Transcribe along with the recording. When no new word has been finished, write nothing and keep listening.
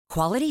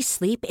Quality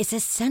sleep is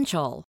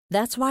essential.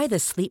 That's why the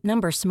Sleep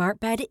Number Smart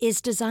Bed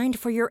is designed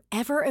for your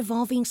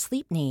ever-evolving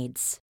sleep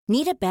needs.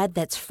 Need a bed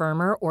that's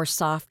firmer or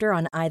softer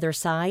on either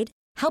side?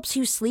 Helps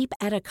you sleep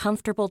at a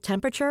comfortable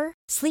temperature?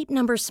 Sleep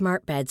Number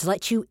Smart Beds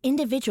let you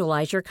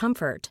individualize your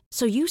comfort,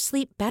 so you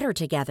sleep better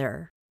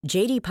together.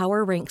 J.D.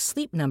 Power ranks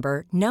Sleep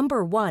Number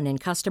 #1 in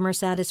customer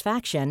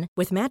satisfaction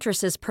with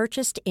mattresses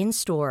purchased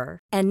in-store.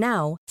 And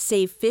now,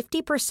 save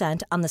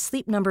 50% on the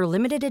Sleep Number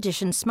Limited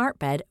Edition Smart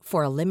Bed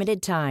for a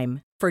limited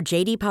time. For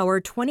J.D.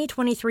 Power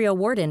 2023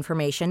 award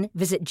information,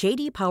 visit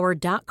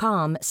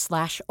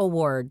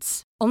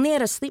jdpower.com/awards. Only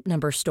at a Sleep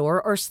Number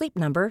store or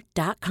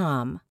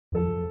sleepnumber.com.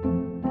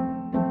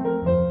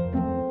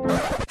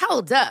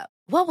 Hold up.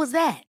 What was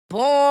that?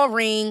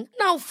 Boring.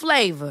 No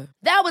flavor.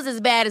 That was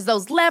as bad as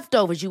those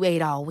leftovers you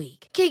ate all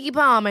week. Keke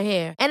Palmer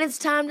here, and it's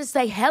time to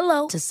say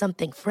hello to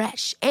something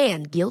fresh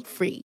and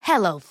guilt-free.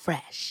 Hello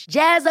Fresh.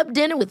 Jazz up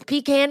dinner with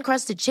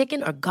pecan-crusted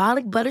chicken or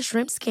garlic butter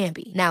shrimp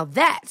scampi. Now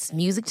that's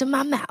music to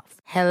my mouth.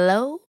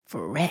 Hello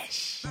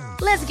Fresh.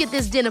 Let's get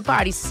this dinner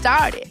party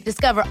started.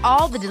 Discover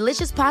all the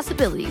delicious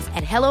possibilities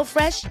at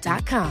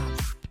hellofresh.com.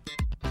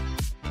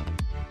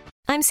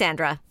 I'm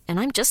Sandra, and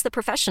I'm just the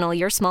professional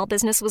your small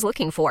business was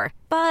looking for.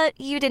 But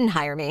you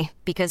didn't hire me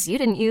because you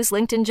didn't use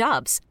LinkedIn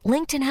Jobs.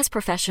 LinkedIn has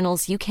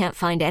professionals you can't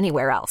find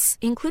anywhere else,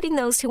 including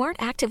those who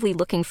aren't actively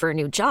looking for a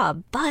new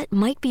job, but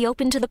might be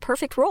open to the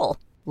perfect role,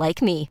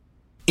 like me.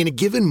 In a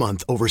given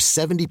month, over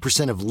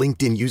 70% of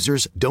LinkedIn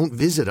users don't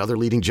visit other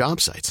leading job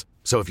sites.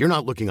 So if you're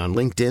not looking on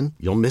LinkedIn,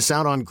 you'll miss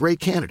out on great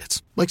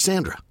candidates, like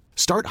Sandra.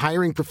 Start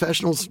hiring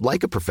professionals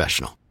like a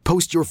professional.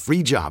 Post your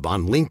free job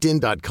on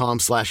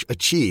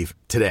linkedin.com/achieve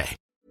today.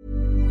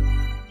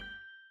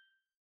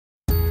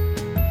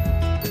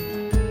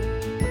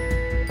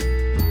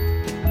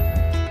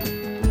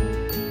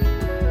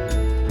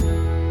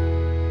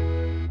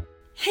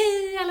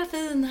 Hej alla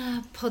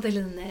fina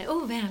poddeliner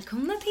och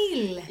välkomna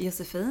till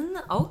Josefin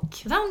och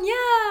Vanja!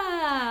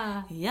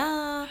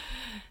 Ja.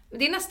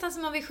 Det är nästan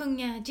som man vill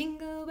sjunga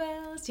Jingle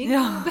Bells,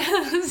 Jingle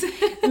Bells.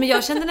 Men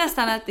jag kände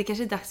nästan att det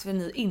kanske är dags för en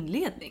ny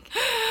inledning.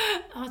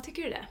 Ja,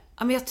 tycker du det?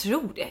 Ja, men jag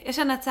tror det. Jag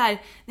känner att så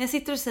här, när jag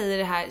sitter och säger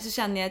det här så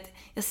känner jag att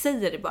jag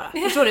säger det bara.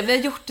 Förstår du? Vi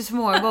har gjort det så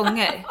många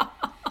gånger.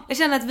 Jag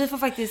känner att vi får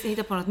faktiskt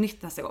hitta på något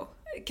nytt nästa gång.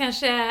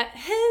 Kanske,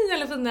 hej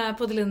alla fina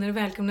poddeliner och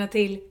välkomna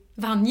till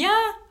Vanja!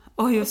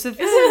 Och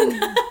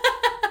Josefin.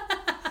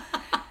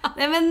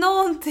 Nej men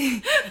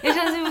någonting. Jag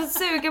känner att vi får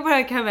suga på den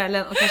här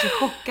karamellen och kanske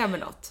chocka med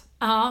något.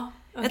 Ja,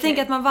 okay. Jag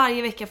tänker att man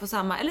varje vecka får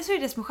samma. Eller så är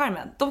det som är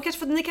skärmen.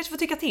 Ni kanske får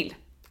tycka till.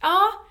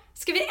 Ja,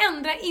 ska vi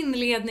ändra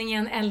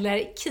inledningen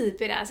eller keep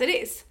it as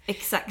it is?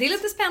 Exakt. Det är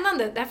lite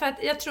spännande därför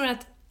att jag tror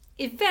att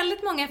i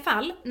väldigt många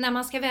fall när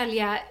man ska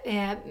välja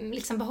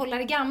liksom behålla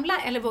det gamla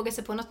eller våga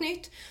sig på något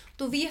nytt,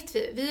 då vet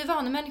vi är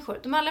vana människor.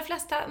 De allra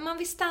flesta, man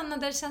vill stanna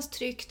där det känns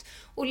tryggt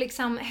och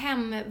liksom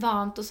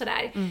hemvant och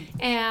sådär.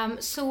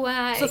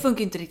 Så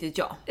funkar inte riktigt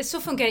jag.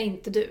 Så funkar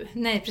inte du.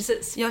 Nej,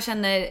 precis. Jag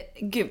känner,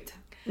 gud,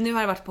 nu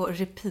har jag varit på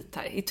repeat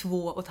här i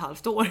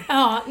 2,5 år.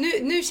 Ja,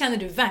 nu känner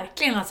du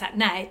verkligen att så här,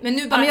 nej, men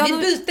nu bara, vi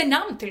byter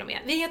namn till och med.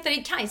 Vi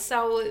heter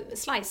Kajsa och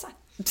Sliza.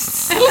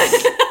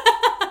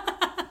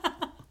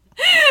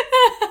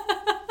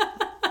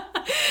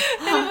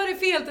 Eller var det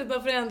fel typ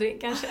av förändring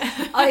kanske?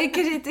 Ja,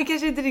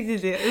 kanske inte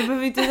riktigt det. Vi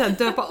behöver inte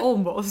döpa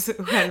om oss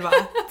själva.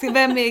 Till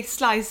vem är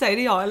Sliza? Är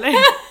det jag eller?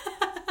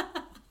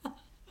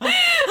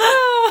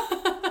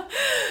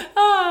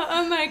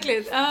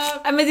 Märkligt.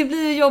 Men det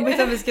blir ju jobbigt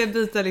om vi ska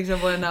byta liksom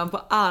våra namn på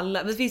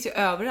alla. Vi finns ju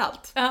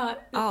överallt.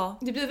 Ja.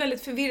 Det blir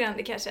väldigt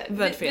förvirrande kanske.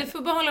 Vi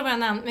får behålla våra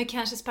namn men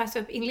kanske spice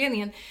upp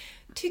inledningen.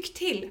 Tyck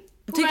till.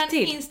 På vår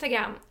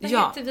Instagram. Där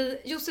heter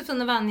vi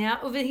Josefin och Vanja.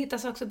 Och vi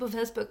hittas också på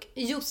Facebook.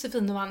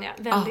 Josefin och Vanja.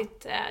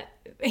 Väldigt,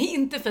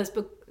 inte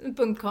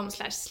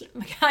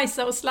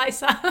facebook.com/Kajsa och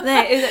Sliza.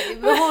 Nej,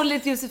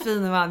 behållit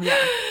Josefin och Vanja.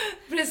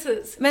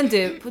 Precis. Men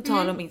du, på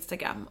tal om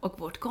Instagram och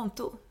vårt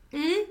konto.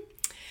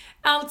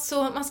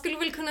 Alltså, man skulle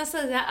väl kunna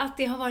säga att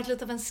det har varit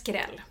lite av en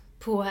skräll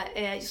på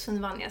Josefin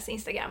och Vanjas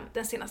Instagram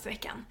den senaste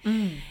veckan.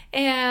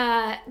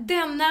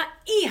 Denna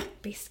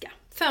episka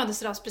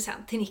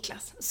födelsedagspresent till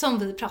Niklas som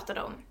vi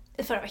pratade om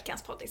i förra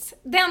veckans poddis.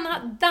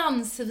 Denna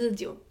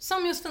dansvideo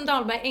som Josefin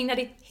Dahlberg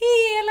ägnade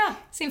hela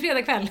sin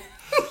fredagkväll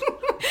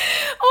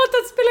åt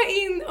att spela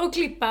in och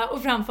klippa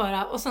och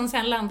framföra och som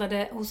sen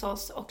landade hos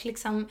oss och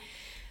liksom,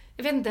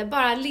 jag vet inte,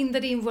 bara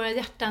lindade in våra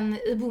hjärtan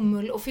i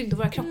bomull och fyllde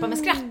våra kroppar med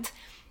skratt.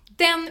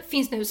 Den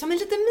finns nu som en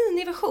liten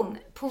miniversion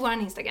på vår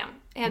Instagram.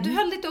 Du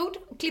höll ditt ord,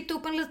 klippte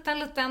upp en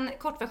liten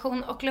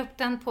kortversion och la upp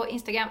den på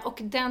Instagram. Och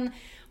den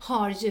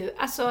har ju,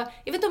 alltså,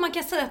 jag vet inte om man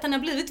kan säga att den har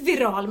blivit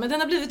viral, men den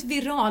har blivit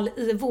viral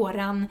i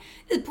våran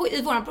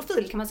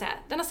profil kan man säga.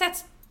 Den har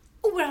setts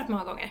oerhört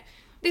många gånger.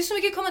 Det är så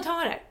mycket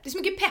kommentarer. Det är så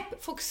mycket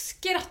pepp. Folk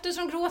skrattar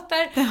som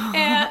gråter.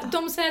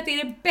 De säger att det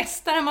är det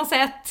bästa de har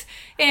sett.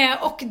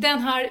 Och den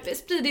har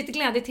spridit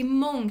glädje till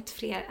mångt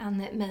fler än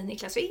mig,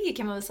 Niklas och Iggy,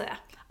 kan man väl säga.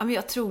 Ja, men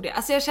jag tror det.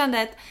 Alltså jag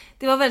kände att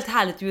det var väldigt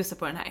härligt att ljusa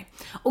på den här.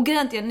 Och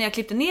grejen är, när jag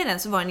klippte ner den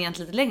så var den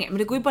egentligen lite längre. Men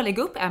det går ju bara att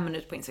lägga upp 1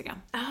 minut på Instagram.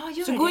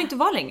 Så det går ju inte att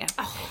vara längre.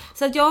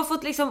 Så att jag har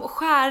fått liksom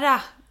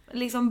skära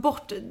liksom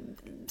bort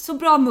så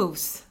bra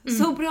moves,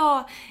 så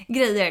bra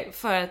grejer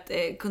för att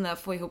kunna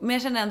få ihop. Men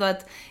jag kände ändå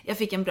att jag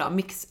fick en bra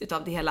mix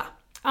utav det hela.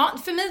 Ja,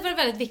 för mig var det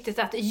väldigt viktigt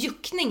att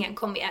juckningen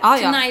kom med. Ja,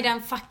 ja. Tonight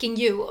I'm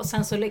fucking you. Och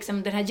sen så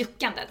liksom det här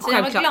juckandet. Så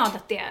Självklart. jag var glad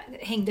att det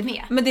hängde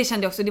med. Men det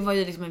kände jag också, det var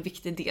ju liksom en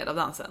viktig del av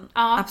dansen.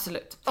 Ja.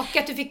 Absolut. Och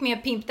att du fick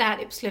med Pimp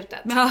Daddy på slutet.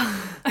 Ja.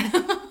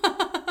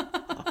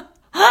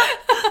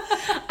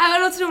 Det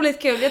var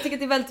otroligt kul. Jag tycker att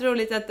det är väldigt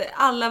roligt att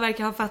alla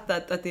verkar ha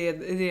fattat att det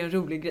är en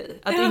rolig grej.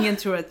 Att ingen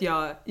tror att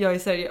jag är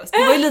seriös.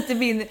 Det var ju lite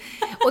min...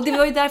 Och det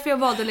var ju därför jag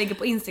valde att lägga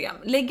på Instagram.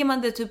 Lägger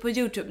man det typ på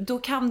YouTube, då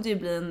kan det ju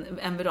bli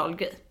en viral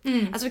grej.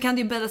 Alltså då kan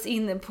det ju bäddas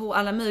in på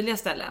alla möjliga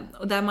ställen.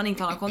 Och där man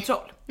inte har någon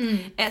kontroll.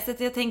 Så att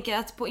jag tänker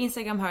att på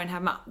Instagram har den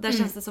hemma. Där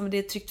känns det som att det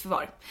är tryggt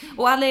förvar.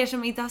 Och alla er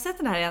som inte har sett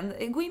den här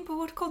än, gå in på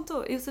vårt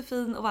konto,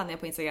 Josefin och Vanja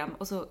på Instagram.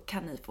 Och så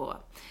kan ni få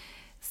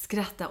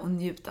skratta och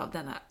njuta av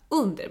denna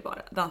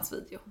underbara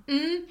dansvideo.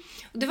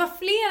 Och det var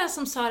flera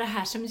som sa det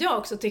här som jag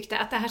också tyckte,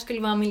 att det här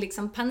skulle vara min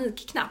liksom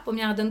panikknapp om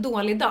jag hade en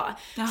dålig dag.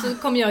 Så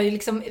kommer jag ju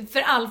liksom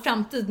för all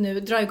framtid nu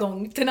dra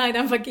igång Tonight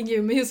I'm fucking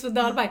you med Josef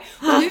Dahlberg.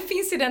 Och nu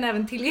finns ju den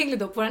även tillgänglig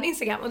då på vår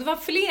Instagram. Och det var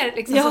fler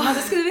liksom som hade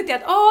skrivit det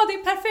att det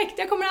är perfekt,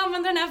 jag kommer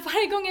använda den här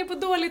varje gång jag är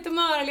på dåligt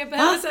humör eller jag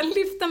behöver så här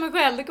lyfta mig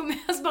själv. Då kommer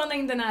jag spana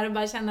in den här och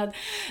bara känna att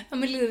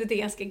men livet är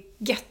ganska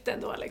gött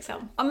ändå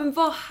liksom. Ja, men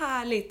vad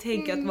härligt,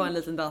 tänk att vad en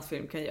liten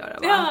dansfilm kan göra,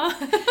 va?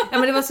 Ja,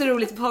 men det var så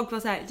roligt. Folk var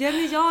så här: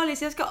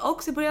 genialiskt, jag ska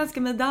också börja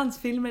önska mig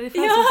dansfilmer. Det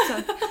fanns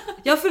också.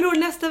 Jag förlorar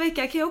nästa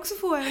vecka, kan jag också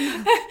få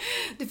en?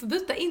 Du får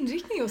byta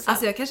inriktning och så.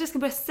 Alltså jag kanske ska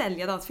börja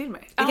sälja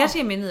dansfilmer. Det kanske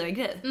är min nya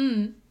grej.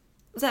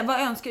 Så här, vad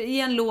önskar, ge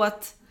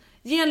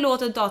en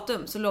låt och ett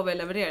datum så lovar jag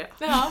leverera.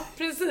 Ja,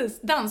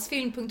 precis.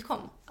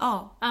 Dansfilm.com.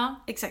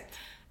 Ja, exakt.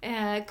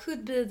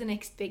 Could be the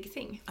next big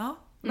thing. Ja,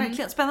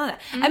 verkligen. Spännande.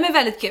 Nej, men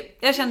väldigt kul.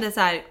 Jag kände så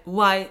här: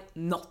 why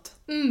not?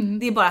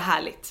 Det är bara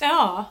härligt.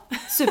 Ja.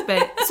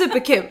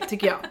 Superkul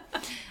tycker jag.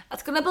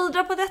 Att kunna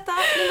bidra på detta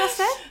lilla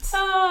sätt.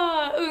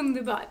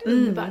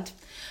 Underbart.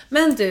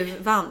 Men du,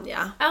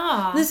 Vanja.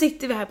 Nu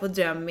sitter vi här på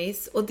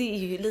Drömmis och det är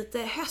ju lite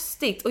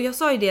höstigt. Och jag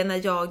sa ju det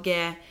när jag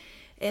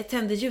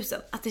tände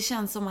ljusen, att det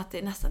känns som att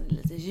det nästan är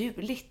lite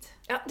juligt.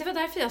 Ja, det var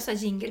därför jag sa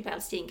jingle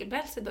bells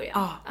i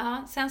början.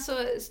 Sen så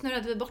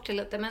snurrade vi bort det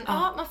lite. Men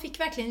man fick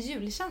verkligen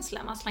julkänsla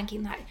när man slank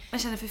in här. Man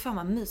känner för fan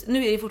vad mysigt.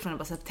 Nu är det fortfarande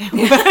bara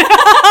september.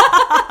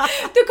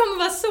 Du kommer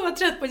vara så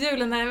trött på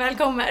julen när den väl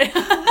kommer.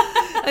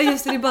 Ja,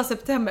 just det är bara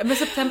september. Men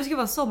september ska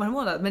vara en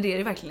sommarmånad, men det är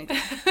det verkligen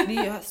inte. Det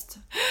är ju höst.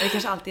 Eller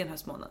kanske alltid en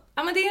höstmånad.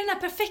 Ja, men det är den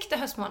här perfekta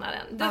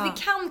höstmånaden. Där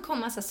vi kan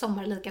komma så här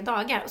sommarlika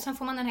dagar. Och sen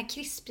får man den här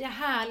krispiga,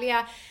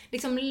 härliga,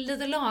 liksom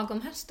lite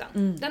lagom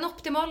hösten. Den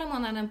optimala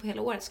månaden på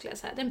hela året skulle jag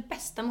säga. Den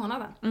bästa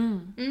månaden.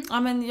 Ja,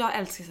 men jag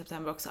älskar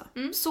september också.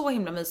 Så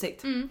himla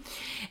mysigt.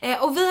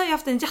 Och vi har ju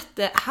haft en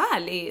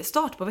jättehärlig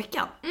start på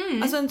veckan.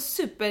 Alltså en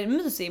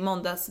supermysig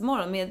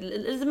måndagsmorgon med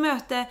lite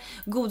möte,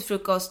 god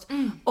frukost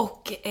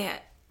och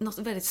något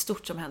väldigt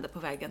stort som hände på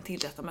vägen till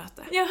detta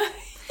möte. Ja.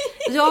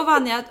 Jag och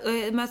Vanja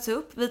möts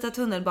upp, vi tar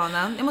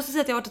tunnelbanan. Jag måste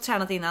säga att jag har varit och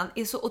tränat innan.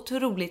 Jag är så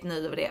otroligt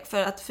nöjd över det.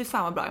 För att för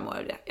fan vad bra jag mår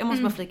över det. Jag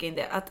måste bara flika in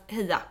det. Att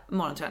heja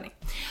morgonträning.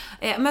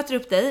 Möter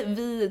upp dig,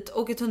 vi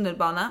åker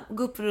tunnelbana,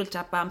 går upp för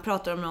rulltrappan,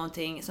 pratar om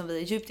någonting som vi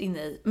är djupt inne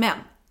i. Men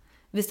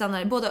vi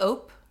stannar båda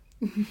upp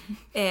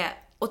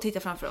och tittar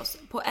framför oss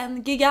på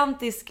en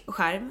gigantisk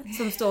skärm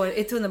som står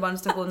i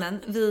tunnelbanestationen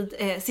vid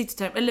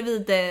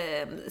vid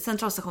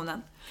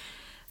centralstationen.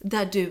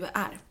 Där du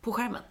är på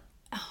skärmen.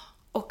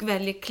 Och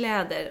väljer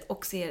kläder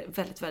och ser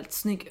väldigt, väldigt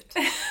snygg ut.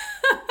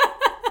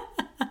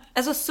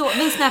 Alltså så,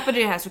 vi snappade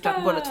det här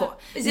såklart båda två.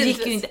 Det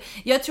gick ju inte.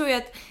 Jag tror ju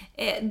att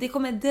det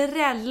kommer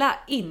drälla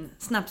in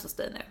snaps hos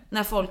dig nu.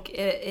 När folk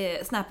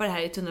snappar det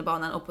här i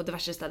tunnelbanan och på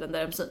diverse ställen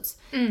där de syns.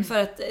 För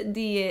att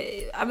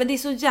det är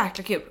så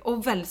jäkla kul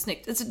och väldigt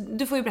snyggt. Alltså,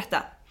 du får ju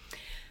berätta.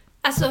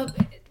 Alltså,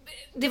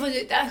 det var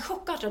ju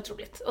chockartat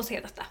roligt att se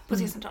detta på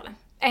C-centralen.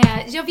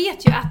 Jag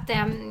vet ju att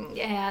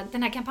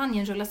den här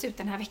kampanjen rullas ut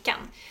den här veckan.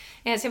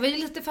 Så jag var ju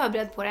lite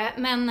förberedd på det.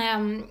 Men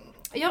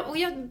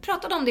jag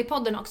pratade om det i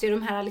podden också. I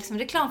de här liksom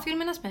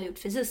reklamfilmerna som jag har gjort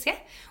för JC.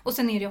 Och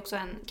sen är det också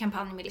en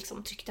kampanj med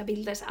liksom tryckta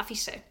bilder, så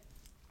affischer.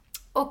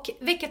 Och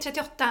vecka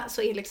 38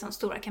 så är liksom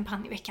stora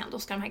kampanjveckan. Då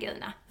ska de här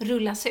grejerna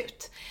rullas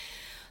ut.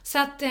 Så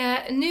att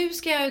nu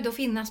ska jag då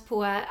finnas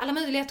på alla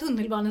möjliga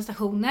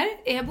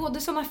tunnelbanestationer,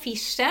 både som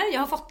affischer. Jag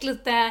har fått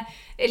lite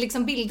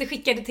liksom bilder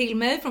skickade till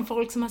mig från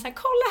folk som har sagt: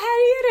 kolla,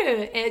 här är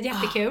du!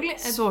 Jättekul.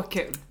 Så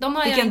kul. De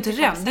har vilken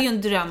dröm, det är ju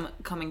en dröm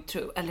coming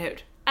true, eller hur?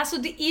 Alltså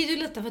det är ju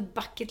lite av ett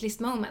bucket list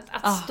moment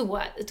att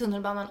stå i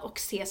tunnelbanan och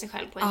se sig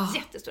själv på en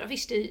jättestor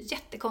affisch. Det är ju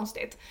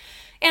jättekonstigt.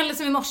 Eller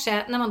som i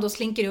morse när man då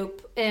slinker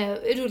upp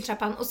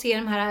rulltrappan och ser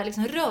de här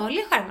liksom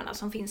rörliga skärmarna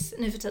som finns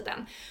nu för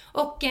tiden.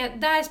 Och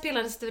där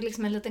spelades det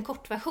liksom en liten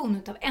kortversion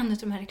utav en av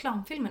de här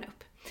reklamfilmerna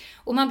upp.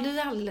 Och man blir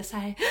alldeles så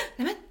här,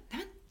 nej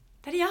men,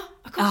 där är jag,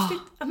 vad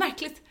konstigt, vad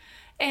märkligt.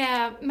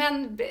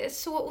 Men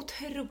så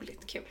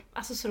otroligt kul,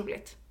 alltså så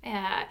roligt.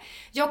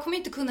 Jag kommer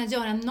inte kunna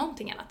göra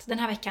någonting annat den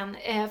här veckan,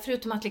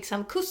 förutom att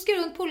liksom kuska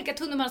runt på olika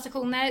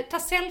tunnelbanestationer, ta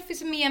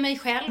selfies med mig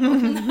själv och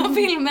mina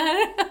filmer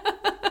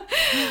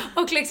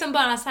och liksom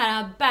bara så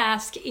här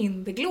bask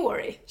in the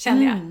glory,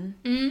 känner jag.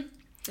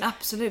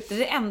 Absolut, det är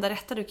det enda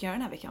rätta du kan göra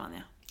den här veckan,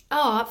 Anja.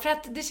 Ja, för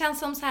att det känns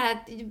som så här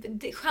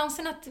att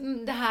chansen att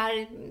det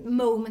här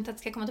momentet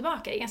ska komma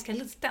tillbaka är ganska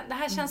liten. Det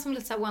här känns som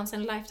lite så här once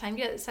in a lifetime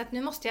grej. Så att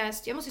nu måste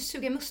jag måste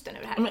suga musten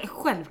ur det här. Men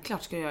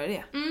självklart ska du göra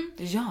det.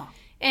 Ja.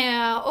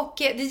 Och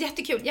det är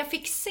jättekul. Jag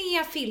fick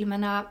se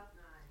filmerna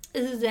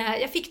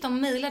jag fick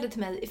dem mejlade till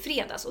mig i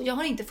fredags och jag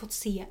har inte fått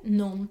se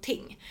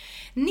någonting.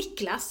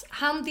 Niklas,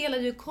 han delar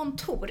ju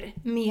kontor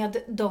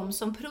med de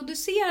som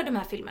producerar de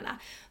här filmerna.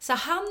 Så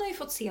han har ju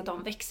fått se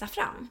dem växa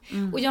fram.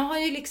 Och jag har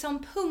ju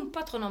liksom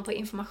pumpat honom på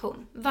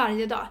information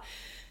varje dag.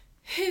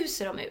 Hur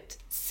ser de ut?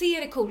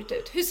 Ser det coolt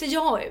ut? Hur ser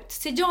jag ut?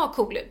 Ser jag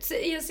cool ut?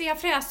 Ser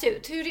jag fräsig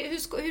ut? Hur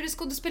är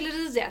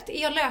skådespeleriet?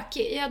 Är jag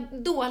lökig? Är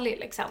jag dålig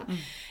liksom?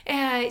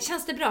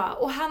 Känns det bra?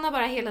 Och han har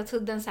bara hela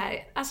tiden så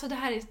här, alltså det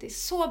här är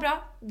så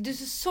bra. Du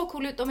ser så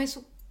cool ut. De är så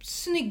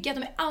snygga.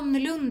 De är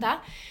annorlunda.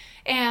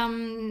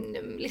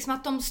 Liksom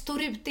att de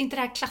står ut, inte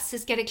det här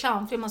klassiska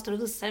reklamfilm man står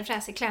och visar en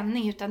fräsig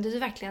klänning, utan det är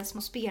verkligen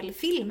små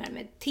spelfilmer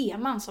med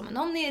teman som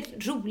någon är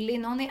rolig,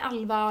 någon är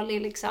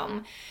allvarlig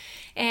liksom.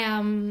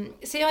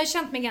 Så jag har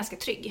känt mig ganska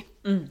trygg.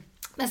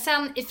 Men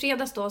sen i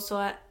fredags då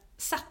så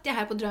satt jag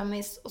här på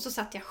Drömmis och så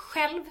satt jag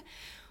själv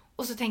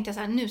och så tänkte jag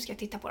så här, nu ska jag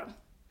titta på dem.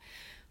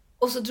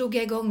 Och så drog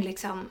jag igång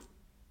liksom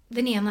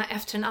den ena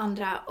efter den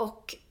andra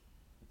och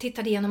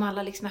tittade igenom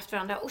alla liksom efter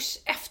varandra. Och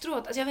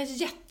efteråt, alltså jag var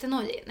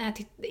jättenojig när jag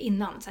tittade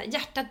innan. Så här,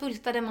 hjärtat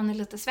bultade, man är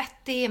lite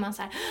svettig. Man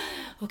så här,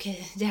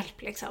 okej,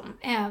 hjälp liksom.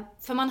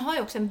 För man har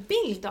ju också en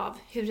bild av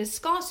hur det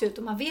ska se ut.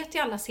 Och man vet ju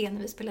alla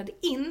scener vi spelade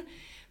in.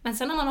 Men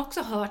sen har man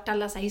också hört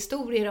alla så här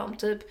historier om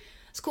typ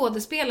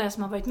skådespelare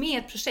som har varit med i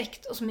ett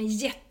projekt och som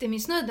är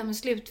jättemissnöjda med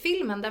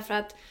slutfilmen. Därför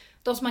att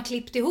de som har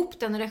klippt ihop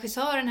den och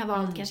regissören har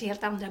valt kanske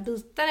helt andra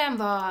bitar än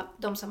vad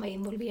de som var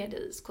involverade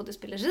i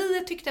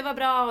skådespeleriet tyckte var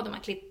bra. Och de har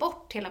klippt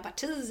bort hela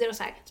partier och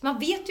så här. Så man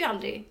vet ju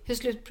aldrig hur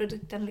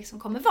slutprodukten liksom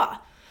kommer vara.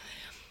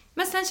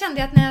 Men sen kände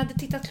jag att när jag hade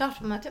tittat klart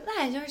på mig att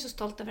nej, jag är så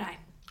stolt över det här.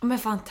 Men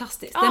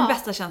fantastiskt, den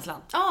bästa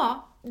känslan.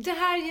 Ja, det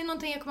här är ju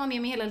någonting jag kommer ha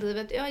med mig hela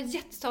livet. Jag är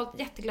jättestolt,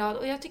 jätteglad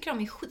och jag tycker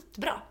de är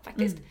skitbra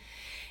faktiskt.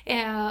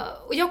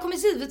 Och jag kommer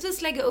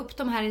givetvis lägga upp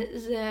de här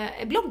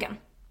i bloggen.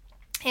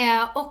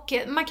 Och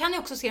man kan ju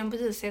också se dem på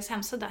JCs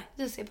hemsida,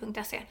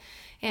 jc.se.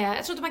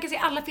 Jag tror att man kan se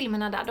alla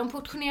filmerna där. De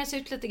portioneras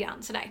ut lite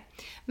grann sådär.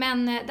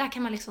 Men där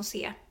kan man liksom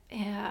se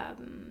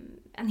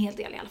en hel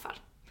del i alla fall.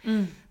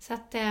 Så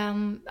att,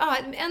 ja,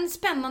 en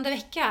spännande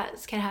vecka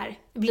ska det här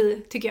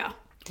bli, tycker jag.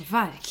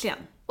 Verkligen.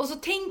 Och så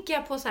tänker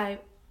jag på så här,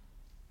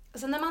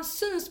 alltså när man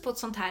syns på ett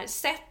sånt här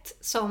sätt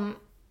som,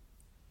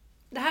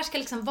 det här ska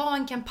liksom vara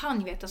en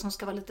kampanj, vet jag, som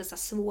ska vara lite så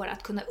svår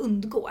att kunna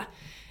undgå.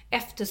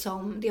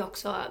 Eftersom det är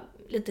också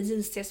lite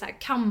JC så här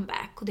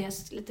comeback och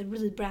deras lite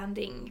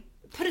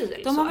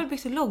rebranding-pryl. De har väl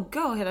byggt en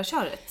logga och hela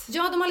köret?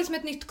 Ja, de har liksom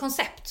ett nytt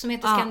koncept som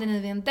heter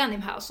Scandinavian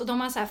Denim House. Och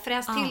de har så här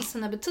fräst till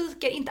sina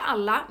butiker, inte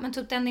alla, men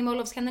typ Denim Mall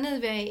of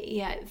Scandinavia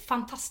är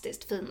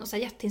fantastiskt fin och så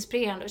här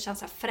jätteinspirerande och känns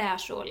så här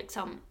fräsch och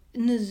liksom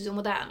ny och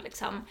modern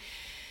liksom.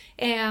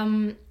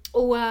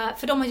 Och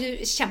för de har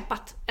ju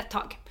kämpat ett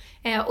tag.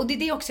 Och det är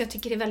det också jag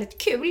tycker är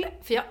väldigt kul.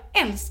 För jag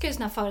älskar ju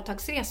såna här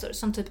företagsresor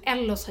som typ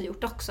Ellos har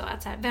gjort också.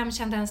 Att så här, vem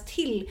kände ens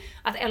till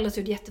att Ellos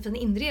gjorde jättefin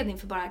inredning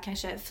för bara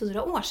kanske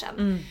 4 år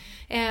sedan.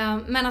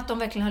 Men att de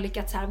verkligen har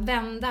lyckats så här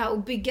vända och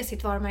bygga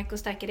sitt varumärke och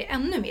stärka det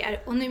ännu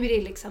mer. Och nu är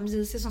det liksom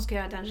JC som ska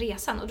göra den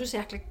resan. Och då är det så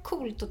jäkla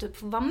coolt att typ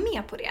få vara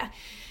med på det.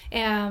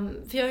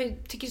 För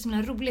jag tycker det är så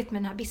himla roligt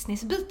med den här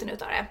businessbiten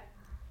utav det.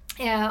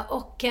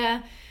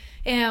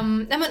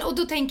 Och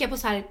då tänker jag på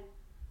så här.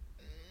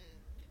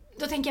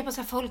 Då tänker jag på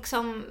så här folk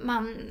som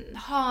man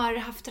har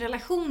haft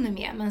relationer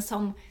med men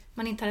som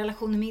man inte har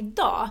relationer med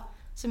idag.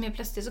 Som är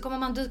plötsligt så kommer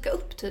man dyka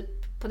upp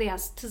typ på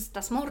deras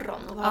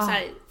tisdagsmorgon och vara så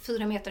här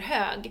 4 meter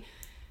hög.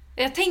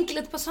 Jag tänker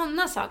lite på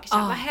sådana saker. Så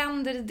här, vad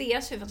händer i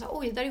deras huvud? Så här,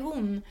 oj, där är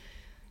hon.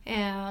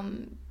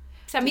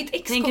 Så här, mitt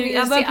ex kommer ju se.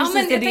 Jag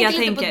tänker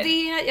lite på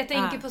det. Jag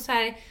tänker på så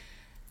här,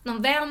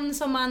 någon vän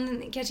som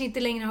man kanske inte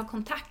längre har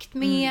kontakt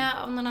med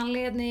av någon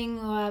anledning.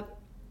 Och,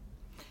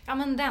 ja,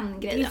 men den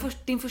grejen.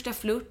 Din första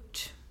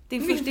flört.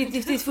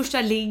 Din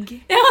första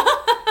ligg.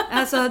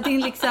 Alltså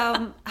din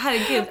liksom,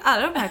 herregud,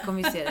 alla de här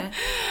kommer ju se det.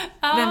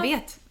 Vem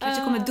vet,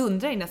 kanske kommer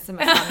dundra i nästa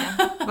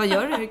semester. Vad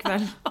gör du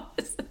ikväll?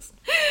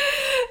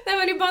 Nej,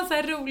 men det är bara en så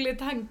här rolig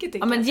tanke tycker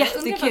jag. Men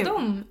jättekul. Undrar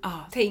vad de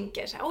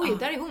tänker så här, oj,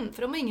 där är hon.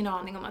 För de har ingen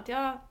aning om att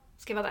jag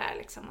ska vara där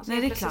liksom. Och så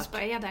nej, det är klart. Så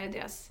är jag där i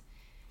deras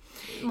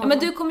Ja, men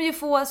du kommer ju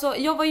få, alltså,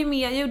 jag var ju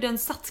med, jag gjorde en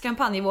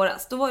satskampanj i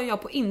våras. Då var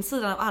jag på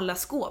insidan av alla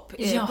skåp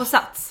på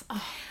Sats.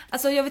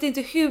 Alltså jag vet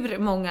inte hur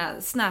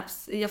många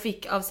snaps jag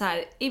fick av så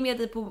här, är med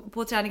dig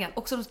på träningen.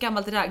 Också något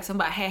gammalt ragg som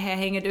bara,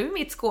 hänger du i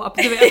mitt skåp?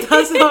 Du vet,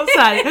 alltså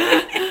så här.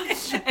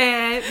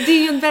 Det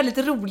är ju en väldigt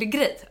rolig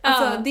grej.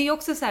 Alltså det är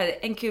också så här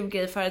en kul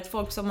grej för att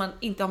folk som man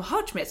inte har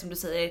hört med, som du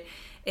säger,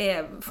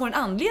 får en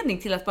anledning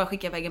till att bara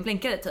skicka iväg en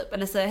blänkare typ,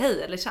 eller säga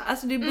hej eller tja.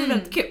 Alltså det blir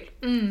väldigt kul.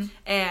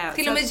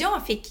 Till och med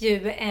jag fick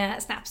ju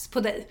snaps på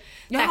dig.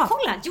 Där,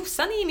 kolla,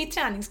 Jossan är i mitt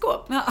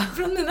träningsskåp.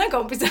 Från mina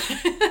kompisar.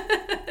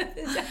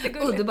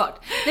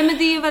 Underbart. Nej, men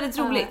det är ju väldigt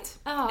roligt.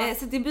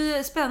 Så det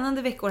blir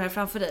spännande veckor här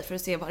framför dig för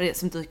att se vad det är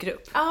som dyker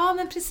upp. Ja,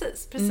 men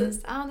precis.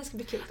 Ja, det ska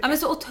bli kul. Ja, men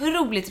så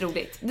otroligt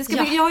roligt. Det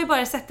ska bli, jag har ju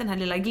bara sett den här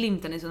lilla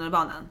glimten i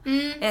tunnelbanan.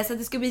 Så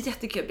det ska bli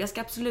jättekul. Jag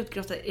ska absolut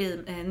grotta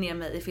ner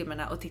mig i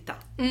filmerna och titta.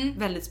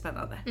 Väldigt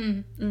spännande.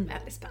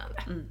 Väldigt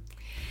spännande.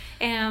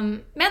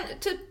 Men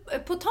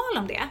typ på tal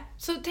om det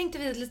så tänkte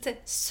vi lite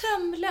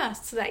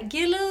sömlöst sådär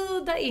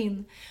glida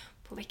in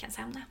på veckans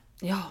ämne.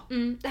 Ja.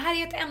 Det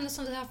här är ett ämne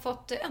som vi har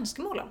fått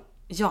önskemål om.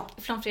 Ja.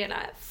 Från flera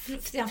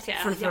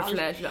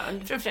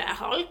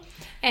håll.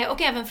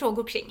 Och även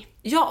frågor kring.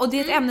 Ja, och det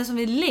är ett ämne som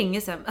vi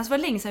länge sedan, alltså var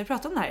länge sedan vi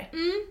pratade om det här.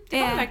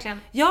 Det var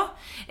verkligen. Ja,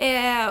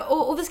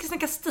 och vi ska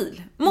snacka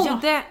stil.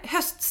 Mode,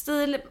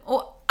 höststil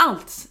och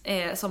allt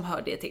som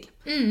hör det till.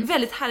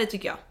 Väldigt härligt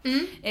tycker jag.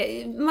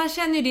 Man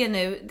känner ju det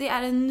nu, det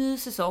är en ny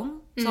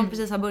säsong som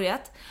precis har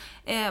börjat.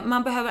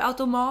 Man behöver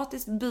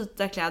automatiskt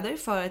byta kläder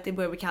för att det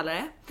börjar bli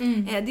kallare.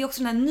 Det är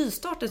också den här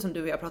nystarten som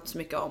du och jag pratat så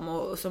mycket om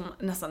och som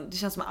nästan, det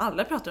känns som att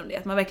alla pratar om det.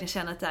 Att man verkligen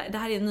känner att det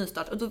här är en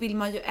nystart och då vill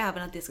man ju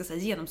även att det ska så här,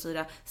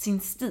 genomsyra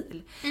sin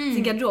stil,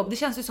 sin garderob. Det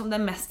känns ju som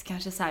den mest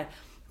kanske så här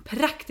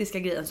praktiska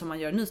grejen som man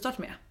gör nystart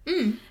med.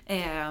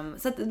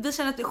 Så att vi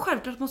känner att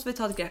självklart måste vi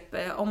ta ett grepp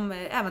om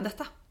även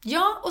detta.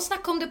 Ja, och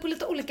snacka om det på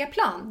lite olika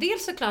plan.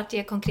 Dels såklart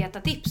ge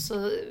konkreta tips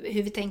och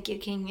hur vi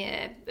tänker kring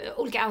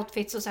olika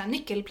outfits och så här,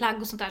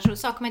 nyckelplagg och sånt där, så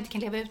saker man inte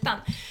kan leva utan.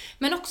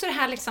 Men också det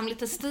här liksom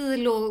lite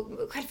stil och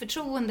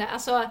självförtroende.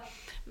 Alltså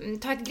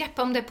ta ett grepp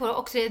om det på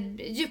också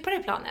det djupare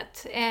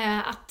planet.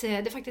 Att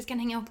det faktiskt kan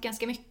hänga ihop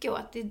ganska mycket och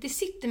att det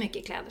sitter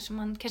mycket i kläder som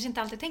man kanske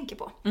inte alltid tänker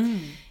på.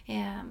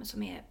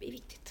 Som är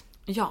viktigt.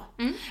 Ja,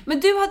 men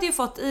du hade ju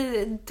fått,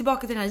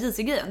 tillbaka till den här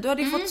JC-grejen, du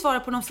hade ju fått svara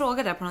på någon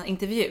fråga där på någon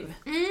intervju.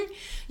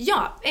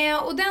 Ja,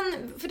 och den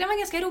var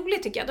ganska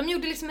rolig tycker jag. De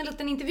gjorde liksom en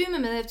liten intervju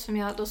med mig eftersom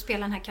jag då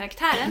spelar den här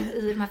karaktären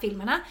i de här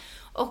filmerna.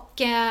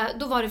 Och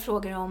då var det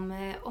frågor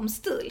om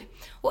stil.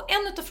 Och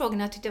en av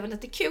frågorna tyckte jag var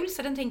lite kul,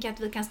 så den tänker jag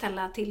att vi kan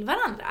ställa till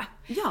varandra.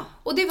 Ja.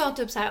 Och det var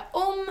typ så här,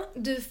 om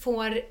du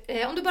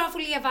bara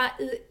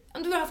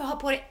får ha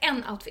på dig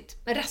en outfit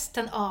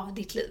resten av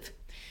ditt liv,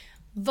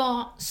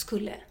 vad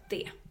skulle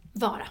det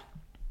vara?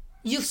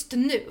 Just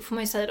nu får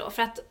man ju säga då,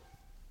 för att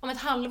om ett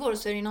halvår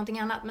så är det ju någonting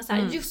annat. Men så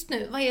här, just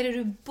nu, vad är det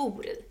du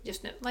bor i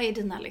just nu? Vad är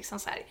dina liksom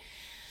så här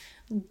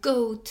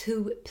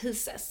go-to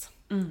pieces?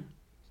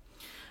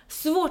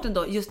 Svårt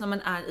ändå just när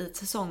man är i ett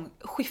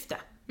säsongskifte.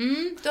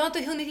 Du har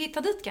inte hunnit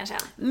hitta dit kanske?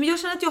 Men jag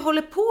känner att jag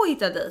håller på att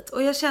hitta dit.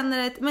 Och jag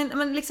känner att,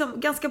 men liksom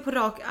ganska på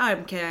rak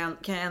arm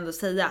kan jag ändå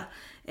säga.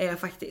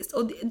 Faktiskt.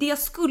 Och det jag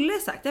skulle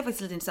sagt, det är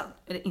faktiskt lite intressant.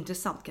 Eller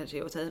intressant kanske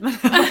jag att säga, men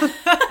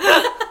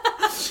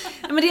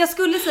men det jag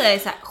skulle säga är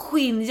så här,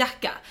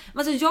 skinnjacka.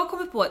 Alltså jag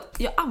kommer på att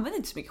jag använder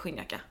inte så mycket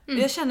skinnjacka. Och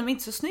jag känner mig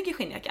inte så snygg i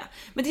skinnjacka.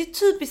 Men det är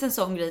typiskt en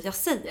sån grej jag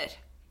säger.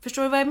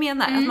 Förstår du vad jag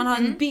menar? Att man har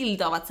en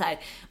bild av att så här,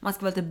 man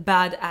ska vara lite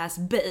badass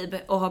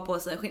babe och ha på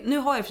sig en nu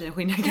har jag för en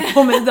skinnjacka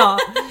på mig idag.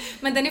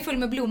 Men den är full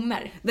med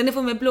blommor. Den är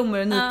full med blommor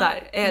och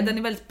nitar. Den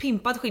är väldigt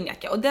pimpad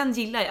skinnjacka och den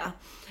gillar jag.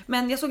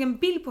 Men jag såg en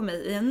bild på mig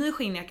i en ny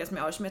skinnjacka som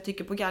jag har, som jag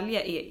tycker på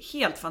galge är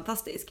helt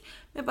fantastisk.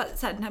 Men jag bara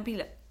så här, den här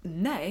bilden,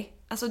 nej.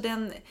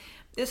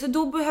 Alltså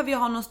då behöver jag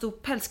ha någon stor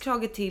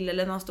pälskrage till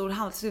eller någon stor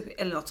halsduk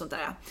eller något sånt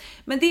där.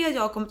 Men det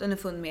jag har kommit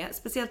underfund med,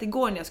 speciellt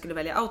igår när jag skulle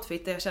välja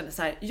outfit, där jag kände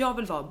så här, jag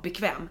vill vara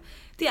bekväm.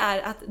 Det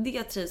är att det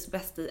jag trivs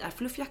bäst i är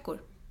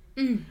fluffjackor.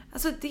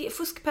 Alltså det är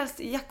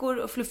fuskpälsjackor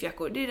och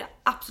fluffjackor. Det är det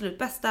absolut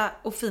bästa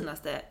och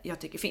finaste jag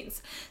tycker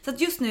finns. Så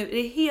att just nu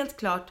är det helt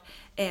klart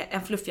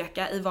en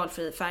fluffjacka i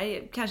valfri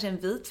färg. Kanske en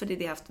vit, för det är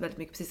det jag haft väldigt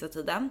mycket på sista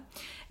tiden.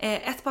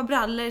 Ett par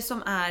brallor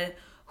som är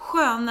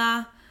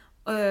sköna.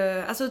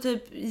 Alltså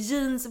typ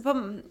jeans.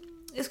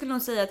 Jag skulle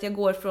nog säga att jag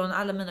går från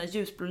alla mina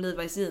ljusblå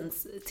Levi's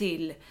jeans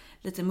till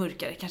lite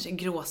mörkare, kanske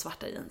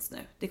gråsvarta jeans nu.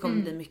 Det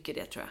kommer bli mycket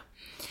det tror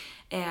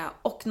jag.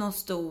 Och någon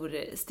stor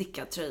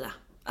stickad tröja.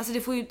 Alltså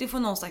det får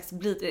någon slags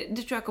bli,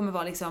 det tror jag kommer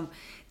vara liksom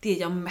det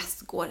jag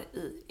mest går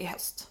i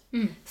höst.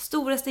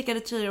 Stora stickade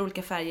tröjor i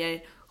olika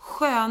färger,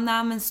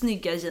 sköna men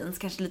snygga jeans,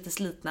 kanske lite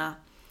slitna,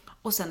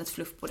 och sen ett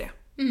fluff på det.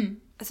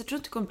 Alltså jag tror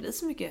inte det kommer bli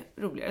så mycket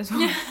roligare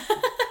så.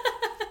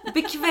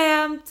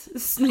 Bekvämt,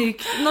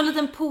 snyggt, någon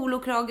liten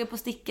polokrage på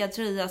stickad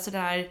tröja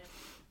sådär.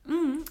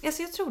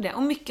 Alltså jag tror det.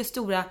 Och mycket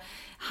stora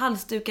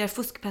halsdukar,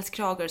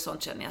 fuskpälskragar och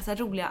sånt känner jag. Så här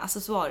roliga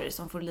accessoarer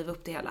som får liva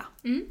upp det hela.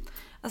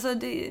 Alltså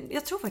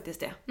jag tror faktiskt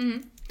det.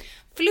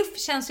 Fluff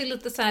känns ju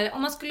lite så här,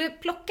 om man skulle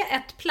plocka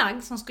ett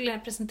plagg som skulle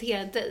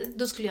representera dig,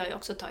 då skulle jag ju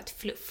också ta ett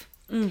fluff.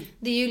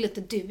 Det är ju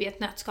lite du i ett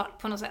nötskal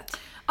på något sätt.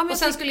 Ja, och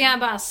sen skulle jag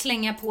bara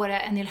slänga på det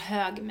en hel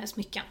hög med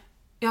smycken.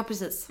 Ja,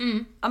 precis.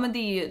 Ja, men det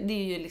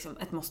är ju liksom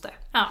ett måste.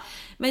 Ja.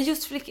 Men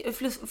just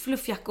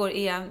fluffjackor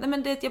är... Nej,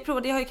 men jag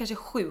provade, jag har ju kanske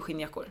 7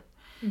 skinnjackor.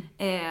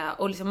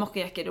 Och liksom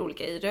mockajackor är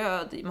olika i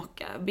röd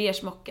mocka,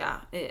 beige mocka,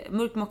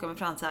 mörk mocka med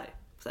fransar,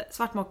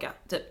 svart mocka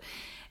typ.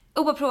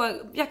 Och bara prova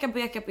jacka på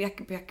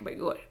jacka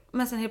igår.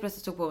 Men sen helt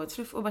plötsligt stod på ett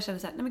fluff och bara kände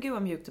såhär, nej men gud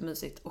vad mjukt och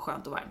mysigt och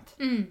skönt och varmt.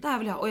 Det här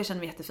vill jag ha och jag känner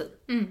mig jättefin.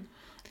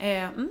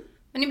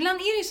 Men ibland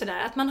är det ju sådär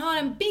att man har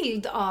en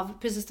bild av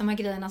precis de här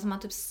grejerna som man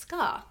typ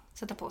ska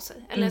sätta på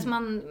sig. Eller som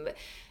man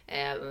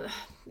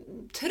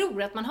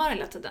tror att man har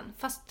hela tiden.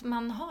 Fast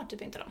man har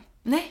typ inte dem.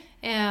 Nej.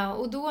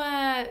 Och då,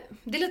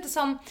 det är lite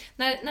som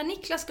när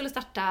Niklas skulle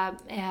starta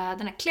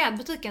den här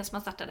klädbutiken som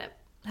han startade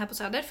här på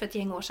Söder för ett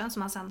gäng år sedan,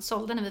 som han sen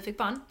sålde när vi fick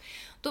barn.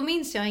 Då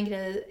minns jag en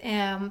grej,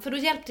 för då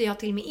hjälpte jag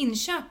till med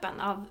inköpen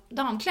av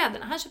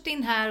damkläderna. Han köpte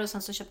in här och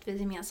sen så köpte vi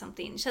gemensamt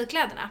in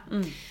tjejkläderna.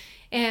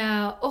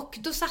 Och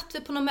då satt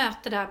vi på något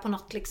möte där på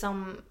något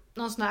liksom,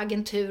 någon sån här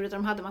agentur där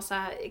de hade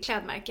massa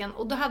klädmärken.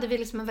 Och då hade vi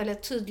liksom en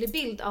väldigt tydlig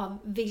bild av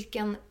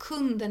vilken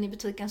kunden i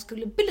butiken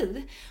skulle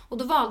bli. Och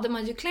då valde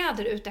man ju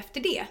kläder ut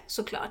efter det,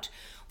 såklart.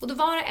 Och då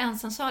var det en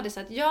som sa det så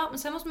att ja, men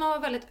sen måste man vara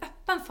väldigt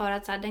öppen för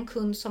att så här, den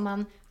kund som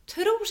man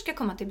tror ska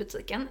komma till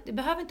butiken, det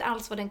behöver inte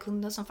alls vara den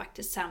kunden som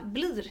faktiskt sen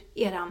blir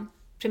eran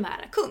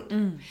primära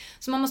kund.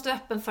 Så man måste vara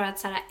öppen för att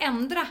så här,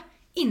 ändra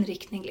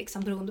inriktning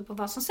liksom, beroende på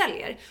vad som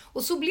säljer.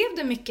 Och så blev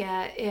det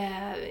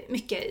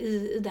mycket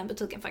i den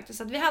butiken faktiskt.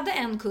 Så att vi hade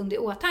en kund i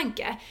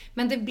åtanke,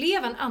 men det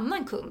blev en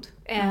annan kund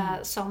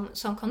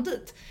som kom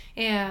dit.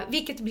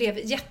 Vilket blev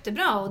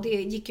jättebra och det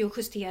gick ju att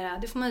justera,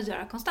 det får man ju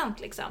göra konstant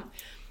liksom.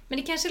 Men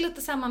det kanske är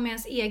lite samma med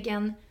ens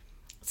egen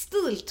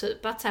stil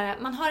typ, att så här,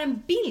 man har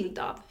en bild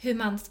av hur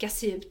man ska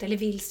se ut eller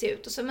vill se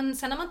ut och så, men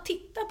sen när man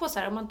tittar på så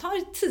här, om man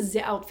tar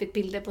 10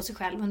 outfitbilder på sig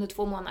själv under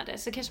 2 månader,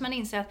 så kanske man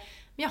inser att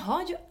men jag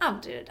har ju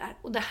aldrig det där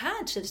och det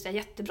här trivs jag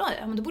jättebra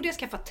i, men då borde jag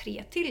skaffa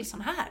 3 till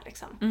sån här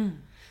liksom.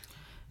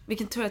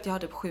 Vilken tur att jag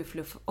hade på 7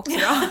 fluff också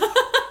då.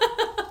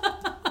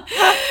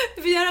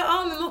 Du får göra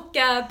av med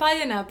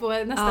mockapajerna på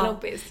nästa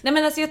loppis. Nej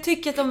men alltså jag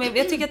tycker att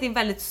det är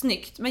väldigt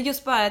snyggt, men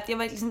just bara att jag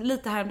var liksom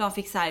lite häromdagen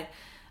fick så här,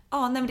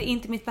 nej men det är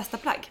inte mitt bästa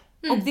plagg.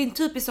 Och det är en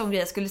typisk sån grej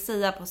jag skulle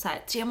säga på så här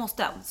 3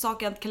 måsten,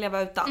 saker jag inte kan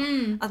leva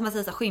utan. Att man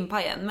säger så här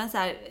skinnpajen, men så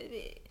här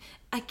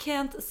I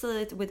can't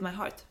say it with my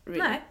heart really.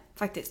 Nej.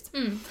 Faktiskt.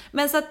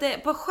 Men så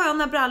att på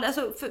sköna brallor,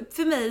 alltså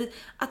för mig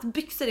att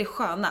byxor är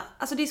sköna,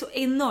 alltså det är så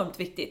enormt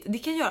viktigt. Det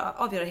kan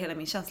avgöra hela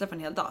min känsla på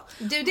en hel dag.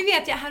 Du, det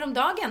vet jag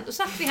häromdagen, då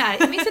satt vi här,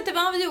 jag minns inte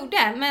vad vi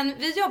gjorde, men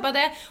vi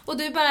jobbade och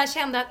du bara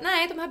kände att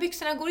nej, de här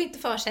byxorna går inte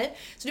för sig.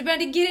 Så du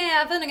började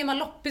gräva en gammal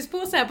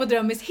loppispåse här på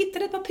Drömmis,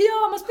 hittade ett par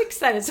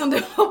pyjamasbyxor som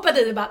du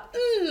hoppade i och bara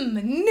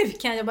nu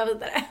kan jag jobba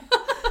vidare.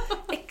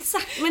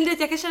 Exakt, men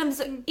jag kan känna mig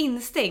så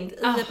instängd i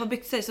ett par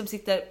byxor som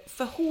sitter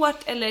för hårt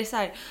eller så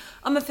här,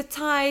 men för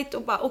tight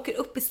och bara åker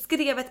upp i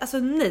skrevet. Alltså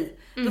nej,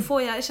 då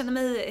får jag känna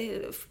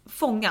mig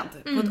fångad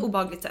på ett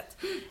obehagligt sätt.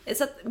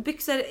 Så att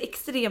byxor är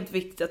extremt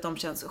viktigt att de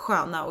känns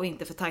sköna och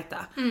inte för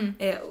tajta.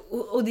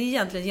 Och det är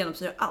egentligen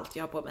genomsyrar allt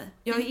jag har på mig.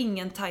 Jag är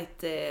ingen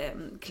tight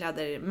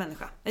kläder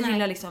människa. Jag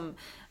gillar liksom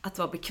att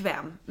vara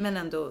bekväm, men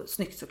ändå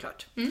snyggt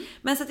såklart.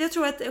 Men så att jag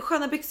tror att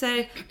sköna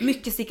byxor,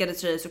 mycket stickade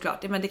tröjor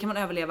såklart, men det kan man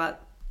överleva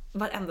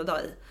varenda dag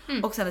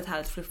i. Och sen ett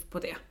härligt fluff på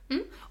det.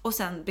 Och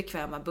sen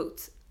bekväma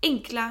boots.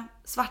 Enkla,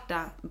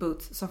 svarta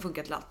boots som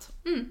funkar till allt.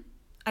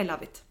 I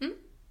love it.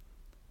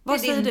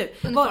 Vad säger du?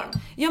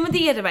 Ja, men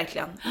det är det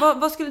verkligen.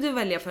 Vad skulle du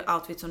välja för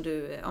outfit som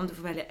om du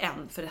får välja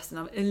en för resten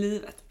av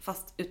livet,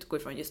 fast utgår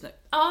ifrån just nu?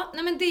 Ja,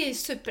 nej men det är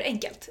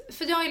superenkelt.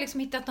 För jag har ju liksom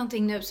hittat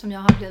någonting nu som jag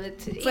har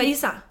blivit... Får jag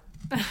gissa?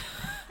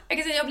 Jag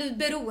kan säga att jag har blivit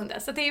beroende,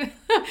 så det är,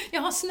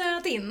 jag har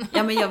snöat in.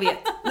 Ja, men jag vet.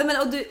 Nej,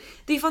 men, och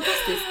det är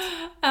fantastiskt.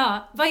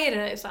 Ja, vad är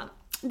det Susanne?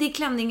 Det är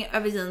klänning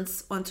över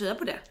jeans och en tröja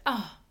på det.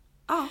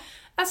 Ja.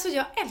 Alltså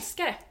jag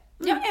älskar det.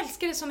 Jag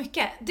älskar det så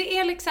mycket. Det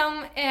är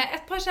liksom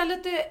ett par så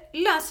lite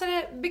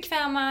lösare,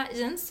 bekväma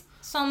jeans.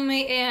 Som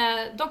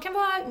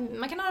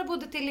man kan ha det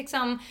både till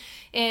liksom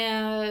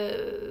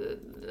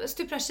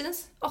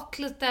stuprörsjeans och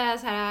lite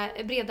så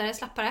här bredare,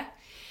 slappare.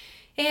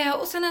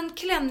 Och sen en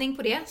klänning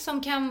på det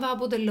som kan vara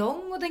både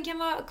lång och den kan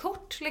vara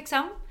kort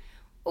liksom.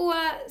 Och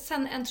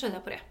sen en tröja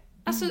på det.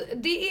 Alltså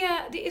det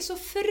är så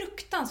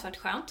fruktansvärt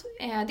skönt.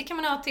 Det kan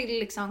man ha till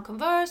liksom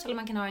Converse, eller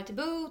man kan ha det till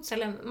boots,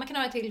 eller man kan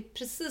ha det till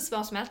precis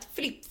vad som helst.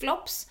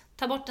 Flip-flops,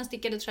 ta bort den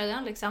stickade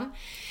tröjan liksom.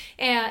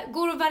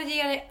 Går att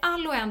variera i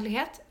all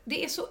oändlighet.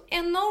 Det är så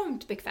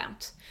enormt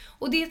bekvämt.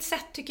 Och det är ett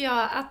sätt tycker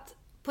jag att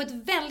på ett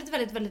väldigt,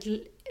 väldigt,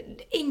 väldigt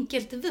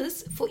enkelt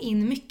vis få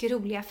in mycket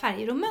roliga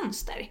färger och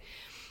mönster.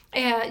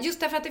 Just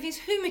därför att det finns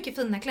hur mycket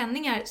fina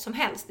klänningar som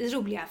helst i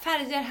roliga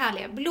färger,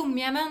 härliga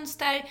blommiga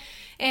mönster.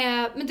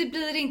 Men det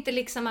blir inte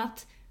liksom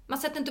att man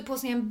sätter inte på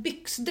sig en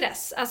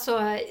byxdress. Alltså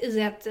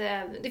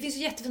det finns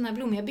ju jättefina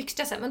blommiga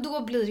byxdresser, men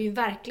då blir det ju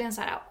verkligen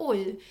så här: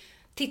 oj,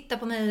 titta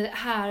på mig,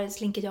 här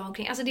slinker jag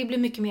omkring. Alltså det blir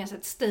mycket mer så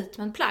ett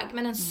statementplagg.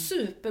 Men en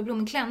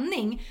superblommig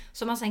klänning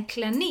som man sen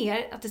klär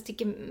ner, att det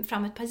sticker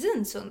fram ett par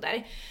jeans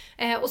under.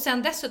 Och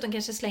sen dessutom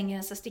kanske slänger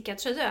en så stickad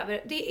tröja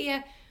över. Det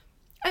är,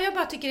 jag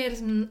bara tycker det är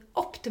liksom den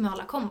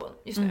optimala kombon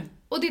just nu.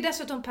 Och det är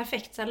dessutom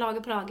perfekt så här,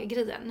 lager på lager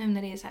grejen. Nu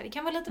när det är så här, det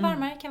kan vara lite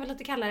varmare, det kan vara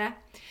lite kallare.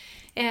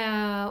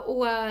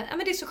 Och men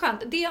det är så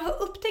skönt. Det jag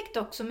har upptäckt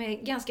också som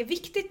är ganska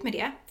viktigt med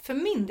det, för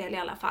min del i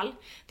alla fall,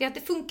 det är att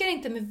det funkar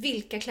inte med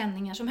vilka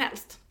klänningar som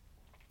helst.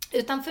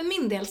 Utan för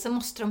min del så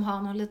måste de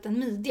ha någon liten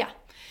midja.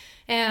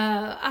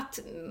 Att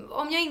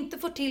om jag inte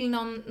får till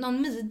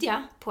någon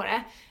midja på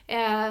det,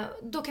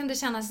 då kan det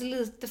kännas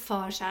lite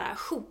för så här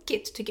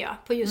sjokigt tycker jag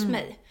på just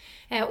mig.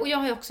 Och jag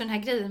har ju också den här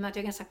grejen med att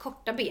jag har ganska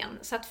korta ben.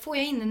 Så att får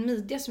jag in en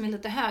midja som är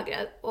lite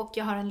högre och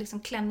jag har en liksom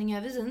klänning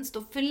över jeans,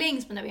 då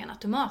förlängs mina ben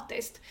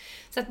automatiskt.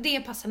 Så att det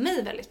passar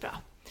mig väldigt bra.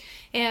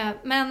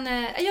 Men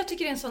jag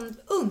tycker det är en sån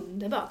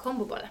underbar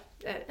kombo både.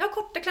 Jag har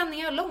korta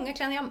klänningar och långa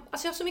klänningar.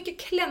 Alltså jag har så mycket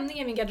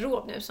klänningar i min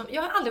garderob nu.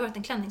 Jag har aldrig varit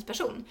en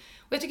klänningsperson.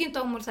 Och jag tycker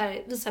inte om att så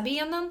här visa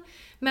benen.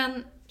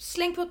 Men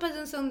släng på ett par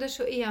jeans under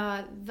så är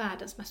jag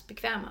världens mest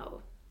bekväma.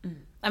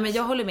 Ja, men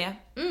jag håller med.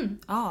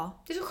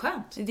 Ja. Det är så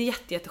skönt. Det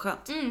är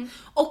jätteskönt.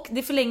 Och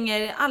det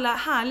förlänger alla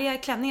härliga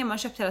klänningar man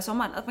köpt hela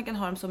sommaren. Att man kan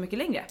ha dem så mycket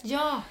längre.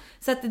 Ja.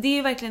 Så att det är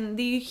ju verkligen,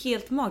 det är ju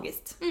helt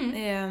magiskt.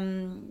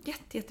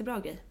 Jättebra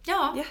grej.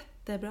 Ja.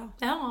 Jättebra.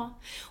 Ja.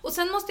 Och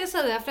sen måste jag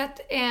säga, för att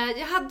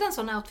jag hade en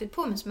sån outfit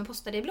på mig som jag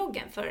postade i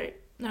bloggen för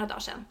några dagar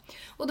sedan.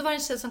 Och då var det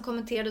en tjej som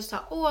kommenterade och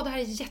sa: det här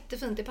är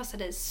jättefint, det passar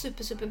dig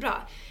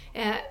superbra.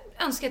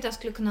 Önskar att jag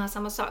skulle kunna ha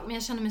samma sak, men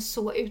jag känner mig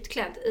så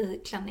utklädd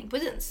i klänning på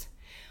jeans.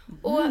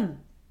 Och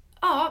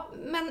ja,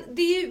 men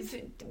det är ju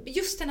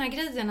just den här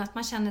grejen att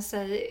man känner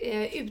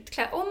sig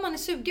utklädd. Om man är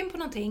sugen på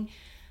någonting,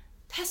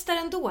 testa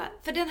ändå.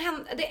 För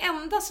det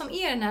enda som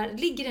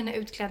ligger i den här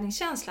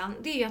utklädningskänslan,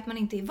 det är ju att man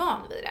inte är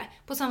van vid det.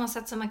 På samma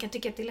sätt som man kan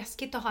tycka att det är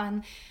läskigt att ha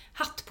en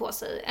hatt på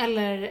sig.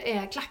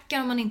 Eller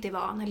klackar om man inte är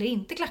van. Eller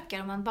inte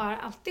klackar om man bara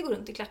alltid går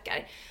runt i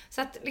klackar.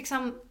 Så att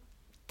liksom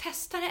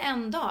testa det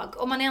en dag.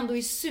 Om man ändå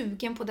är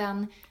sugen på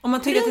den. Om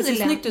man tycker att det ser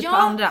snyggt ut på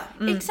andra.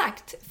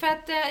 Exakt. För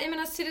att jag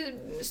menar, ser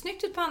det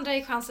snyggt ut på andra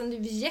är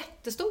chansen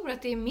jättestor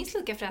att det är minst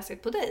lika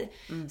fräsigt på dig.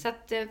 Så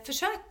att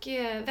försök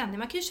vänner.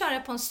 Man kan ju köra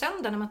på en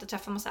söndag när man inte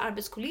träffar massa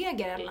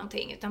arbetskollegor eller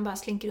någonting. Utan bara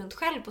slinker runt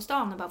själv på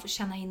stan och bara får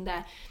känna in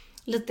det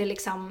lite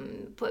liksom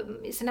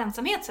i sin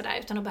ensamhet sådär.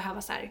 Utan att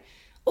behöva så här: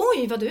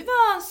 oj, vad du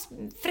var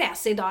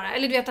fräsig idag.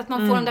 Eller du vet att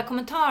man får de där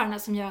kommentarerna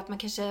som gör att man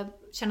kanske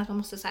känner att man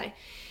måste så här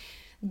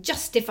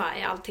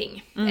justify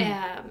allting.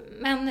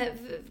 Men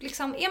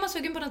liksom, är man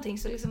sugen på någonting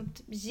så liksom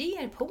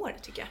ge er på det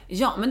tycker jag.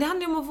 Ja, men det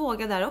handlar ju om att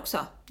våga där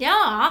också.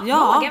 Ja,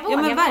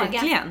 våga. Men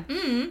verkligen.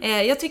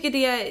 Jag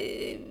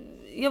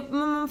tycker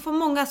man får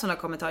många sådana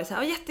kommentarer så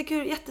här: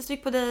 jättekul,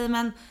 jättesnyggt på dig,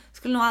 men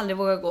skulle nog aldrig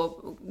våga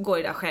gå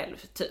i det själv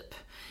typ.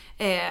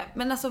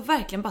 Men alltså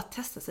verkligen bara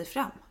testa sig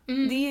fram.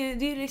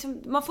 Det är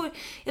liksom,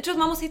 jag tror att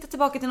man måste hitta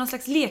tillbaka till någon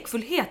slags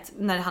lekfullhet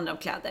när det handlar om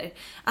kläder.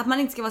 Att man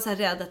inte ska vara så här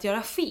rädd att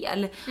göra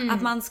fel.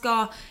 Att man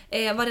ska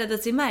vara rädd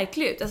att se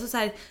märklig ut. Alltså så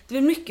här, det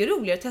är mycket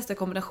roligare att testa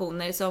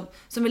kombinationer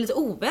som är lite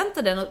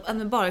oväntade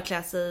än att bara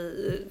klä sig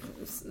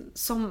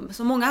som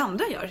många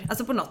andra gör.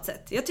 Alltså på något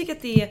sätt. Jag tycker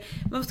att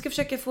man ska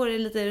försöka få det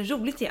lite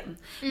roligt igen.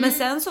 Men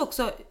sen så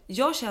också,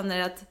 jag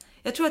känner att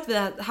jag tror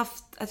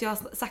att jag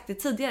har sagt det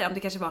tidigare, om det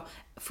kanske var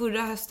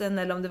förra hösten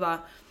eller om det var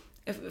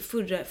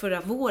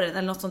förra våren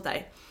eller något sånt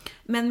där.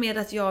 Men med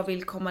att jag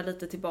vill komma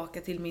lite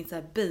tillbaka till min så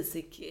här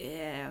basic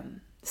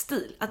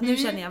stil. Att nu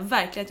känner jag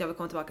verkligen att jag vill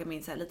komma tillbaka till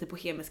min så här lite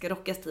bohemiska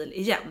rocka-stil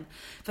igen.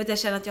 För att jag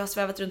känner att jag har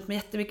svävat runt med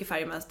jättemycket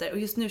färgmönster. Och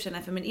just nu känner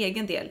jag för min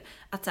egen del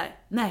att så här,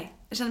 nej,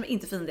 jag känner mig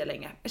inte fin det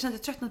längre. Jag känner att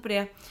jag tröttnat på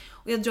det.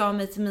 Och jag drar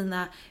mig till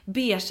mina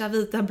beigea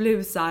vita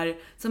blusar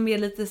som är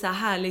lite så här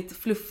härligt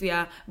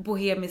fluffiga,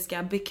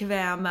 bohemiska,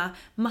 bekväma.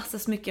 Massa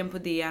smycken på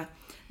det.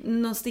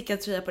 Någon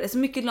stickad tröja på det. Så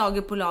mycket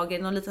lager på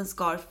lager, någon liten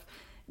scarf.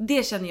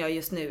 Det känner jag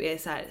just nu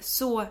är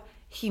så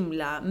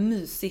himla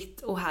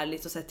mysigt och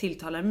härligt och så här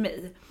tilltalar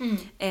mig.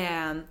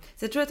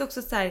 Så jag tror att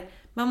också så här,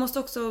 man måste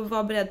också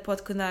vara beredd på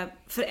att kunna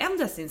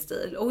förändra sin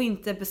stil och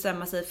inte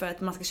bestämma sig för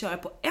att man ska köra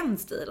på en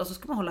stil och så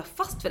ska man hålla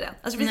fast vid den.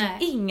 Alltså det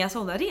finns inga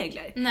sådana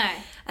regler.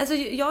 Nej. Alltså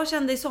jag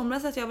kände i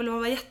somras att jag ville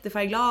vara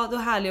jättefärgglad och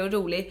härlig och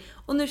rolig,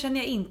 och nu känner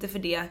jag inte för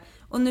det.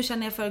 Och nu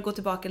känner jag för att gå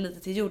tillbaka lite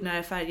till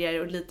jordnära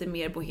färger och lite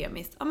mer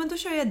bohemiskt. Ja, men då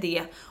kör jag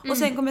det. Och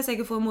sen kommer jag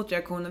säkert få en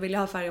motreaktion och vilja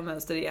ha färg och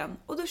mönster igen.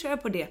 Och då kör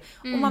jag på det.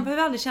 Och man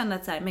behöver aldrig känna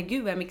att så här, men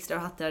gud jag mixar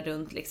och hattar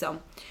runt liksom.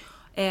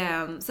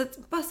 Så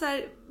att bara så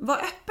här, var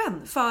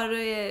öppen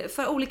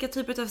för olika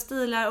typer av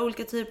stilar,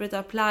 olika typer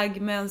av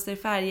plagg, mönster,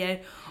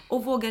 färger,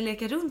 och våga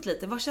leka runt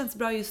lite. Vad känns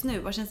bra just nu?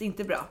 Vad känns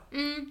inte bra?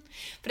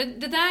 För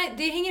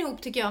det hänger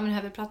ihop tycker jag med det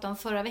här vi pratade om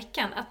förra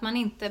veckan, att man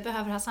inte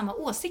behöver ha samma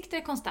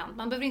åsikter konstant.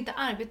 Man behöver inte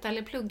arbeta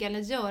eller plugga eller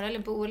göra eller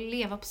bo och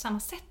leva på samma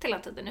sätt hela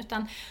tiden,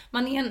 utan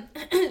man är en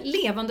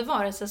levande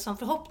varelse som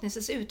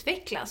förhoppningsvis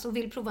utvecklas och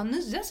vill prova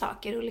nya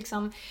saker och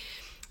liksom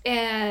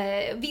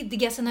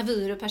vidga sina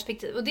vyer och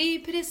perspektiv. Och det är ju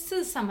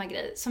precis samma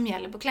grej som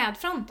gäller på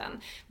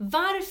klädfronten.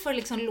 Varför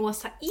liksom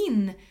låsa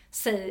in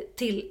sig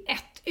till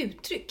ett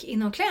uttryck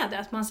inom kläder?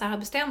 Att man så här har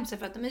bestämt sig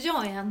för att men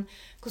jag är en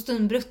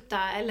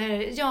kostymbrutta,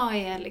 eller jag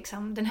är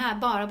liksom den här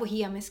bara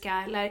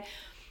bohemiska, eller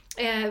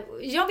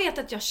jag vet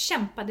att jag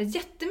kämpade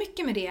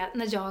jättemycket med det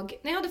när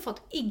jag hade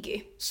fått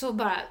Iggy,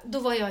 så då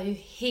var jag ju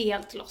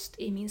helt lost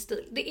i min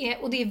stil. Det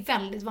är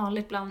väldigt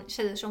vanligt bland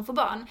tjejer som får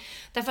barn,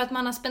 därför att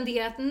man har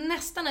spenderat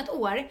nästan ett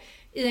år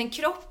i en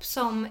kropp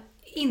som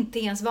inte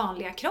är ens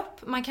vanliga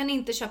kropp. Man kan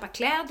inte köpa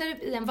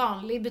kläder i en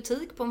vanlig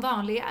butik på en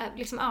vanlig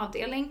liksom,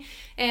 avdelning.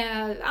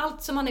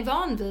 Allt som man är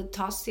van vid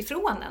tas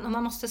ifrån en, och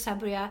man måste så här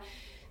börja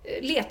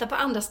leta på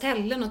andra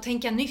ställen och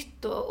tänka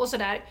nytt och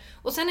sådär.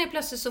 Och sen är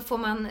plötsligt så får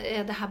man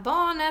det här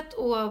barnet,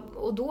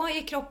 och då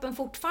är kroppen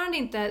fortfarande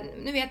inte...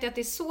 Nu vet jag att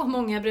det är så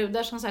många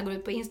brudar som så här går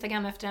ut på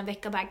Instagram efter en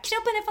vecka och bara,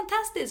 kroppen är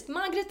fantastisk,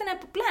 magrutan är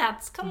på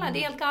plats, kolla det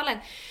är helt galet.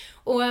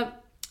 Och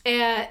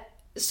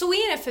så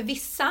är det för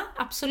vissa,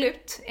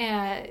 absolut.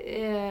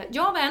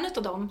 Jag var en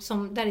av dem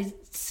där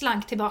det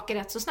slank tillbaka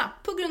rätt så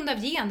snabbt på grund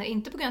av gener,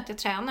 inte på grund av att jag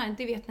tränar.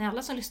 Det vet ni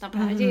alla som lyssnar på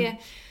det här.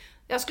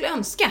 Jag skulle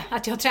önska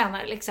att jag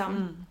tränar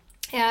liksom.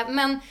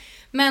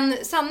 Men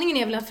sanningen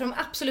är väl att för de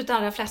absolut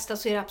allra flesta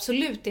så är det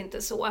absolut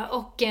inte så.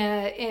 Och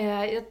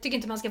jag tycker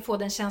inte man ska få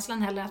den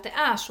känslan heller att det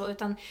är så,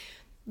 utan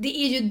det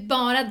är ju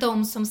bara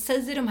de som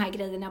säger de här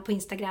grejerna på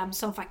Instagram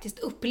som faktiskt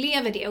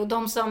upplever det. Och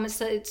de som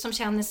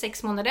känner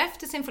 6 månader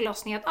efter sin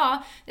förlossning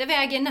att jag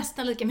väger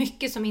nästan lika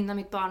mycket som innan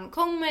mitt barn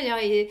kommer.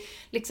 Jag är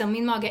liksom,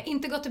 min mage har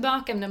inte gått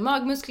tillbaka, mina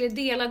magmuskler är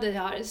delade,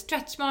 jag har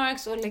stretch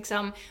marks, och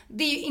liksom,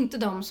 det är ju inte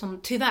de som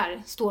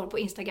tyvärr står på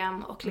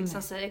Instagram och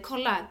liksom säger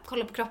kolla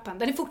på kroppen.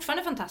 Den är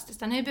fortfarande fantastisk,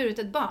 den har ju burit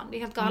ett barn, det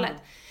är helt galet.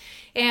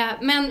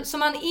 Men som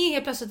man är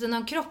helt plötsligt i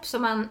någon kropp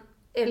som man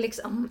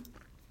liksom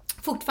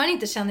fortfarande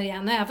inte känner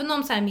igen. Även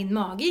om så här, min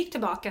mage gick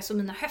tillbaka, så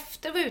mina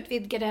höfter var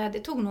utvidgade. Det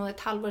tog nog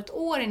ett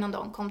år innan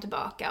de kom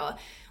tillbaka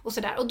och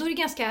sådär. Och då är det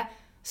ganska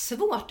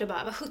svårt att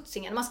bara vara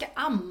skjutsingen. Man ska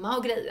amma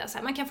och greja. Så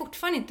här. Man kan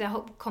fortfarande inte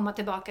komma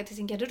tillbaka till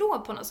sin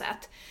garderob på något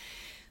sätt.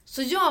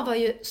 Så jag var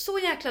ju så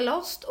jäkla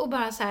lost och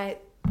bara så här,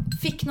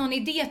 fick någon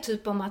idé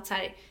typ om att så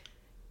här,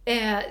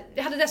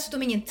 jag hade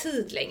dessutom ingen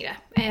tid längre,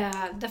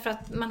 därför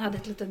att man hade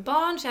ett litet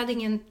barn, så jag hade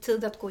ingen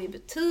tid att gå i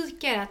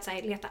butiker, att så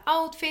här, leta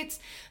outfits.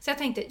 Så jag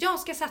tänkte, jag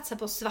ska satsa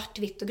på svart,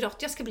 vitt och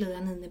grått. Jag ska bli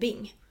en Nina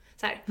Bing.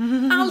 Så här,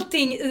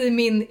 allting i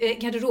min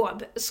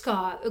garderob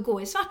ska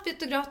gå i svart,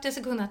 vitt och grått. Jag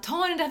ska kunna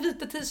ta den där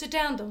vita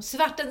t-shirten, de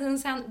svarta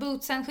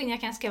bootsen,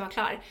 skinnjackan ska vara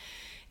klar.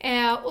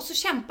 Och så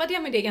kämpade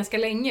jag med det ganska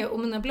länge, och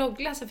mina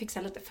bloggläsare fick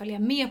så lite följa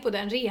med på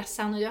den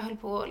resan, och jag höll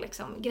på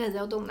liksom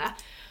greja och dona.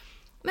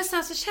 Men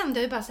sen så kände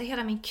jag ju bara så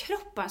hela min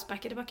kropp bara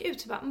sparkade bak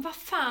ut. Så bara, men vad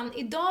fan,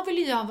 idag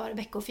vill jag vara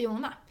Rebecca och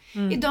Fiona.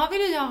 Idag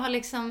vill jag ha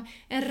liksom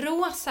en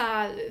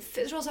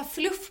rosa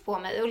fluff på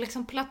mig och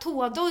liksom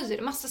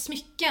platådojor, massa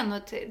smycken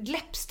och ett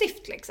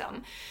läppstift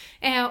liksom.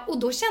 Och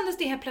då kändes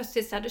det helt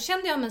plötsligt så här, då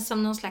kände jag mig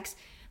som någon slags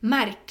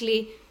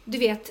märklig, du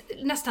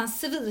vet, nästan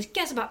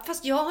svika. Så bara,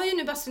 fast jag har ju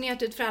nu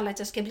basunerat ut för alla att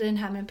jag ska bli den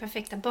här med den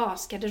perfekta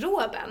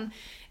basgarderoben.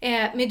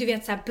 Med du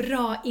vet så här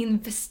bra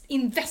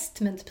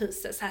investment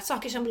pieces, så här,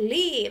 saker som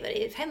lever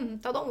i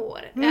 15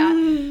 år.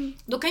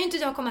 Då kan ju inte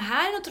jag komma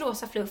här i något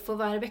rosa fluff och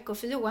vara Rebecca och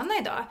Fiona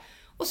idag.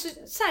 Och så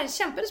här,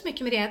 kämpades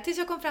mycket med det tills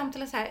jag kom fram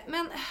till att så här,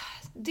 men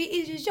det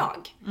är ju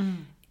jag.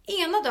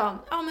 Ena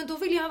dagen, men då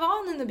vill jag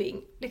vara Nina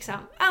Bing liksom.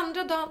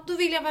 Andra dagen, då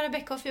vill jag vara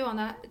Rebecca och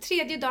Fiona.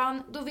 Tredje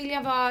dagen, då vill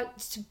jag vara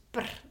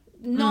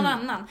någon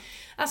annan.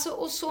 Alltså,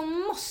 och så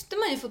måste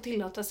man ju få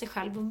tillåta sig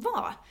själv att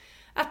vara.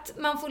 Att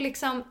man får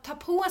liksom ta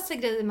på sig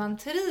grejer man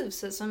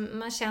trivs i, som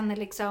man känner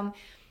liksom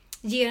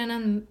ger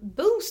en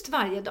boost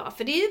varje dag.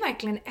 För det är ju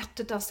verkligen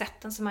ett av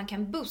sätten som man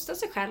kan boosta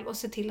sig själv och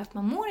se till att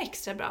man mår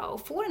extra bra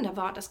och får den där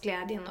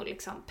vardagsglädjen och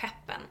liksom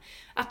peppen.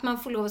 Att man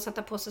får lov att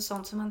sätta på sig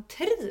sånt som man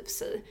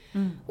trivs i.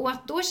 Och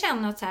att då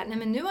känna att så här, nej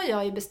men nu har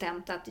jag ju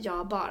bestämt att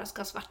jag bara ska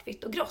ha svart,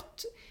 vitt och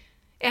grått.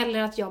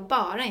 Eller att jag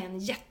bara är en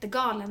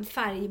jättegalen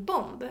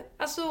färgbomb.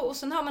 Alltså, och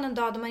sen har man en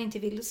dag då man inte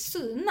vill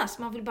synas.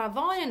 Man vill bara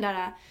vara i den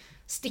där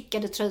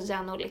stickade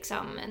tröjan och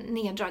liksom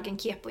neddragen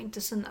kepo och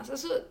inte synas.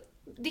 Alltså,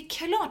 det är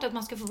klart att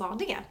man ska få vara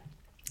det.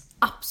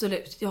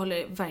 Absolut, jag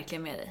håller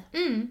verkligen med dig.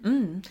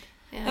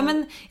 Ja,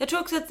 men jag tror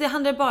också att det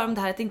handlar bara om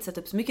det här att inte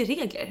sätta upp så mycket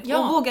regler.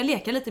 Och våga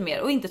leka lite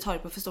mer och inte ta det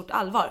på för stort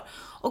allvar.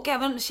 Och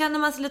även känner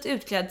man sig lite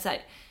utklädd så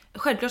här,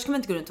 självklart ska man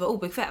inte gå runt och vara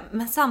obekväm.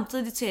 Men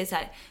samtidigt så är det så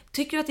här,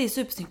 tycker du att det är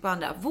supersnyggt på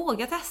andra,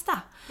 våga testa.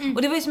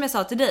 Och det var ju som jag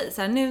sa till dig,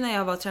 så här, nu när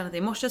jag var tränad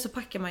i morse så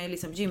packar man ju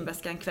liksom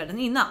gymväskan kvällen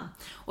innan.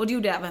 Och det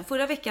gjorde jag även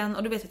förra veckan.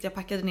 Och du vet att jag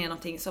packade ner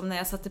någonting som när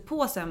jag satte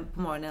på sen på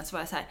morgonen så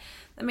var jag så här,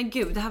 nej men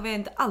gud, det här var jag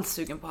inte alls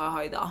sugen på att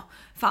ha idag.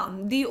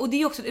 Fan, och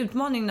det är också en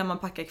utmaning när man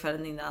packar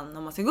kvällen innan,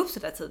 om man ska gå upp så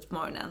där tid på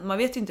morgonen. Man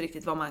vet ju inte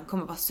riktigt vad man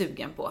kommer vara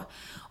sugen på.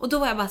 Och då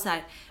var jag bara så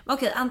här,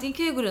 okej, antingen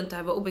kan jag gå runt och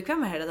vara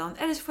obekväm hela dagen,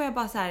 eller så får jag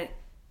bara så här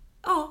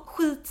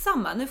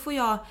skitsamma. Nu får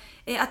jag,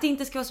 att det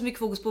inte ska vara så mycket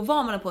fokus på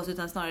vad man har på sig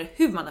utan snarare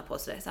hur man har på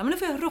sig det. Så här, men nu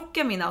får jag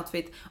rocka min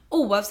outfit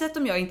oavsett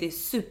om jag inte är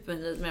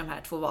supernöjd med de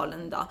här 2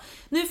 valen idag.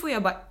 Nu får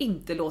jag bara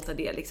inte låta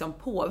det liksom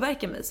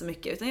påverka mig så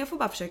mycket, utan jag får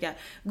bara försöka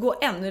gå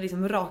ännu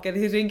liksom rakare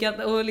i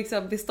ryggen och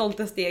liksom bli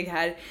stolta steg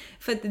här.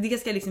 För att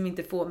det ska liksom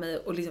inte få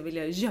mig att liksom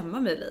vilja gömma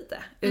mig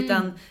lite.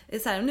 Utan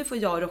så här, nu får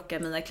jag rocka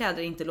mina kläder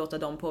och inte låta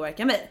dem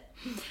påverka mig.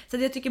 Så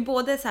jag tycker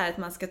både så här att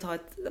man ska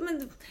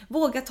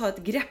våga ta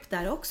ett grepp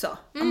där också.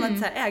 Om att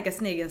så här, äga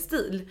sin egen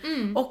stil.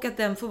 Och att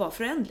den får vara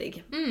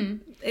förändlig.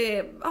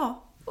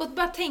 Och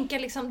bara tänka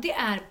liksom, det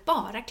är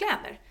bara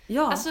kläder.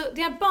 Ja. Alltså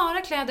det är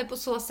bara kläder på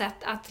så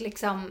sätt att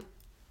liksom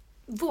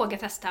våga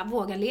testa,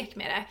 våga lek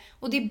med det.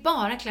 Och det är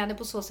bara kläder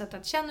på så sätt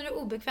att känner du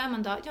obekväm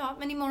en dag, ja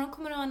men imorgon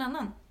kommer du ha en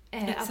annan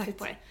outfit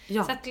på dig.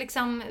 Ja. Så att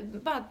liksom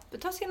bara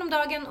ta sig igenom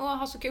dagen och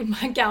ha så kul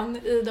man kan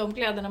i de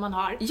kläderna man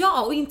har.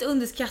 Ja, och inte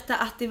underskatta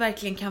att det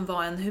verkligen kan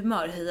vara en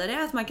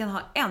humörhöjare, att man kan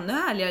ha ännu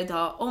härligare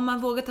dag om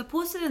man vågar ta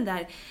på sig den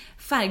där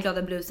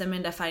färgglada blusen med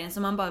den där färgen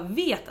som man bara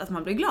vet att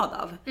man blir glad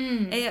av.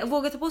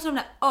 Våga ta på sig de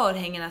där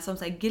örhängena som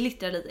så här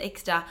glittrar lite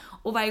extra,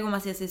 och varje gång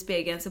man ser sig i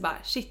spegeln så bara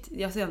shit,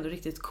 jag ser ändå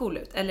riktigt cool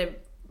ut. Eller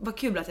vad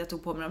kul att jag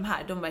tog på mig de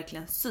här, de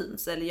verkligen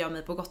syns eller gör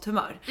mig på gott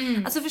humör.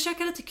 Alltså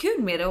försöka lite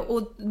kul med det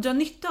och dra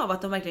nytta av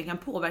att de verkligen kan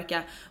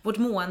påverka vårt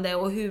mående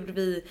och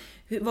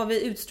vad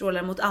vi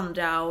utstrålar mot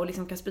andra och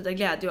liksom kan sprida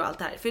glädje och allt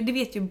det här. För det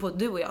vet ju både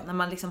du och jag, när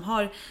man liksom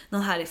har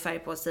någon härlig färg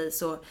på sig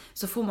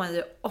så får man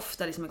ju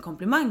ofta liksom en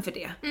komplimang för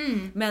det.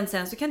 Men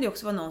sen så kan det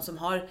också vara någon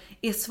som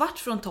är svart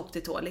från topp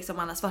till tå, liksom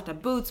man har svarta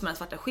boots, man har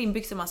svarta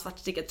skinnbyxor, man har svart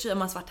stickad tröja,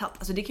 man har svart hatt.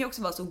 Alltså det kan ju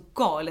också vara så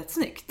galet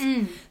snyggt.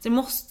 Så det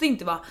måste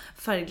inte vara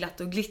färgglatt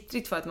och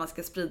glittrigt för att man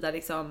ska sprida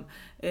liksom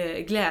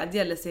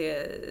glädje eller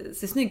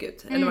se snygg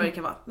ut eller vad det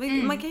kan vara.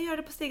 Man kan göra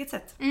det på sitt eget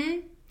sätt.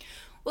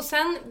 Och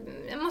sen,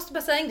 jag måste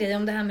bara säga en grej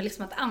om det här med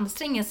liksom att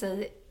anstränga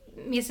sig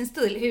med sin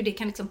stil, hur det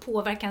kan liksom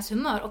påverka ens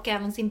humör och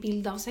även sin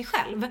bild av sig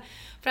själv.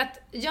 För att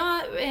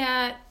jag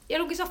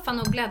låg i soffan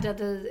och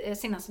bläddrade i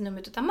senaste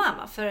numret av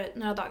Mama för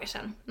några veckor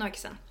sedan.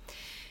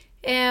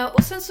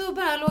 Och sen så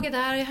bara låg jag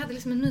där och jag hade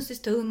liksom en mysig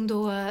stund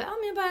och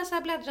men jag bara så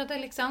här bläddrade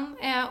liksom.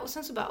 Och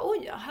sen så bara,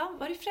 oj jaha,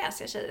 var det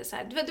fräsiga tjejer så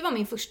här. Det var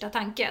min första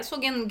tanke. Jag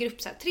såg en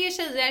grupp så här, 3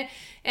 tjejer.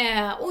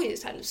 Oj,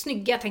 så här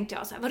snygga tänkte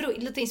jag så här, var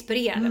lite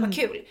inspirerande, vad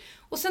kul.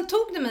 Och sen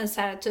tog det mig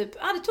så här typ,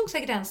 det tog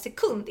säkert en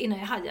sekund innan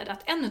jag hajade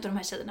att en av de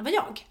här tjejerna var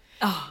jag.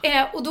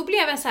 Och då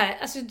blev jag så här,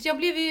 alltså jag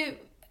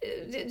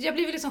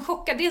blev liksom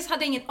chockad. Dels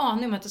hade jag ingen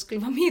aning om att det skulle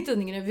vara med i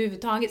tidningen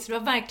överhuvudtaget. Så det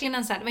var verkligen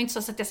det var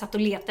inte så att jag satt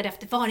och letade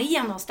efter var är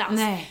jag någonstans.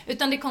 Nej.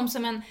 Utan det kom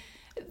som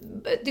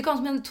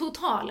en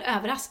total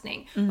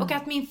överraskning. Och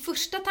att min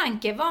första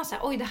tanke var så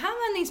här, oj det här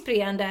var en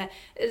inspirerande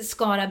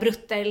skara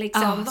brutter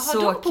liksom.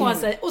 Vad har de på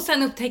sig? Och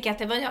sen upptäckte jag att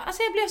det var jag.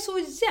 Alltså jag blev så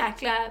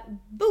jäkla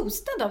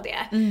boostad av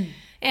det.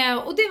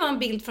 Och det var en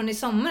bild från i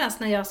somras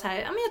när jag så här,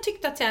 jag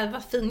tyckte att jag var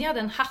fin. Jag hade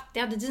en hatt,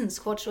 jag hade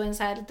jeansshorts och en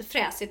så här lite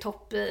fräsig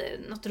topp i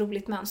något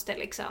roligt mönster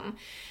liksom.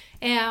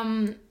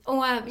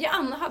 Och jag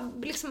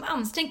har liksom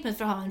ansträngt mig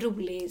för att ha en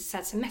rolig så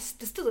här,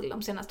 semesterstil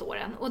de senaste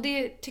åren. Och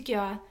det tycker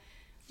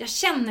jag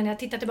känner när jag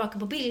tittar tillbaka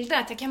på bilder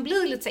att jag kan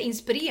bli lite så här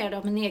inspirerad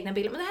av mina egna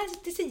bilder. Men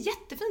det ser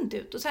jättefint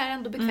ut och så här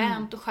ändå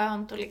bekvämt och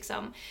skönt och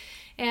liksom.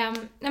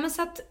 Nej men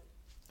så att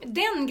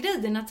den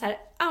grejen att så här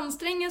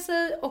anstränga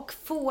sig och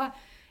få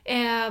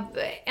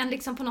en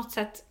liksom på något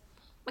sätt,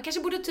 man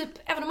kanske borde typ,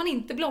 även om man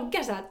inte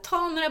bloggar så här,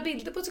 ta några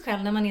bilder på sig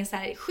själv när man är så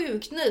här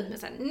sjukt nöjd med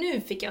så här,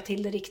 nu fick jag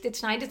till det riktigt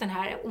snajdigt den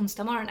här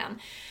onsdag morgonen.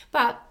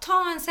 Bara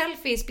ta en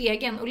selfie i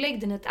spegeln och lägg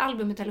den i ett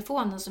album i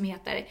telefonen som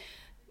heter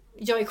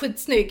jag är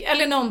skitsnygg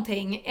eller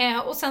någonting,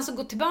 och sen så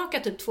gå tillbaka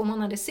typ 2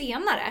 månader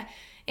senare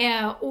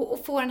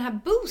och få den här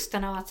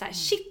boosten av att så här,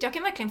 shit, jag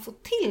kan verkligen få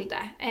till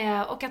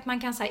det, och att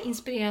man kan så här,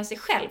 inspirera sig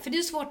själv, för det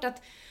är svårt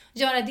att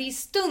göra det i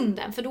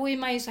stunden, för då är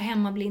man ju så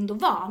hemmablind och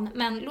van,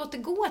 men låt det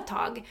gå ett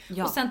tag.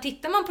 Och sen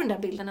tittar man på den där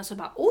bilden och så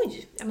bara,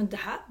 oj, ja men det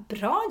här,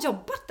 bra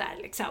jobbat där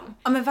liksom.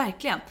 Ja men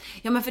verkligen.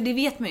 Ja men för det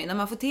vet man ju, när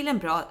man får till en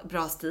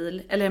bra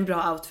stil eller en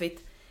bra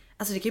outfit,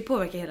 alltså det kan ju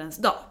påverka hela ens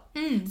dag.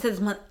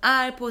 Sättet man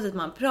är på, sättet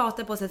man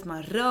pratar på, sättet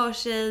man rör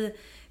sig.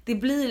 Det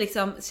blir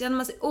liksom, känner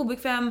man sig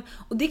obekväm,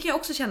 och det kan jag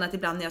också känna att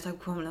ibland när jag tar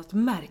på mig något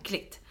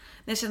märkligt.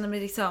 När jag känner mig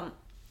liksom,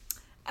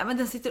 men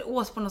den sitter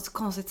åt på något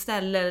konstigt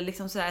ställe eller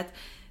liksom sådär att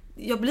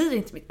jag blir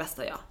inte mitt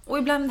bästa jag. Och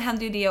ibland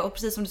händer ju det, och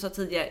precis som du sa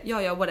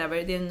tidigare,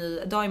 whatever, det är en ny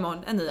dag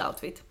imorgon, en ny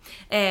outfit.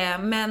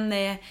 Men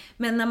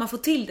när man får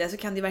till det så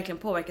kan det verkligen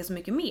påverka så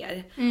mycket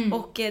mer.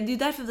 Och det är ju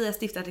därför vi har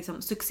stiftat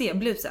liksom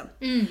succéblusen.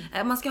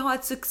 Man ska ha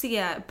ett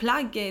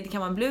succéplagg, det kan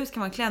vara en blus, det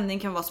kan vara en klänning,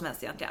 det kan vara vad som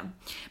helst egentligen.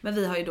 Men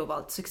vi har ju då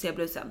valt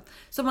succéblusen.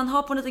 Så man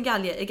har på en liten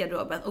galge i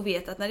garderoben och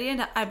vet att när det är den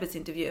där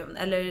arbetsintervjun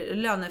eller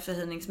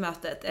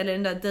löneförhöjningsmötet eller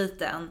den där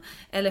dejten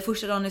eller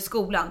första dagen i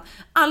skolan,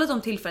 alla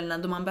de tillfällena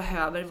då man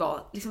behöver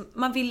vara liksom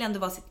liksom, man vill ändå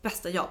vara sitt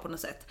bästa jag på något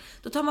sätt.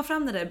 Då tar man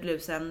fram den där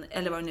blusen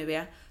eller vad det nu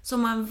är,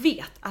 som man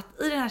vet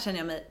att i den här känner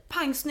jag mig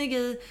pangsnygg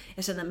i,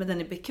 jag känner att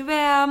den är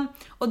bekväm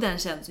och den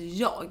känns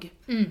jag.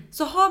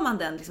 Så har man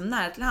den liksom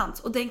nära till hands,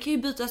 och den kan ju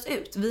bytas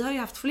ut. Vi har ju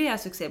haft flera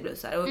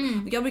succéblusar och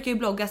jag brukar ju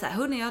blogga så här: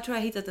 hörni, jag tror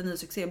jag har hittat en ny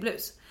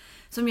succéblus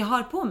som jag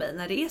har på mig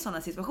när det är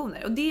sådana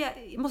situationer. Och det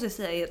måste jag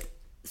säga är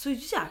ett så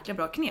jäkla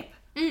bra knep.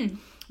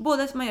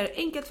 Både att man gör det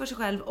enkelt för sig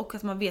själv och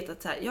att man vet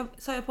att så här,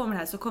 så jag på mig det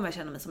här så kommer jag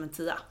känna mig som en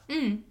 10.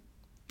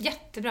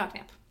 Jättebra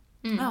knep.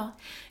 Ja.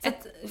 Så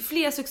att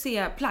fler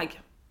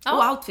succéplagg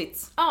och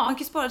outfits. Man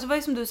kan spara, så var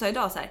det som du sa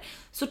idag så här,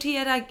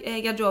 sortera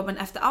garderoben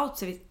efter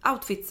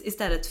outfits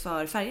istället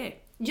för färger.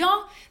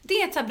 Ja, det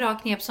är ett så bra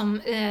knep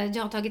som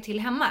jag har tagit till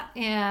hemma.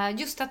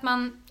 Just att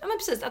man,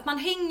 att man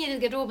hänger i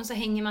garderoben, så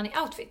hänger man i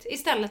outfit.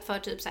 Istället för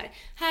typ så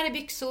här är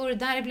byxor,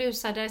 där är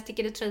blusar, där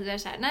sticker det tröjor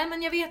så här. Nej,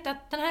 men jag vet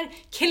att den här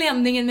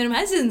klänningen med de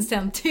här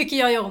jeansen tycker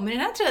jag om i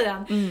den här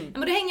tröjan.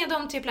 Men då hänger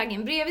de 3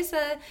 plaggen bredvid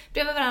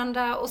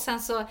varandra, och sen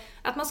så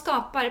att man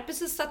skapar,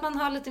 precis så att man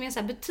har lite mer så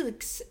här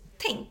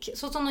butikstänk,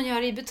 så som de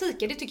gör i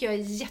butiker. Det tycker jag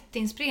är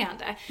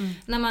jätteinspirerande.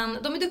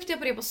 När de är duktiga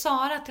på det på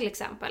Zara till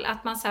exempel,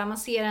 att man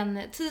ser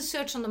en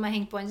t-shirt som de har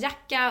hängt på en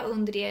jacka,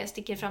 under det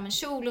sticker fram en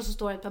kjol och så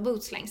står det ett par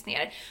boots längst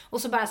ner,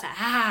 och så bara så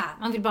här,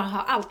 man vill bara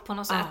ha allt på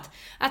något sätt.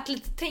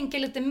 Att tänka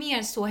lite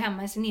mer så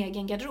hemma i sin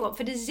egen garderob,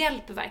 för det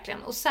hjälper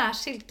verkligen, och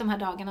särskilt de här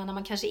dagarna när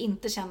man kanske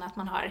inte känner att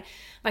man har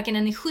varken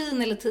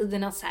energin eller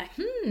tiden att så här,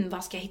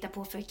 vad ska jag hitta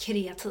på för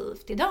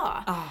kreativt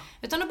idag?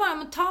 Utan då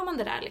bara tar man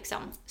det där liksom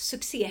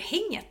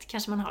succéhänget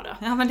kanske man har då.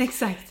 Ja, men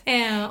exakt.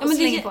 Och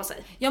slänger på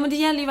sig. Ja, men det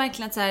gäller ju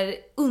verkligen att så här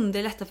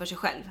underlätta för sig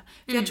själv.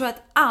 För jag tror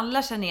att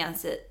alla känner igen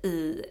sig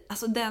i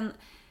alltså den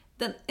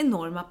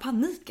enorma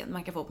paniken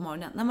man kan få på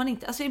morgonen. När man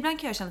inte, alltså ibland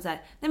kan jag känna så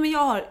här: nej, men jag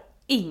har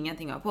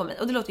ingenting att ha på mig.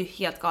 Och det låter ju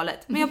helt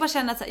galet. Men jag bara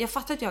känner att så här, jag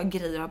fattar att jag har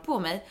grejer att ha på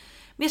mig,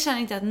 men jag känner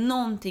inte att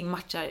någonting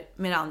matchar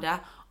med det andra.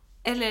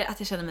 Eller att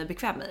jag känner mig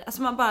bekväm i.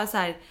 Alltså man bara så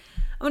här,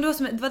 men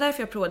det var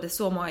därför jag provade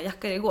så många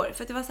jackor igår.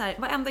 För att det var så här,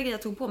 varenda grej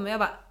jag tog på mig, jag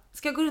bara,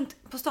 ska jag gå runt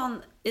på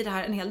stan i det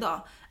här en hel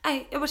dag?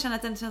 Nej, jag bara känner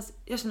att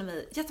jag känner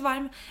mig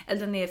jättevarm, eller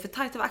den är för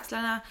tajt av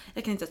axlarna,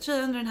 jag kan inte ha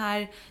tröja under den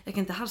här, jag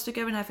kan inte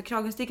halsduka över den här för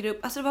kragen sticker upp.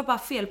 Alltså det var bara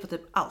fel på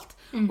typ allt.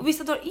 Och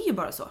vissa dagar är ju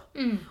bara så.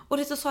 Och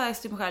det så sa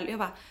jag till mig själv, jag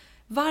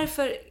bara,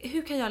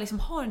 hur kan jag liksom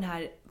ha den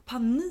här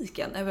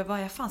paniken över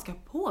vad jag fan ska ha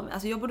på mig?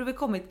 Alltså jag borde väl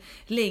kommit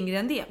längre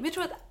än det. Men jag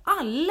tror att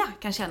alla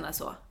kan känna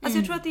så. Alltså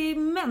jag tror att det är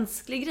en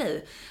mänsklig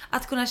grej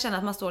att kunna känna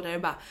att man står där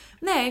och bara,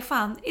 nej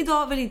fan,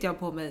 idag vill inte jag ha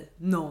på mig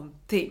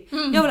någonting.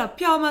 Jag vill ha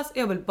pyjamas,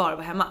 jag vill bara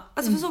vara hemma.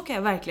 Alltså för så kan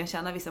jag verkligen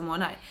känna vissa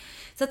månader.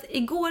 Så att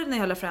igår när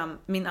jag la fram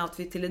min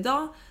outfit till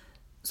idag,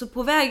 så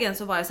på vägen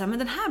så var jag så här, men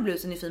den här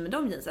blusen är fin med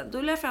de jeansen.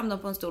 Då la jag fram dem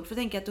på en stol för att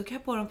tänka att då kan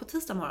jag på dem på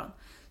tisdag morgon.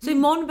 Så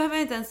imorgon behöver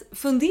jag inte ens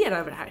fundera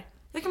över det här.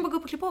 Jag kan bara gå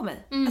upp och klä på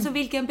mig. Alltså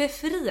vilken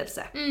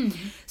befrielse.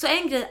 Så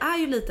en grej är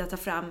ju lite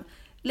att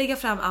lägga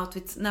fram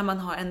outfits när man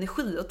har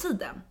energi och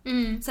tiden.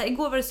 Så här,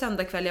 igår var det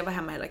söndag kväll, jag var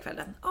hemma hela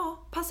kvällen.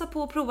 Ja, passa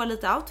på att prova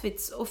lite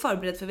outfits och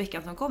förbered för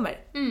veckan som kommer.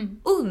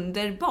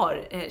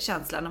 Underbar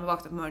känsla när man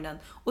vaknar på morgonen.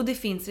 Och det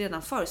finns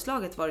redan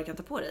förslaget vad du kan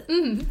ta på dig.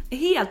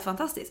 Helt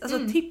fantastiskt. Alltså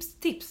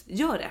tips,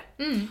 gör det.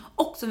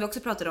 Och som vi också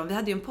pratade om, vi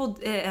hade ju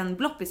en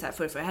bloppis här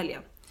förra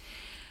helgen.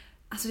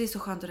 Alltså det är så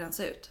skönt att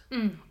rensa ut.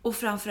 Och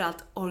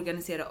framförallt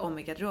organisera om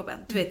i garderoben.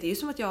 Du vet, det är ju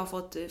som att jag har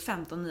fått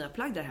 15 nya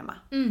plagg där hemma.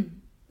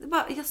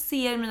 Jag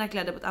ser mina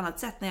kläder på ett annat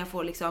sätt när jag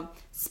får liksom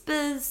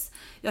space.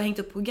 Jag har hängt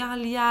upp på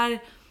galgar.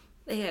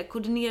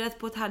 Koordinerat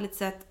på ett härligt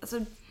sätt. Alltså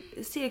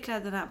ser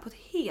kläderna på ett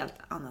helt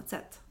annat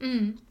sätt.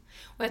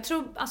 Och jag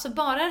tror alltså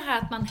bara det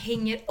här att man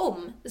hänger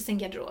om i sin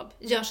garderob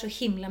gör så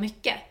himla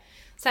mycket.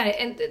 Så här,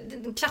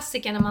 en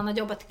klassiker när man har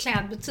jobbat i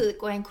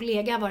klädbutik och en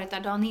kollega har varit där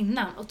dagen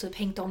innan och typ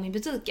hängt om i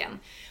butiken.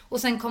 Och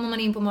sen kommer man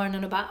in på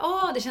morgonen och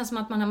bara, det känns som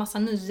att man har massa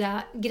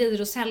nya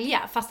grejer att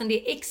sälja. Fastän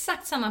det är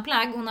exakt samma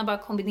plagg, hon har bara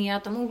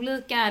kombinerat dem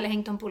olika eller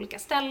hängt dem på olika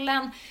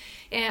ställen.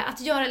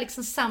 Att göra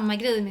liksom samma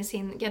grej med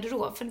sin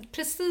garderob. För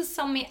precis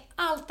som med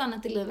allt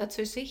annat i livet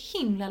så är det så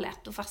himla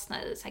lätt att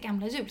fastna i så här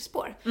gamla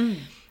hjulspår.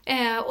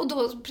 Och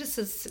då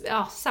precis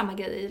samma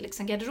grej i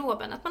liksom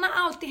garderoben. Att man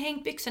har alltid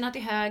hängt byxorna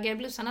till höger,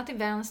 blusarna till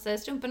vänster,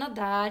 strumporna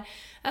där.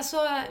 Alltså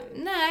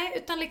nej,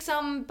 utan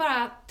liksom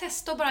bara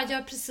testa och bara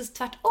göra precis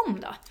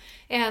tvärtom då.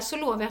 Så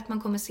lovar jag att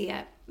man kommer se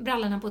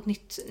brallorna på ett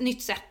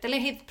nytt sätt.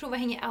 Eller prova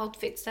hänga i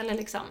outfits eller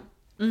liksom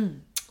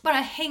bara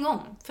häng om.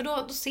 För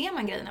då ser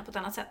man grejerna på ett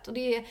annat sätt. Och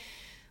det är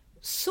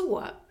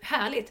så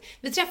härligt.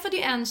 Vi träffade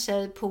ju en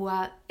tjej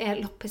på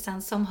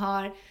loppisen som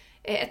har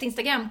ett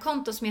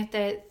Instagramkonto som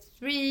heter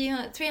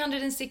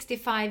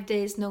 365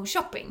 days no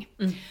shopping.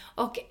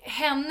 Och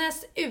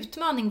hennes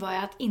utmaning var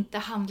att inte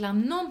handla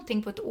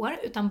någonting på ett år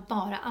utan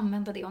bara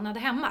använda det hon hade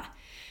hemma.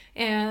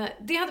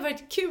 Det hade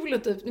varit kul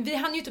att vi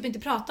hann ju typ inte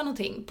prata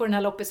någonting på den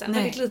här loppisen.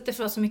 Väldigt lite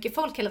för så mycket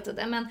folk hela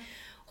tiden. Men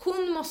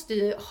hon måste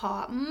ju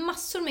ha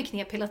massor med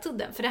knep hela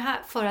tiden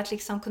för att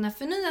liksom kunna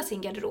förnya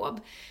sin garderob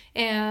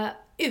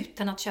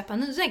utan att köpa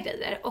nya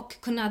grejer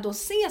och kunna då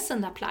se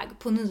sina plagg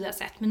på nya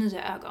sätt med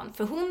nya ögon.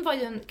 För hon var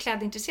ju en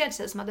klädintresserad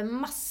tjej som hade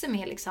massor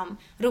med liksom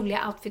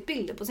roliga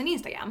outfitbilder på sin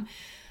Instagram.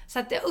 Så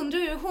att jag undrar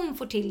hur hon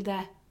får till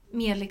det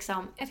med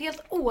liksom ett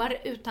helt år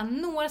utan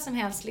några som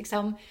helst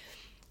liksom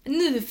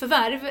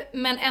nyförvärv,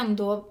 men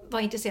ändå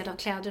vara intresserad av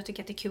kläder och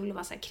tycka att det är kul att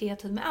vara så här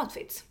kreativ med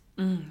outfits.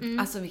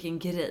 Alltså vilken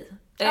grej.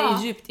 Jag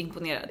är djupt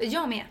imponerad.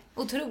 Jag med.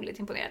 Otroligt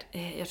imponerad.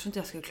 Jag tror inte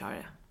jag skulle klara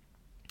det.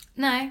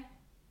 Nej.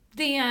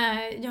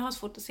 Jag har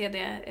svårt att se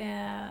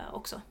det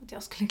också, att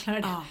jag skulle klara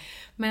det.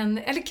 Men,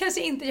 eller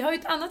kanske inte, jag har ju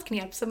ett annat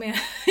knep som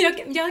är,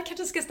 jag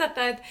kanske ska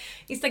starta ett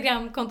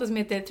Instagram-konto som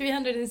heter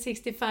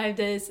 365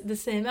 days the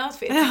same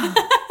outfit.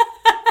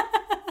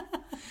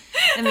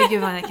 Nej men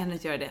gud, jag kan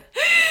inte göra det.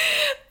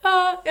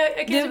 Ja,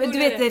 jag du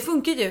vet, det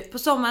funkar ju. På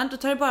sommaren, då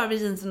tar du bara av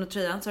jeansen och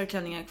tröjan, så har du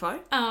klänningar kvar.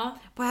 Ja.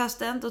 På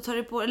hösten, då tar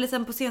du på, eller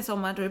sen på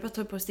sensommaren, då är det bara att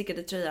ta på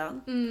stickade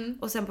tröjan.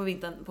 Och sen på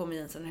vintern, på med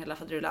jeansen och hela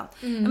faderullan.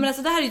 Men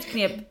alltså det här är ju ett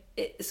knep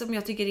som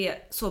jag tycker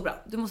är så bra.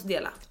 Du måste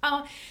dela.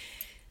 Ja,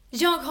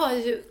 jag har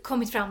ju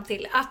kommit fram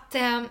till att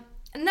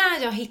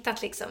när jag har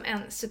hittat liksom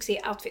en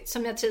succé-outfit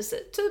som jag trivs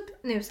i,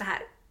 typ nu så här,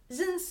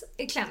 jeans,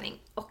 klänning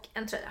och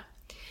en tröja.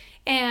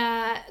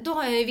 Då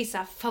har jag ju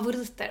vissa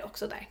favoriter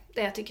också där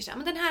jag tycker så här,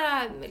 men den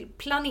här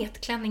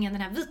planetklänningen,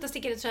 den här vita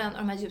stickade tröjan och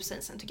de här ljusa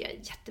jeansen tycker jag är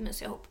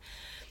jättemysiga ihop.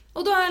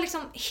 Och då har jag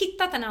liksom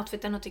hittat den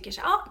outfiten och tycker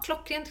så här,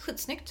 klockrent,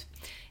 skitsnyggt.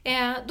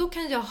 Då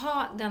kan jag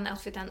ha den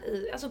outfiten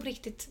i, alltså på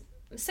riktigt,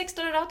 6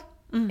 dagar i rad.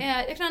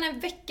 Jag kan ha en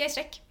vecka i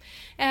sträck.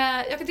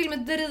 Jag kan till och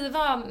med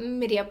driva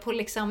med det på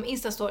liksom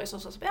Insta-stories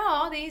och så.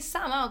 Ja, det är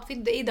samma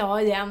outfit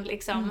idag igen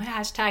liksom.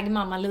 Hashtag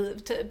mammaliv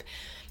typ.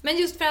 Men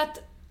just för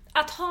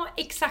att ha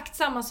exakt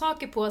samma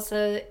saker på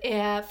sig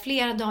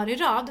flera dagar i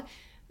rad,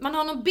 man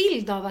har någon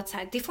bild av att så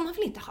här, det får man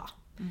väl inte ha.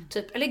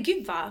 Typ, eller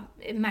gud vad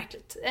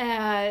märkligt.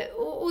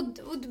 Och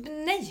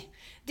nej,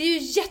 det är ju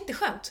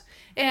jätteskönt.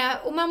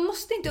 Och man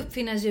måste inte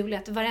uppfinna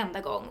hjulet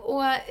varenda gång.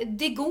 Och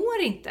det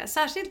går inte.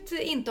 Särskilt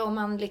inte om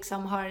man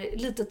liksom har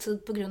lite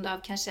tid på grund av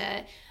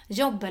kanske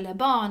jobb eller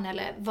barn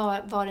eller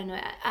vad det nu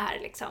är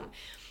liksom.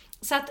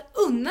 Så att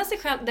unna sig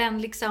själv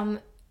den liksom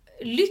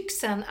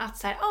lyxen att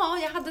så här,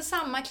 jag hade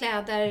samma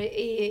kläder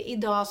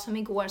idag som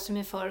igår som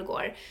i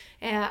förrgår.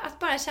 Att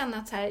bara känna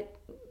att så här,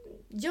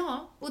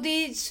 ja, och det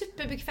är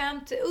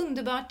superbekvämt,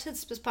 underbart,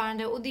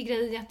 tidsbesparande och det är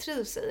grejer jag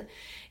trivs i.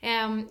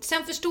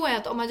 Sen förstår jag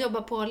att om man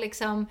jobbar på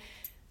liksom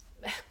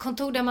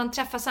kontor där man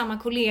träffar samma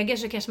kollegor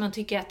så kanske man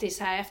tycker att det är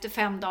så här, efter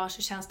 5 dagar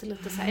så känns det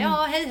lite så här,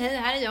 ja hej,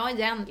 här är jag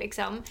igen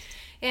liksom.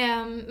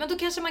 Men då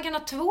kanske man kan ha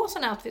 2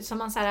 sådana outfits som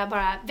man så här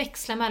bara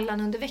växlar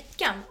mellan under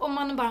veckan. Om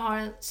man bara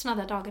har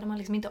sådana där dagar där man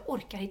liksom inte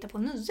orkar hitta på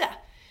nya.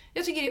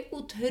 Jag tycker det är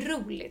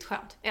otroligt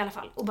skönt i alla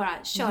fall att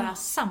bara köra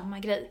samma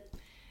grej.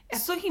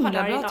 Så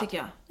himla bra tycker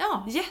jag.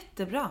 Ja.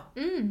 Jättebra.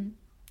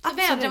 Så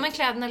vädrar man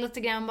kläderna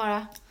lite grann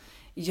bara.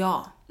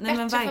 Ja, nej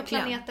men verkligen. För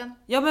planeten.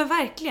 Ja men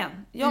verkligen.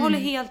 Jag håller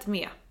helt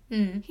med.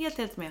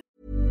 Helt med.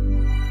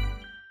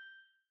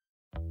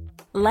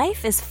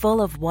 Life is full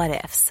of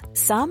what ifs.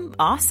 Some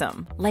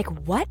awesome, like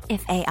what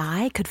if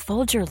AI could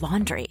fold your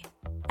laundry?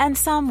 And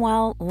some,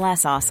 well,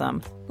 less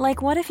awesome,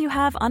 like what if you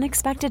have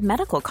unexpected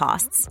medical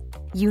costs?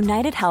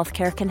 United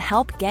Healthcare can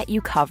help get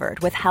you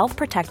covered with Health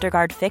Protector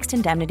Guard fixed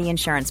indemnity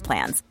insurance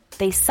plans.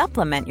 They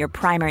supplement your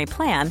primary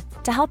plan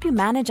to help you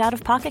manage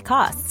out-of-pocket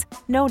costs.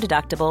 No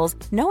deductibles,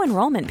 no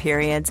enrollment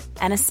periods,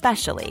 and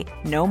especially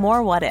no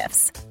more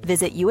what-ifs.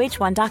 Visit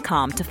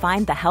uh1.com to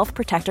find the Health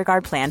Protector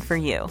Guard plan for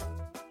you.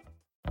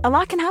 A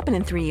lot can happen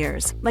in 3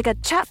 years, like a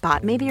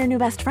chatbot may be your new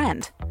best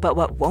friend. But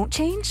what won't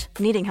change?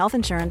 Needing health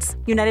insurance.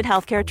 United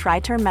Healthcare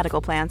Tri-Term Medical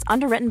Plans,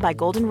 underwritten by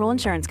Golden Rule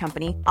Insurance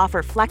Company,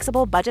 offer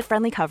flexible,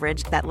 budget-friendly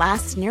coverage that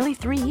lasts nearly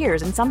 3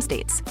 years in some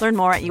states. Learn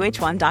more at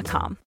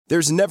uh1.com.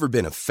 There's never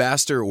been a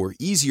faster or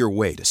easier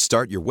way to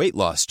start your weight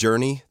loss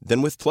journey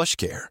than with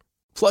PlushCare.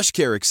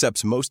 PlushCare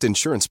accepts most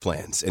insurance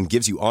plans and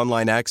gives you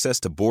online access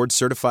to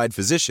board-certified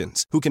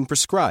physicians who can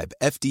prescribe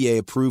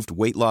FDA-approved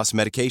weight loss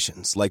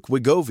medications like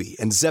Wegovy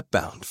and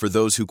Zepbound for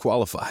those who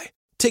qualify.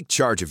 Take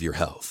charge of your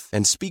health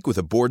and speak with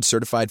a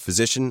board-certified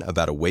physician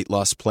about a weight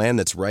loss plan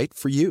that's right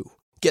for you.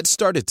 Get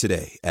started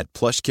today at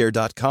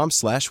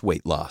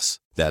plushcare.com/weightloss.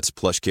 That's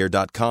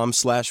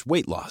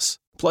plushcare.com/weightloss.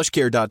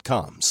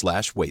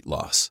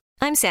 plushcare.com/weightloss.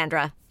 I'm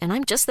Sandra, and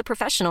I'm just the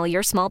professional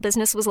your small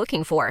business was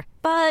looking for.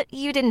 But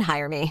you didn't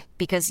hire me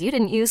because you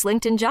didn't use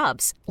LinkedIn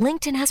Jobs.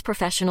 LinkedIn has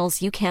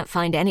professionals you can't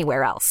find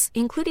anywhere else,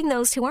 including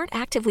those who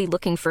aren't actively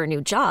looking for a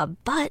new job,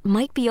 but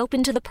might be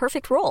open to the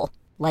perfect role,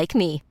 like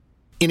me.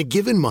 In a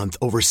given month,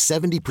 over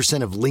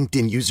 70% of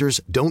LinkedIn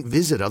users don't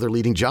visit other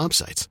leading job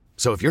sites.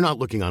 So if you're not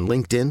looking on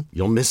LinkedIn,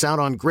 you'll miss out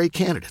on great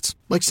candidates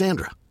like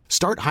Sandra.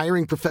 Start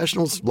hiring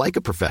professionals like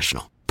a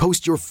professional.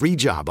 Post your free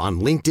job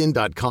on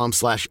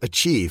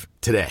linkedin.com/achieve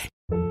today.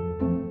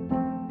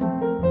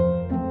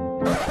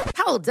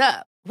 Hold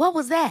up. What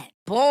was that?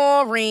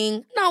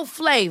 Boring. No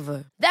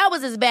flavor. That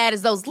was as bad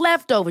as those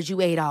leftovers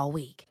you ate all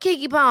week.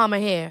 Keke Palmer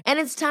here, and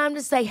it's time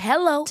to say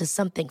hello to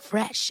something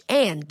fresh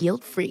and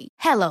guilt-free.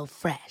 Hello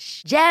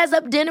Fresh. Jazz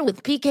up dinner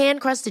with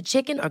pecan-crusted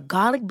chicken or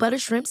garlic butter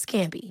shrimp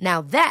scampi.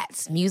 Now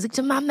that's music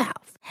to my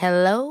mouth.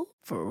 Hello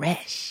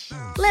Fresh.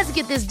 Let's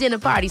get this dinner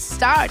party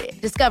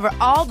started. Discover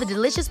all the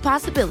delicious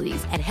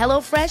possibilities at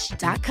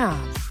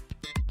hellofresh.com.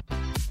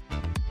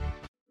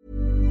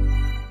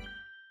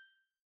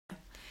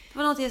 Det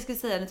var något jag skulle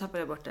säga, nu tappade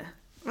jag bort det.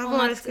 Vad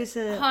var det skulle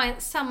säga? Ha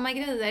samma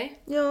grejer.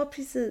 Ja,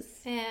 precis.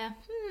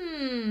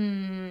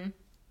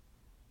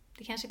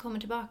 Det kanske kommer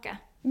tillbaka.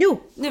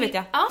 Jo, nu vet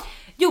jag. Ja.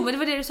 Jo, men det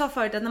var det du sa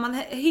förut, att när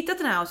man hittat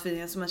den här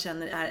outfiten som man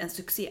känner är en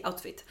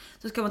succé-outfit,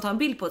 så ska man ta en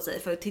bild på sig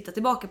för att titta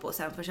tillbaka på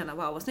sen för att känna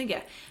wow vad snygg jag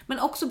är. Men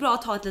också bra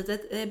att ha ett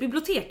litet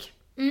bibliotek.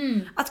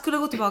 Att kunna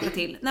gå tillbaka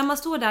till. När man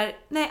står där,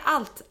 nej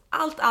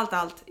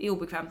allt är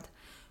obekvämt.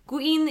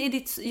 Gå in i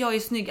ditt Jag är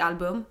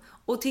snygg-album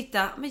och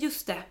titta, men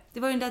just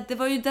det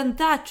var ju den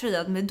där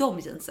tröjan med de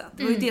jeansen.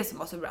 Det var ju det som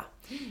var så bra.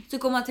 Så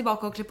går man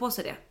tillbaka och klär på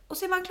sig det. Och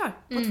så är man klar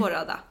på 2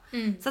 röda.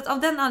 Så att av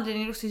den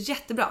anledningen är det också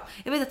jättebra.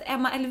 Jag vet att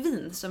Emma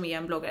Elvin som är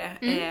en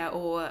bloggare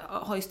och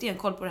har ju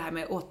stenkoll på det här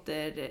med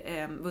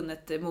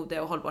återvunnet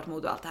mode och hållbart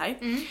mode och allt det här.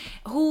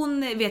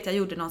 Hon vet jag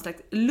gjorde någon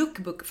slags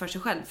lookbook för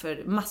sig själv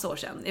för massa år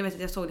sedan. Jag vet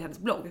att jag såg det i hennes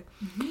blogg.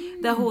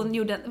 Där hon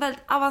gjorde en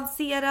väldigt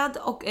avancerad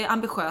och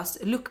ambitiös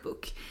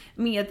lookbook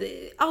med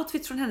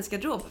outfits från hennes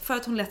garderob för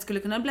att hon lätt skulle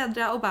kunna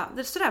bläddra och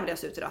bara, så där vill jag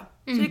se ut idag.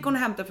 Så gick hon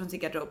och hämtade från sin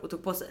garderob och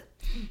tog på sig.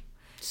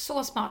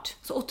 Så smart.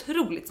 Så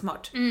otroligt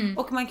smart.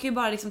 Och man kan ju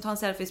bara liksom ta en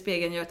selfie i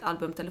spegeln och göra ett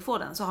album på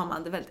telefonen, så har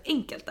man det väldigt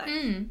enkelt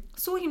där.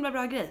 Så himla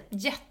bra grej.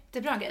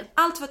 Jättebra grej.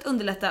 Allt för att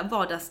underlätta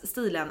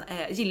vardagsstilen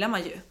gillar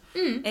man ju.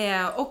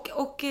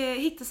 Och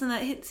hitta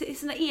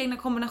sina egna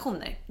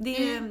kombinationer.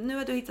 Nu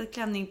har du hittat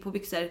klänning på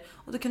byxor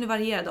och då kan du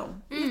variera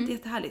dem.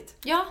 Jättehärligt.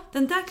 Ja.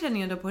 Den där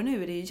klänningen du har på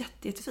nu är det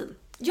jättefin.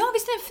 Ja,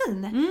 visst är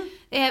den fin.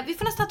 Vi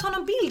får nästan ta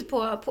någon bild på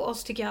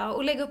oss tycker jag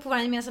och lägga upp på vår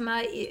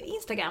gemensamma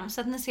Instagram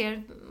så att ni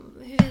ser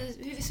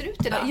hur vi ser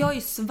ut idag. Jag är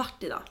ju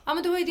svart idag. Ja,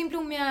 men du har ju din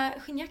blommiga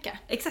skinnjacka.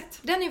 Exakt.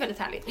 Den är ju väldigt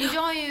härlig.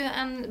 Jag är ju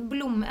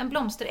en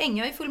blomsteräng.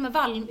 Jag är full med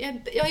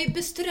jag är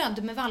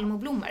beströdd med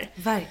vallmoblommor.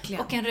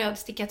 Verkligen. Och en röd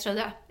stickad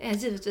tröja.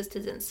 Givetvis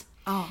till jeans.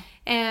 Ja.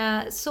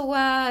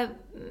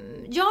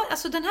 Ja,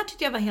 alltså den här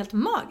tyckte jag var helt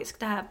magisk.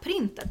 Det här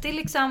printet.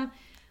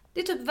 Det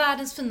är typ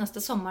världens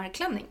finaste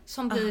sommarklänning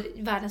som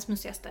blir världens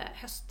mysigaste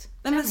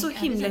höstklänning. Nej, men så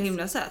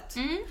himla söt.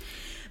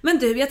 Men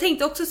du, jag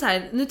tänkte också så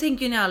här, nu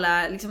tänker ju ni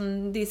alla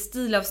liksom, det är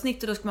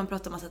stilavsnitt och då ska man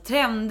prata om massa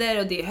trender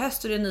och det är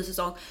höst och det är ny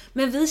säsong.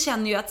 Men vi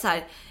känner ju att så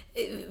här,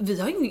 vi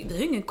har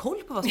ju ingen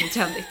koll på vad som är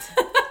trendigt.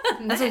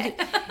 Alltså,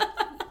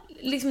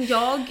 liksom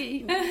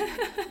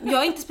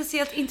jag är inte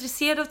speciellt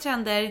intresserad av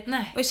trender.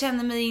 Nej. Och jag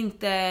känner mig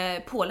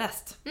inte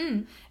påläst.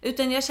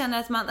 Utan jag känner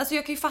att alltså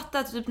jag kan ju fatta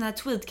att typ den här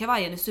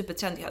tweedkavajen är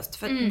supertrendig höst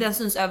för att den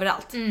syns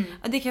överallt.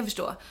 Ja, det kan jag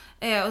förstå.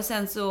 Och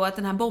sen så att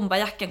den här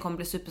bombajackan kommer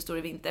bli superstor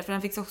i vinter för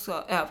den finns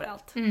också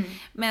överallt.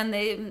 Men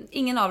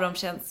ingen av dem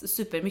känns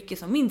supermycket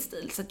som min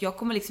stil, så att jag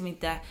kommer liksom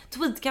inte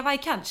tweedkavaj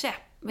kanske.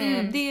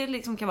 Det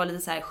liksom kan vara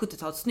lite så här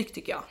 70-tals snyggt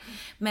tycker jag.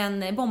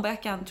 Men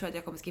bombajackan tror jag att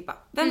jag kommer skippa.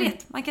 Vem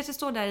vet, man kanske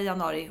står där i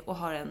januari och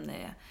har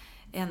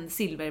en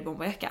silver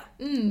bombajacka.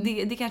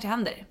 Det kanske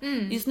händer.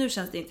 Just nu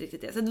känns det inte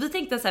riktigt det. Så vi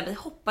tänkte så här, vi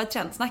hoppar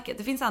trendsnacket.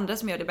 Det finns andra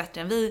som gör det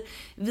bättre än vi.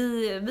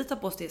 Vi tar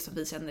på oss det som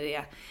vi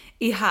känner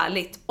är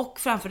härligt. Och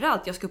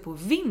framförallt, jag ska upp på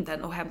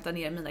vinden och hämta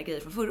ner mina grejer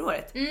från förra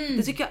året.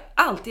 Det tycker jag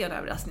alltid är en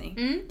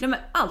överraskning.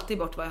 Glömmer alltid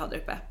bort vad jag har där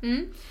uppe.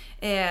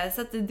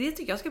 Så att det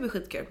tycker jag ska bli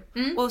skitkul.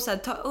 Och så här,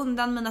 ta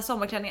undan mina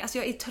sommarklänningar. Alltså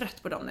jag är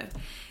trött på dem nu.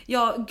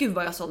 Gud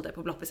vad jag sålde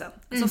på bloppisen.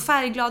 Alltså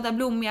färgglada,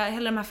 blommiga,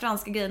 hela de här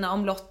franska grejerna,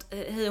 omlott,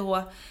 hej och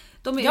hå.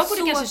 Jag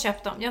borde kanske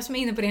köpt dem. Jag som är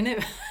inne på det nu.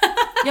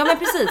 Ja, men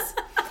precis.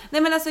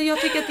 Nej, men alltså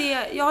jag tycker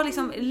att jag har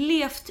liksom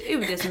levt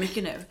ur det så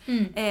mycket nu.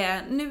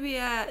 Nu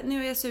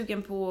är jag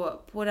sugen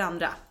på det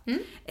andra.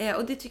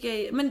 Och det tycker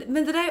jag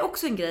men det där är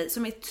också en grej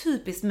som är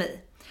typiskt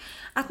mig.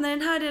 Att när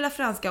den här lilla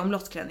franska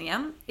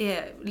omlottklänningen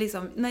är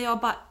liksom, när jag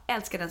bara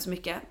älskar den så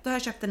mycket, då har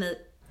jag köpt den i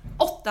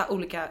 8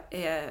 olika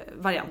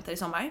varianter i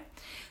sommar.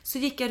 Så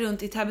gick jag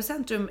runt i Täby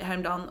centrum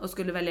häromdagen och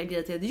skulle välja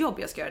grejer till ett jobb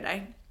jag ska göra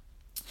där.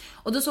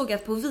 Och då såg jag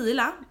att på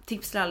Vila,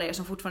 tips till alla er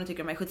som fortfarande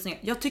tycker de är skitsnygga.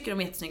 Jag tycker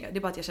de är jättesnygga, det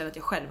är bara att jag känner att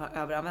jag själv har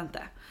överanvänt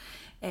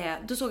det.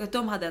 Då såg jag att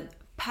de hade en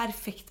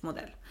perfekt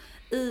modell.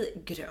 I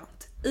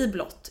grönt, i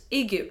blått,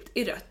 i gult,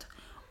 i rött.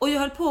 Och jag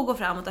höll på att gå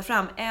fram och ta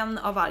fram en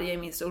av varje i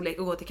min storlek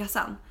och gå till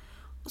kassan.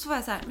 Och så var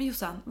jag så här, men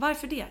Jossan,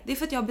 varför det? Det är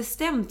för att jag har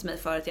bestämt mig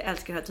för att jag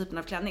älskar den här typen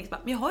av klänning. Men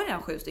jag har ju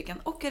redan 7 stycken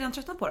och jag har redan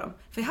tröttnat på dem.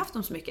 För jag har haft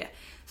dem så mycket.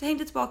 Så jag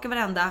hängde tillbaka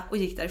varenda och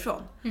gick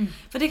därifrån.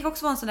 För det kan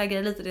också vara en sån där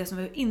grej, lite det som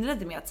vi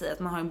inledde med att säga. Att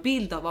man har en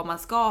bild av vad man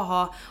ska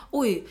ha.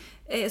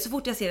 Så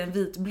fort jag ser en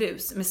vit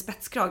blus med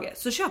spetskrage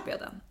så köper jag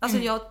den. Alltså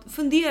jag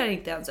funderar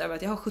inte ens över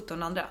att jag har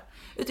 17 andra.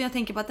 Utan jag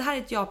tänker på att det här är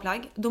ett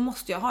ja-plagg. Då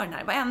måste jag ha den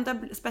här. Varenda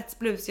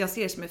spetsblus jag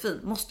ser som är fin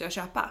måste jag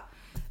köpa.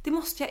 Det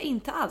måste jag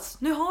inte alls.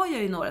 Nu har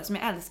jag ju några som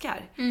jag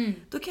älskar.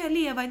 Då kan jag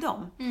leva i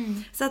dem.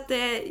 Så att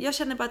jag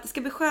känner bara att det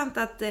ska bli skönt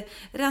att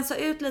rensa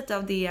ut lite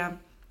av det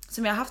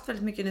som jag har haft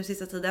väldigt mycket nu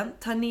sista tiden.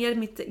 Ta ner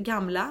mitt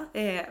gamla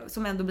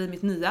som ändå blir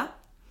mitt nya.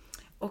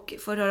 Och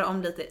få röra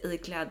om lite i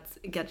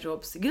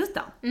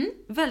klädgarderobsgrytan.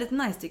 Väldigt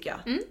nice tycker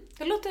jag.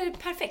 Det låter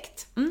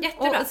perfekt.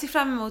 Jättebra. Och se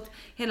fram emot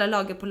hela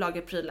lager på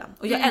lager-prylen.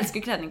 Och jag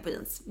älskar klänning på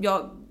jeans.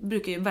 Jag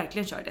brukar ju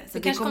verkligen köra det. Så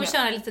du kanske kommer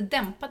köra lite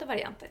dämpade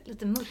varianter.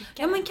 Lite mörkare.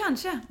 Ja men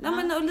kanske. Ja,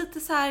 men, och lite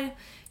så här.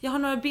 Jag har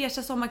några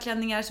beige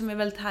sommarklänningar som är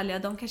väldigt härliga.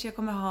 De kanske jag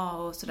kommer ha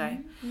och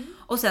sådär.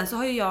 Och sen så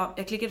har ju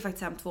jag klickade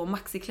faktiskt hem 2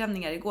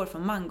 maxiklänningar igår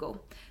från Mango.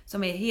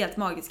 Som är helt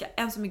magiska.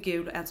 En som är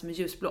gul och en som är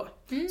ljusblå.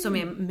 Som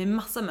är med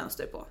massa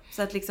mönster på.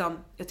 Så att liksom,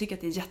 jag tycker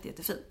att det är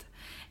jättefint.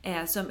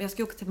 Så jag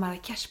ska åka till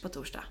Marrakesh på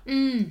torsdag.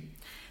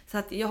 Så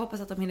att jag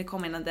hoppas att de hinner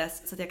komma innan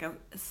dess så att jag kan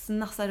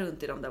snassa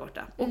runt i dem där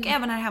borta. Och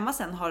även här hemma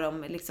sen har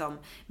de liksom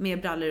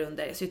med brallor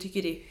under. Så jag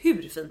tycker det är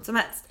hur fint som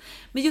helst.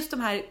 Men just de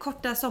här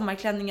korta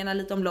sommarklänningarna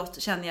lite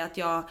omlott känner jag att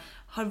jag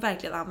har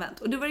verkligen använt.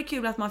 Och det var det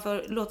kul att man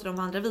får låta dem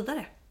vandra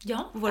vidare.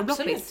 Ja, vår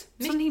absolut.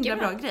 Sån himla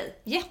bra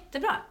grej.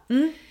 Jättebra.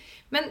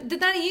 Men det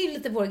där är ju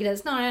lite vår grej.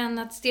 Snarare än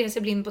att stirra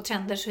sig blind på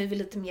trender så är vi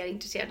lite mer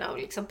intresserade av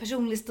liksom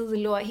personlig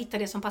stil och hitta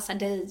det som passar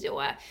dig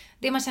och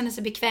det man känner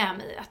sig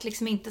bekväm i. Att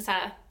liksom inte så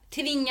här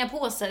tvinga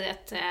på sig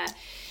ett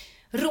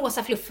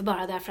rosa fluff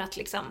bara därför att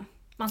liksom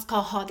man ska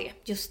ha det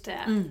just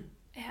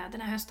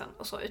den här hösten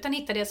och så. Utan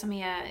hitta det som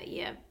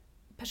är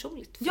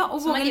personligt. Ja,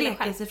 och våga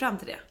leka sig fram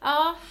till det.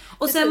 Ja,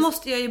 och sen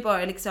måste jag ju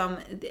bara liksom,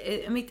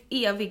 mitt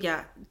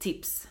eviga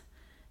tips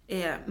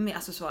med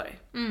accessoarer.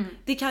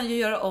 Det kan ju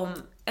göra om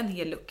en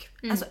hel look.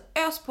 Alltså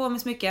ös på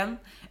med smycken.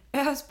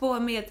 Ös på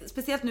med,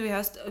 speciellt nu i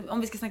höst,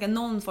 om vi ska snacka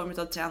någon form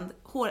av trend.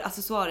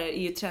 Håraccessoarer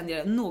är ju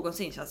trendigare än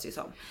någonsin känns det ju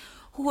som.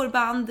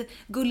 Hårband,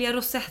 gulliga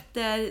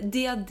rosetter,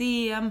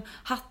 diadem,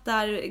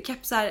 hattar,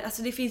 kepsar.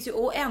 Alltså det finns ju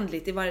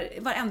oändligt i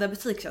varenda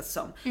butik känns det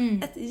som.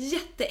 Ett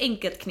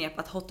jätteenkelt knep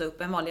att hotta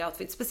upp en vanlig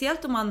outfit.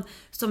 Speciellt om man,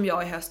 som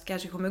jag i höst,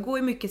 kanske kommer gå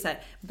i mycket så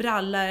här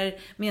brallor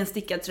med en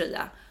stickad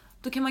tröja.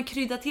 Då kan man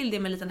krydda till det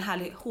med en liten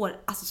härlig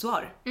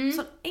håraccessoar.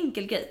 Sån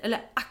enkel grej.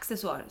 Eller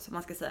accessoar som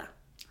man ska säga.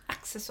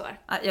 Accessoar.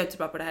 Jag är inte så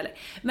bra på det heller.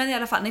 Men i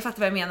alla fall, ni fattar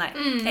vad jag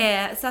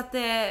menar. Så att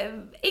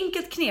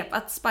enkelt knep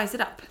att spice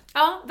it up.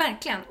 Ja,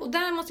 verkligen. Och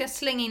där måste jag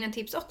slänga in en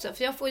tips också.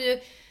 För jag får ju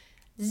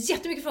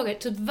jättemycket frågor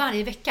typ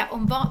varje vecka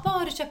om vad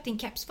har du köpt din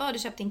keps? Vad har du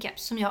köpt din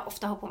keps? Som jag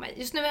ofta har på mig.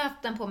 Just nu har jag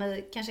haft den på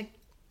mig kanske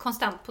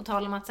konstant på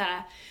tal om att så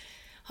här,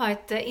 ha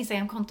ett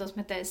Instagram-konto som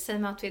heter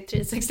Same Outfit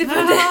 360.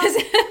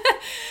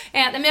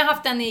 Men jag har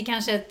haft den i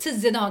kanske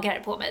 10 dagar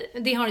på mig.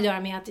 Det har att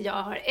göra med att jag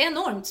har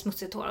enormt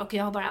smutsigt hår och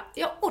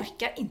jag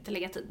orkar inte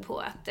lägga tid på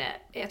att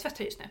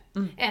tvätta just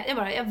nu.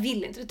 Jag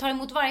vill inte. Det tar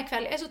emot varje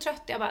kväll. Jag är så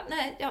trött.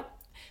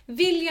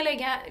 Vill jag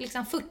lägga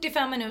liksom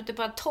 45 minuter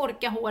på att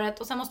torka håret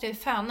och sen måste jag ju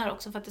föna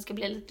också för att det ska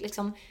bli lite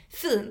liksom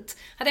fint.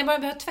 Hade jag bara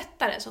behövt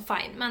tvätta det så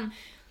fine, men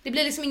det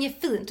blir liksom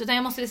inget fint utan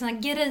jag måste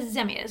liksom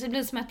greja med det. Så det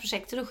blir som ett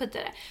projekt så då skiter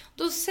jag det.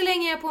 Då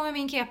slänger jag på mig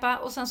min kepa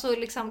och sen så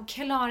liksom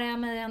klarar jag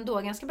mig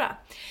ändå ganska bra.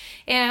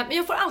 Men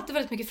jag får alltid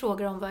väldigt mycket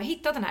frågor om var jag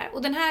hittat den här.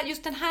 Och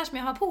just den här som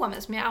jag har på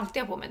mig, som jag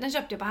alltid har på mig, den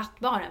köpte jag på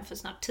Hattbaren för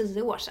snart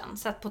 10 år sedan.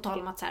 Så att på tal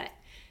om att så här,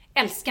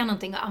 älska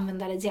någonting och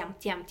använda det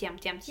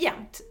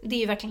jämt. Det är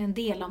ju verkligen en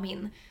del av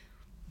min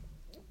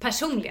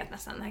personlighet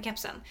nästan, den här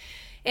kepsen.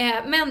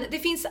 Men det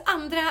finns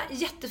andra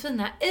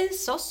jättefina.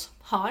 ASOS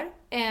har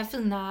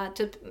fina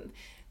typ.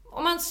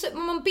 Om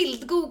man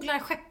bildgooglar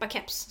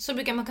skepparkeps så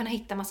brukar man kunna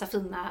hitta massa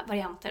fina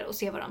varianter och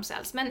se vad de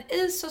säljs. Men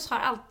ASOS har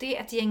alltid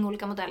ett gäng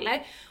olika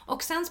modeller.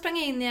 Och sen sprang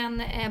jag in i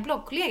en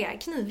bloggkollega,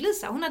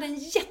 Knivlisa. Hon hade en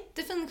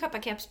jättefin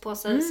skepparkeps på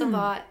sig som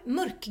var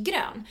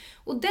mörkgrön.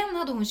 Och den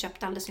hade hon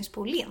köpt alldeles nyss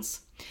på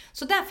Åhléns.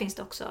 Så där finns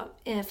det också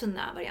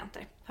fina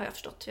varianter, har jag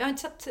förstått. Jag har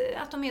inte sett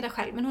att de är där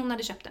själv, men hon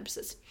hade köpt den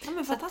precis. Ja,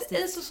 men fantastiskt.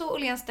 Så att ASOS och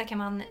Åhléns, där kan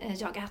man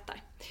jaga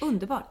hattar.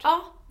 Underbart.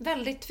 Ja,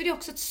 väldigt. För det är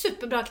också ett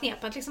superbra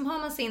knep. Att liksom har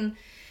man sin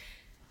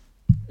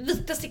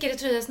vita stickade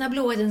tröja, såna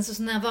blåa jeans och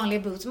såna vanliga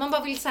boots. Man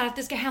bara vill så här att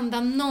det ska hända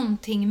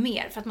någonting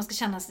mer för att man ska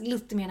känna sig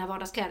lite mer i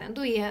vardagskläden.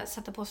 Då är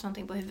sätta på sig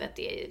någonting på huvudet,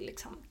 det är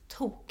liksom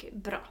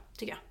tokbra,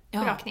 tycker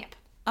jag. Bra knep.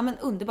 Ja, men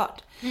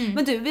underbart.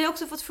 Men du, vi har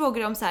också fått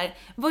frågor om så här,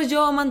 vad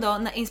gör man då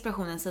när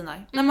inspirationen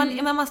sinar?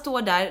 När man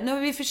står där, nu har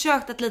vi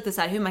försökt att lite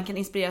så här, hur man kan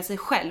inspirera sig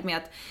själv med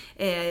att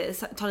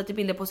ta lite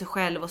bilder på sig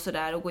själv och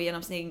sådär och gå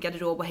igenom sin egen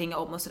garderob och hänga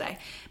om och sådär.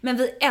 Men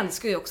vi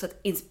älskar ju också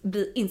att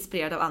bli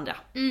inspirerade av andra.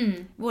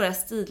 Våra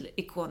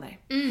stilikoner.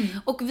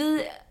 Och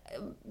vi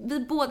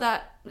båda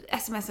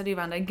smsade ju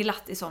varandra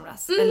glatt i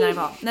somras, eller det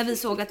var, när vi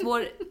såg att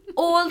vår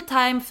all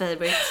time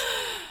favorite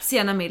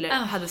Sienna Miller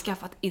hade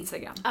skaffat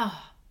Instagram.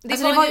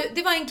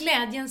 Det var en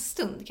glädjens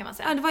stund, kan man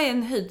säga. Ja, det var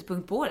en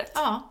höjdpunkt på året.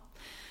 Ja,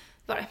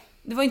 var det.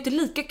 Det var ju inte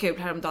lika kul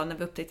häromdagen när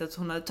vi upptäckte att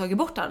hon hade tagit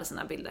bort alla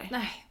sina bilder.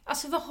 Nej,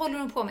 alltså vad håller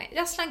hon på med?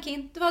 Jag slank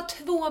in, det var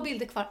 2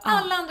 bilder kvar.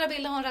 Alla andra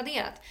bilder har hon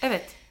raderat. Jag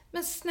vet.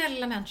 Men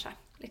snälla människa,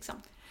 liksom.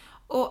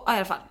 Och i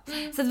alla fall.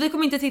 Så att vi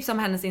kommer inte tipsa om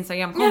hennes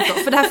Instagramkonto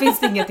för där finns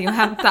det ingenting att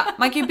hämta.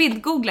 Man kan ju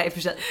bildgoogla i och för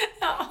sig.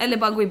 Eller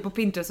bara gå in på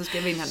Pinterest och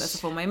skriva in henne så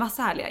får man ju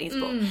massa härliga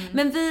inspo.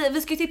 Men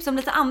vi ska ju tipsa om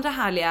lite andra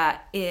härliga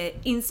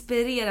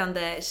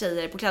inspirerande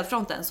tjejer på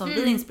klädfronten som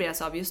vi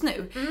inspireras av just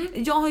nu.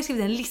 Jag har ju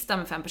skrivit en lista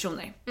med 5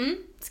 personer.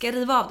 Ska jag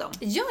riva av dem?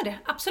 Gör det,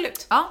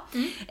 absolut. Ja.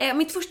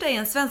 Mitt första är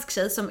en svensk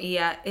tjej som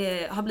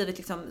har blivit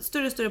liksom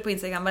större och större på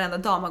Instagram. Varenda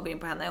dag man går in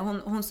på henne.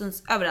 Hon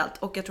syns överallt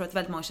och jag tror att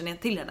väldigt många känner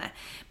till henne.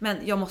 Men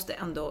jag måste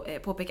ändå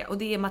påpeka. Och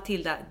det är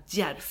Matilda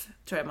Djerf,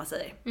 tror jag man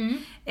säger.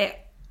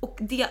 Och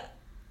det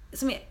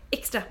som är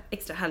extra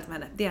härligt med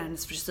henne, det är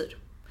hennes frisyr.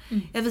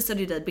 Jag visade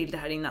ju dig bilder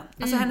här innan.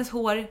 Alltså hennes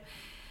hår...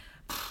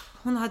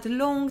 Hon har ett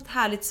långt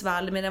härligt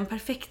svall med den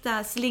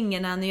perfekta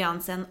slingorna,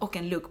 nyansen och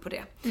en look på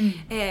det.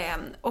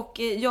 Och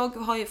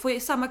jag får ju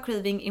samma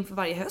craving inför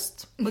varje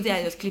höst. Och det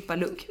är just klippa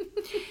look.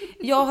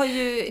 Jag har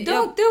ju...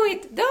 Don't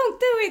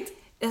do it!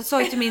 Jag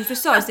sa ju till min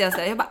frisör senast,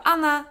 jag bara,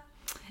 Anna,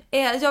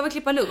 jag vill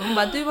klippa look. Hon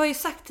bara, du har ju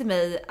sagt till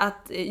mig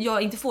att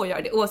jag inte får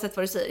göra det oavsett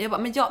vad du säger. Jag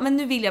bara, men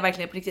nu vill jag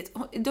verkligen på riktigt.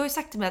 Du har ju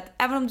sagt till mig att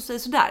även om du säger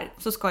sådär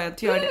så ska jag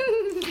inte göra det.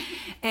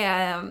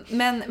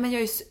 Men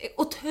jag är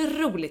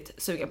otroligt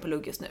sugen på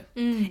lugg just nu.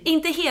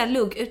 Inte hel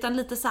lugg utan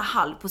lite så här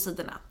halv på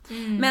sidorna.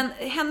 Men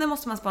henne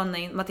måste man spana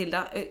in,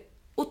 Matilda.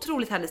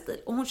 Otroligt härlig stil.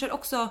 Och hon kör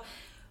också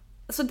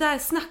så där,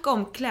 snacka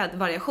om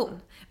klädvariation.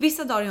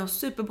 Vissa dagar är hon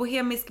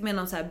superbohemisk med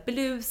någon så här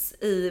blus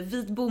i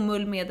vit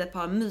bomull med ett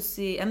par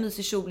en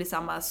mysig kjol i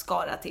samma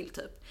skara till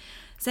typ.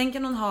 Sen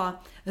kan hon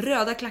ha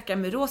röda klackar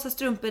med rosa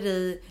strumpor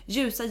i,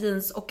 ljusa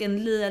jeans och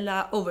en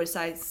lila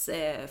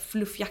oversize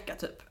fluffjacka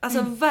typ.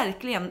 Alltså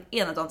verkligen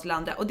ena dagen till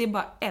andra och det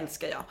bara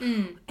älskar jag.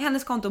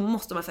 Hennes konto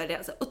måste man följa,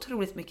 alltså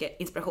otroligt mycket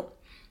inspiration.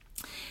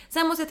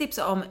 Sen måste jag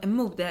tipsa om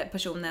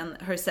modepersonen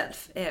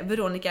herself,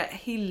 Veronica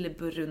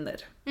Hillbrunner.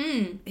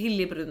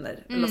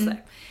 Hillbrunner, eller så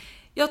där.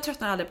 Jag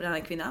tröttnar aldrig på den här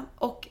kvinnan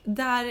och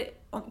där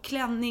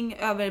klänning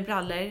över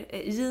brallor,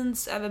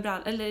 jeans över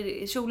brallor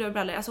eller kjol över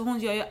brallor. Alltså hon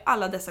gör ju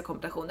alla dessa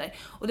kombinationer.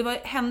 Och det var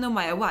henne och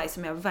Maya Y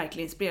som jag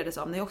verkligen inspirerades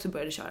av när jag också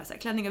började köra så här,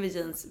 klänning över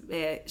jeans,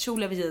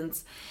 kjol över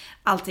jeans,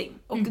 allting.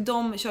 Och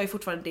de kör ju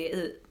fortfarande det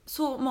i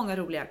så många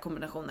roliga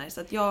kombinationer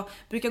så att jag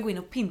brukar gå in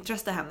och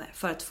pinteresta henne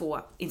för att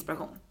få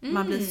inspiration.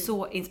 Man blir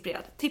så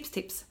inspirerad.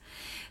 Tips.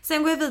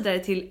 Sen går jag vidare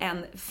till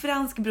en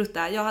fransk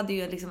brutta. Jag hade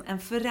ju liksom en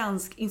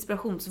fransk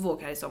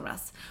inspirationsvåg här i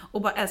somras.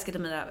 Och bara älskade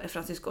mina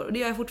fransyskor. Och det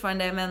gör jag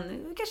fortfarande, men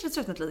kanske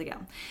tröttnat lite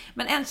grann.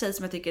 Men en tjej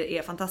som jag tycker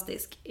är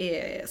fantastisk.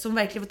 Som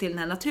verkligen får till den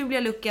här naturliga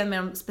looken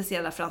med de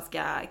speciella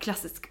franska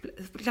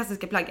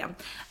klassiska plaggen.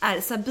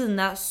 Är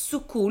Sabina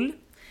Sokol.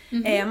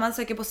 Man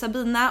söker på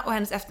Sabina och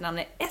hennes efternamn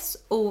är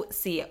Socol.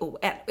 Och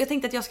jag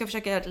tänkte att jag ska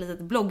försöka göra ett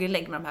litet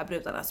blogginlägg med de här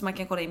brudarna. Så man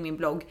kan kolla in min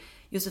blogg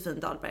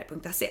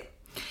josefindalberg.se.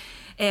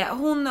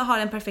 Hon har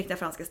den perfekta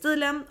franska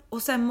stilen.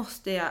 Och sen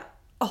måste jag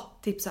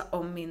tipsa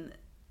om min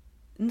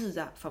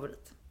nya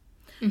favorit.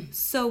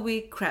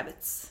 Zoe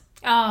Kravitz.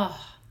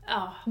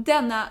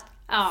 Denna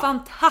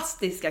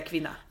fantastiska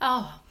kvinna.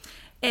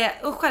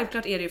 Och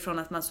självklart är det ju från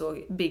att man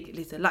såg Big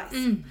Little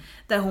Lies.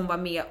 Där hon var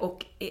med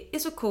och är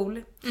så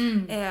cool.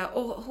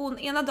 Och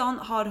ena dagen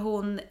har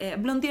hon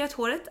blonderat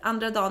håret.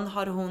 Andra dagen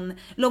har hon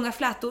långa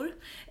flätor.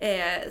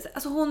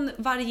 Alltså hon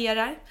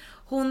varierar.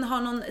 Hon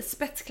har någon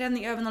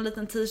spetsklänning över någon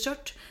liten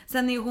t-shirt.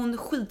 Sen är hon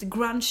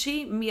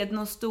skitgrungy med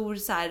någon stor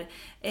så här,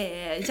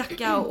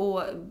 jacka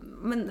och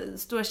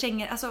stora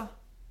kängor. Alltså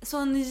så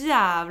en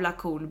jävla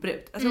cool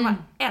brud. Alltså man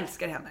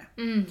älskar henne.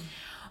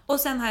 Och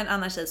sen har jag en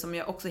annan tjej som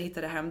jag också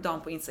hittade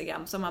häromdagen på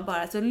Instagram. Som man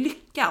bara, alltså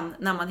lyckan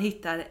när man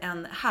hittar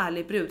en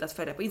härlig brud att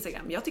följa på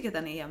Instagram. Jag tycker att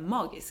den är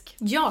magisk.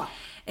 Ja.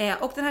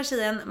 Och den här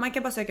tjejen, man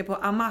kan bara söka på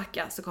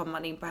Amaka så kommer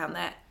man in på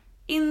henne.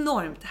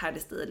 Enormt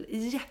härlig stil,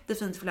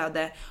 jättefint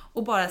flöde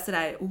och bara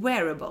sådär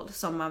wearable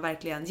som man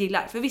verkligen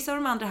gillar. För vissa av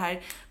de andra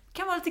här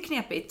kan vara lite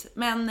knepigt,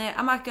 men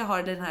Amaka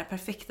har den här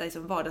perfekta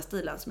liksom,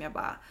 vardagsstilen som jag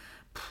bara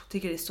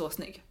tycker är så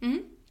snygg.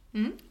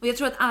 Och jag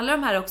tror att alla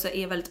de här också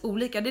är väldigt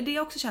olika. Det är det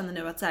jag också känner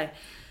nu att så här,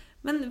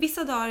 men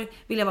vissa dagar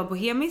vill jag vara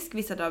bohemisk,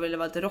 vissa dagar vill jag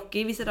vara lite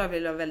rockig, vissa dagar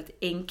vill jag vara väldigt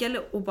enkel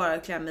och bara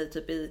klä mig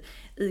typ i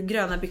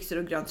gröna byxor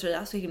och grön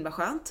tröja, så himla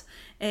skönt.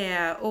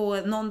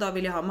 Och någon dag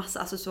vill jag ha massa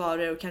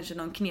accessoarer och kanske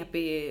någon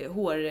knepig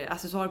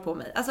håraccessoar på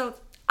mig. Alltså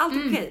allt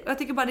är okej. Och jag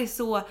tycker bara det är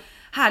så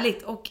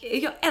härligt. Och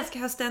jag älskar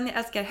hösten, jag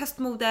älskar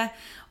höstmode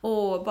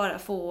och bara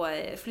få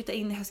flytta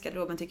in i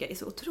höstgarderoben tycker jag är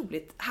så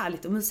otroligt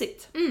härligt och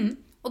mysigt.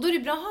 Och då är det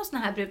bra att ha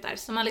såna här brudar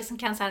som man liksom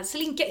kan så här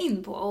slinka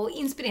in på och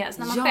inspireras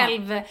när man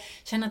själv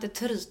känner att det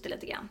tryter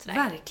lite grann. Sådär.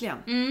 Verkligen.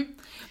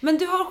 Men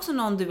du har också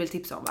någon du vill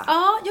tipsa om, va?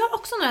 Ja, jag har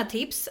också några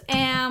tips.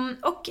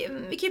 Och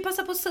vi kan ju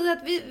passa på att säga att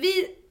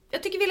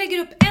jag tycker vi lägger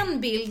upp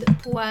en bild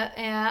på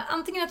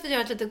antingen att vi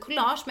gör ett litet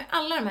collage med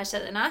alla de här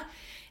tjejerna.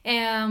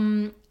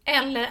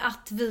 Eller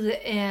att vi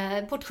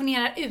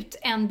portionerar ut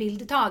en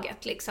bild i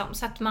taget liksom,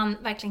 så att man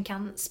verkligen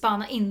kan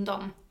spana in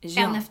dem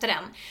en efter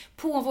en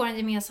på vår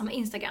gemensamma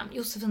Instagram,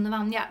 Josefin och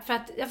Vanja. För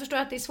att jag förstår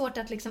att det är svårt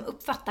att liksom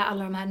uppfatta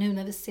alla de här nu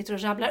när vi sitter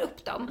och rabblar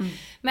upp dem.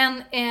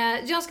 Men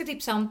jag ska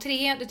tipsa om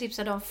 3, du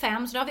tipsade om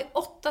 5, så då har vi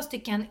 8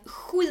 stycken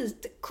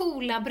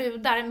skitcoola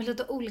brudar med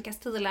lite olika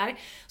stilar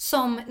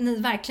som ni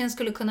verkligen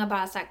skulle kunna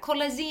bara så här,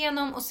 kolla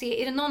igenom och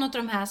se, är det någon av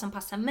de här som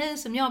passar mig,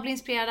 som jag blir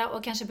inspirerad av,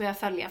 och kanske börja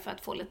följa för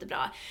att få lite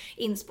bra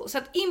inspo. Så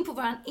att in på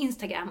vår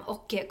Instagram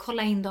och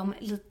kolla in dem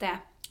lite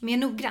mer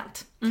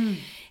noggrant.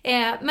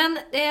 Men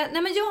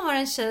jag har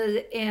en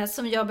tjej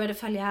som jag började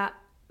följa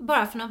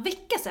bara för några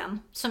veckor sedan,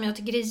 som jag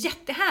tycker är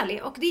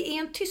jättehärlig, och det är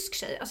en tysk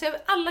tjej. Alltså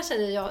alla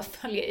tjejer jag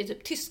följer är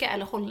typ tyska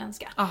eller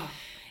holländska.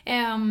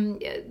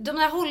 De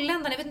där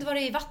holländarna, jag vet inte vad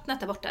det är i vattnet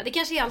där borta. Det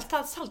kanske är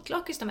allt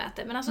saltlakris de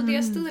äter, men alltså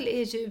deras stil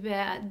är ju,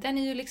 den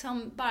är ju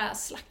liksom bara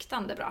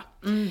slaktande bra.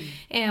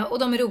 Och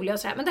de är roliga och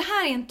sådär. Men det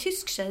här är en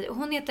tysk tjej och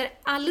hon heter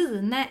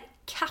Aline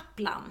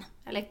Kaplan.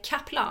 Eller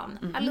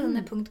Kaplan.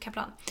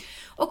 Aline.Kaplan.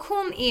 Och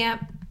hon är...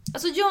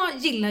 Alltså jag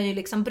gillar ju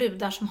liksom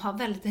brudar som har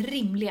väldigt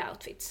rimliga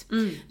outfits.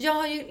 Jag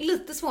har ju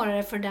lite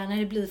svårare för det där när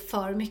det blir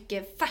för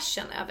mycket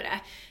fashion över det.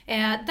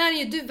 Där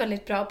är ju du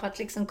väldigt bra på att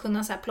liksom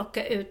kunna så här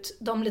plocka ut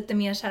de lite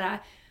mer så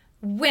här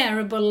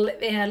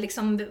wearable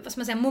liksom, vad ska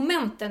man säga,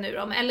 momenten ur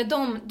dem. Eller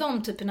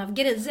de typen av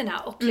grejerna.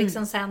 Och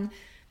liksom sen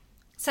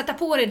sätta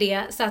på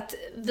det så att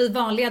vi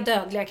vanliga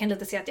dödliga kan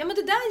lite se att ja, men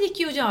det där gick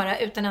ju att göra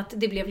utan att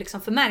det blev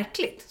liksom för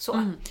märkligt.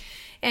 Så.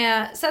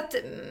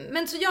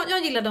 Så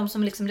jag gillar de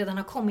som liksom redan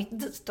har kommit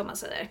dit, om man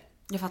säger.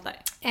 Jag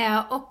fattar.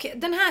 Och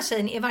den här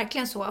tjejen är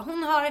verkligen så.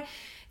 Hon har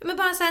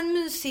bara så här en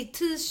mysig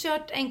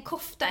t-shirt, en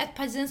kofta, ett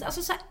par jeans.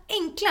 Alltså så här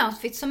enkla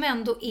outfits som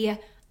ändå är...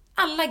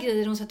 Alla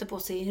grejer hon sätter på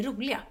sig är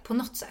roliga på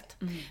något sätt.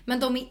 Men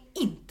de är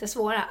inte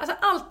svåra. Alltså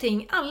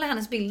alla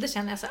hennes bilder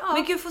känner jag så här,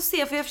 Men gud, får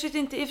se, för jag försökte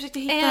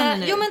hitta henne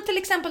nu. Jo, men till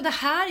exempel det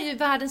här är ju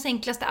världens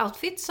enklaste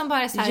outfit som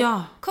bara är så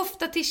här,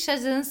 kofta, tisha,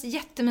 jeans,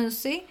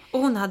 jättemysig. Och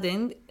hon hade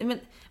det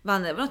var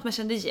något man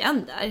kände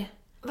igen där.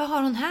 Vad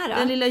har hon här då?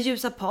 Den lilla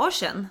ljusa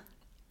parsen.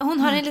 Hon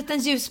har en liten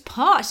ljus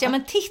page. Ja,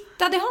 men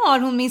titta, det har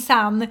hon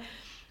minsann.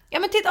 Ja,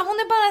 men titta, hon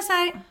är bara så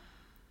här...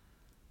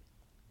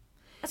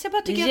 Alltså jag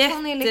bara tycker att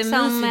hon är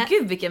liksom...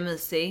 Gud, vilken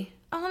mysig.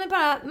 Ja, hon är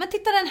bara... Men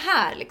titta den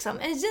här liksom.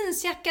 En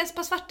jeansjacka, ett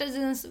par svarta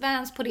jeans,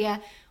 Vans på det.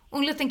 Och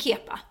en liten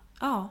kepa.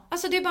 Ja.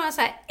 Alltså det är bara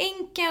så här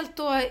enkelt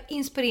och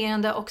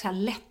inspirerande och så här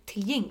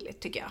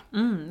lättillgängligt, tycker jag.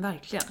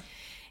 Verkligen.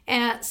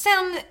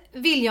 Sen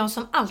vill jag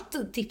som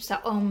alltid tipsa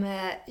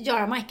om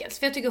Jara Michaels.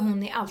 För jag tycker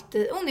hon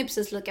är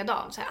precis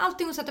likadan. Så här,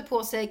 allting hon sätter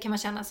på sig kan man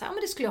känna så här,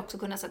 men det skulle jag också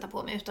kunna sätta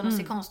på mig utan att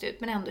se konstig ut.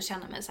 Men ändå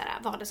känna mig så här,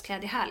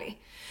 vardagsklädd är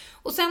härlig.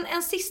 Och sen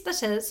en sista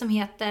tjej som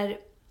heter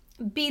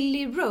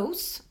Billy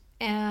Rose.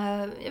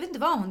 Jag vet inte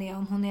vad hon är.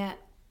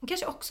 Hon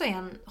kanske också är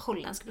en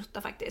holländsk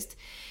brutta faktiskt.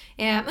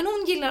 Men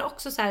hon gillar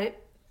också så här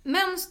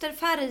mönster,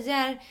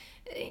 färger,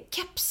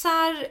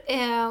 kepsar.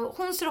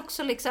 Hon ser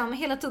också liksom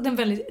hela tiden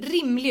väldigt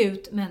rimlig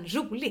ut, men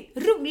rolig.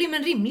 Rolig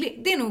men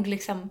rimlig. Det är nog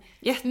liksom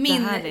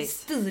min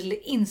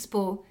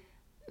stilinspo.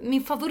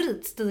 Min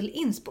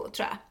favoritstil-inspo,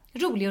 tror jag.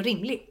 Rolig och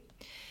rimlig.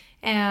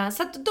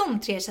 Så att de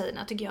 3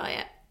 tjejerna tycker jag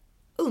är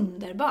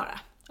underbara.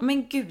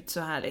 Men gud, så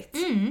härligt.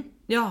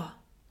 Ja.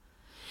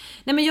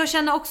 Nej, men jag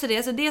känner också det.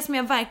 Alltså det som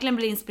jag verkligen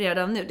blir inspirerad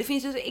av nu. Det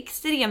finns ju så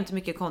extremt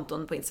mycket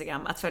konton på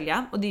Instagram att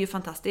följa. Och det är ju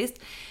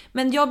fantastiskt.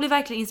 Men jag blir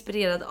verkligen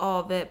inspirerad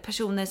av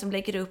personer som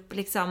lägger upp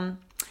liksom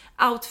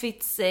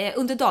outfits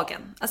under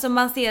dagen. Alltså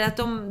man ser att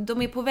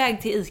de är på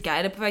väg till ICA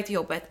eller på väg till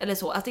jobbet eller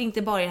så. Att det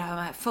inte bara är de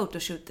här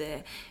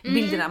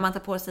photoshoot-bilderna man tar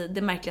på sig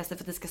det märkligaste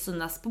för att det ska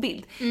synas på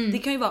bild. Det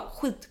kan ju vara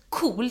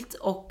skitcoolt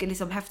och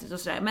liksom häftigt och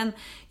sådär. Men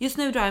just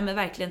nu drar jag mig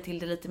verkligen till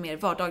det lite mer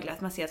vardagliga.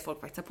 Att man ser att folk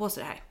faktiskt tar på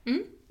sig det här.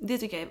 Det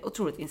tycker jag är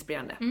otroligt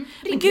inspirerande.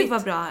 Men gud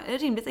vad bra,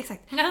 rimligt,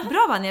 exakt.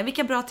 Bra Vanja,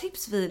 vilka bra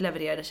tips vi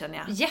levererade, känner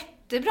jag.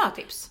 Jättebra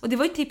tips. Och det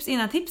var ju tips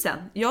innan tipsen.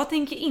 Jag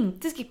tänker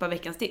inte skippa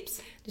veckans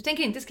tips. Du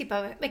tänker inte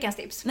skippa veckans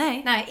tips?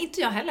 Nej,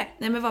 inte jag heller.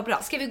 Nej, men vad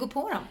bra. Ska vi gå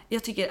på dem?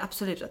 Jag tycker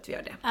absolut att vi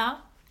gör det. Ja.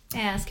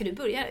 Ska du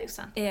börja,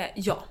 Jossan?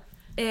 Ja.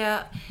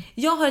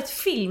 Jag har ett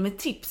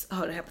filmtips,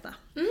 hör du häpna.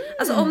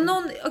 Alltså om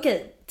någon,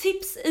 okej,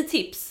 tips i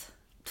tips.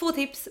 2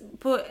 tips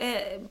på,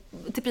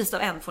 till pris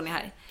av 1 får ni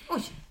här.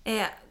 Oj.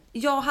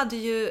 Jag hade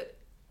ju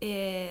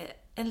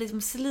en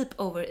liksom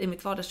sleepover i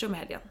mitt vardagsrum i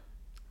helgen.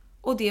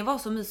 Och det var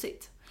så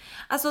mysigt.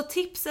 Alltså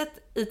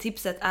tipset i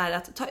tipset är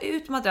att ta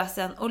ut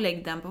madrassen och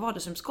lägg den på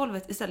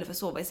vardagsrumsgolvet istället för att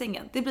sova i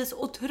sängen. Det blir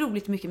så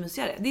otroligt mycket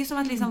mysigare. Det är som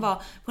att liksom vara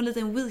på en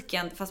liten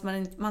weekend fast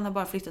man har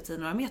bara flyttat sig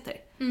några meter.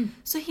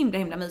 Så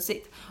himla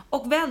mysigt.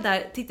 Och väl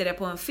där tittade jag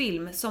på en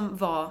film som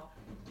var...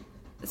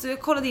 Så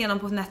jag kollade igenom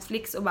på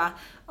Netflix och bara,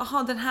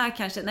 jaha, den här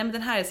kanske... Nej, men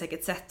den här är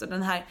säkert sett.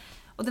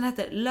 Och den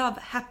heter Love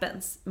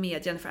Happens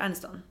med Jennifer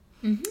Aniston.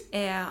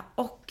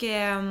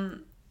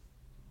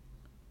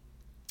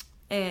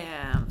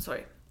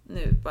 Sorry.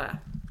 Nu bara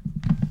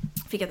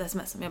fick ett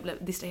sms som jag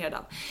blev distraherad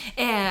av.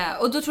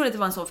 Och då trodde jag att det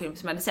var en sån film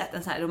som jag hade sett.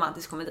 En sån här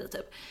romantisk komedi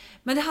typ.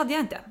 Men det hade jag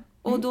inte.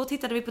 Och då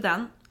tittade vi på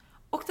den.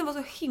 Och den var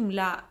så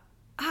himla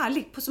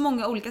härlig på så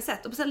många olika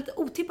sätt och på så lite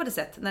otippade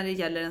sätt när det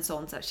gäller en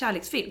sån så här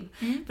kärleksfilm.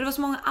 För det var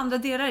så många andra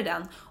delar i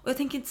den och jag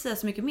tänker inte säga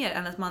så mycket mer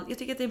än att jag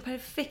tycker att det är en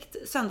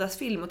perfekt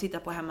söndagsfilm att titta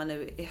på hemma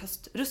nu i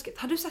höstrusket.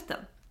 Har du sett den?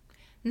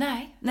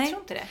 Nej, jag tror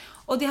inte det.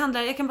 Och det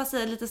handlar, jag kan bara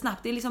säga lite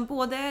snabbt, det är liksom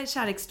både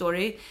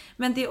kärleksstory,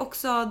 men det är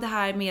också det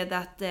här med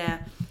att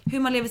hur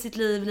man lever sitt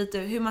liv, lite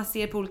hur man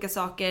ser på olika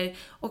saker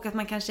och att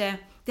man kanske,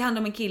 det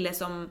handlar om en kille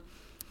som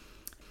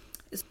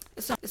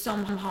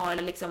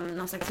har liksom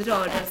någon slags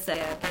rörelse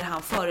där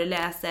han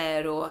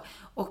föreläser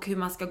och hur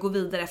man ska gå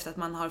vidare efter att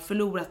man har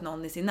förlorat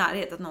någon i sin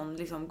närhet, att någon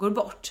liksom går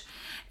bort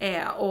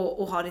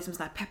och har liksom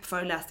såna här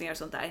peppföreläsningar och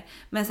sånt där.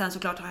 Men sen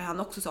såklart har han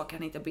också saker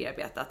han inte har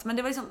bearbetat. Men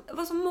det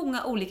var så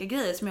många olika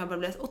grejer som jag bara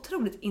blev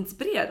otroligt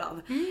inspirerad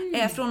av.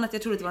 Från att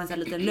jag trodde att det var en sån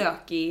här liten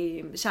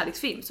lökig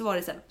kärleksfilm så var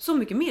det så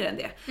mycket mer än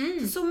det.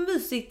 Så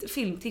mysigt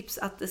filmtips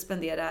att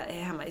spendera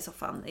hemma i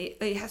soffan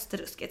i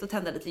höstrusket och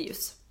tända lite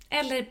ljus.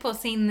 Eller på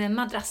sin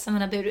madrass som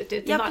man har burit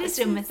ut i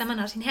vardagsrummet när man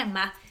har sin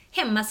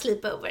hemma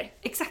sleepover.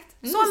 Exakt,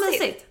 så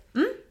mysigt.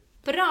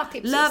 Bra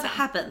tips. Love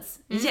happens,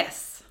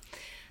 yes.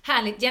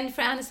 Härligt,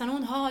 Jennifer Aniston,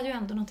 hon har ju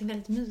ändå något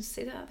väldigt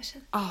mysigt över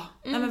sig.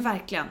 Nej men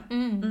verkligen.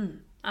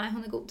 Nej,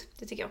 hon är god,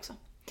 det tycker jag också.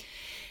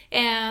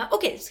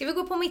 Okej, ska vi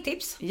gå på mitt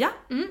tips? Ja.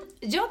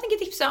 Jag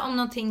tänker tipsa om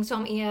någonting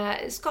som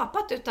är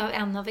skapat utav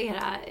en av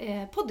era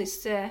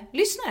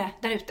poddis-lyssnare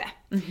där ute.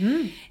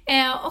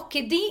 Och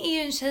det är ju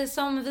en tjej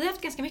som vi har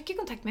haft ganska mycket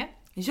kontakt med.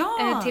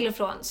 Ja. Till och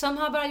från. Som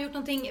har bara gjort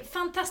någonting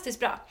fantastiskt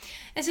bra.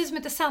 En tjej som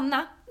heter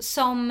Sanna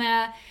som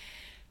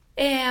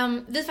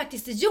vi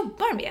faktiskt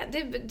jobbar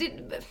med. Det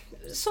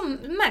som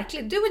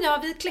märkligt. Du och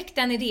jag, vi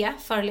kläckte en idé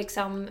för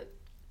liksom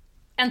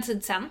en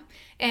tid sedan.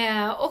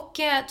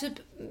 Typ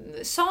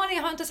Sari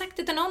har inte sagt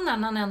det till någon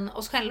annan än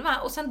oss själva.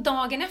 Och sen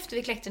dagen efter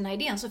vi kläckte den här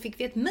idén så fick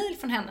vi ett mejl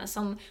från henne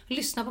som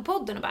lyssnar på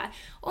podden och bara,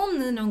 om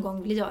ni någon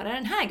gång vill göra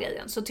den här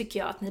grejen så tycker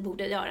jag att ni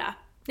borde göra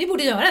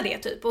det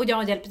typ. Och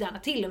jag hjälper gärna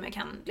till om jag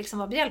kan liksom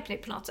vara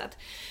behjälplig på något sätt.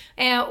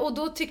 Och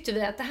då tyckte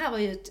vi att det här var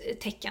ju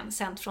ett tecken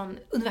sänt från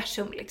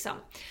universum liksom.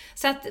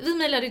 Så att vi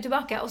mejlade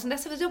tillbaka och sen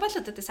dess har vi jobbat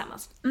lite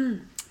tillsammans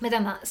med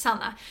denna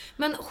Sanna.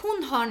 Men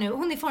hon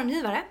är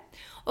formgivare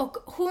och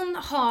hon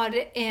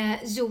har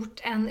gjort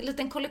en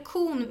liten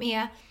kollektion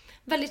med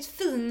väldigt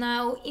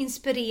fina och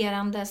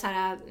inspirerande så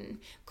här,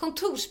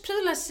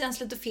 kontorsprylar känns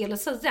lite fel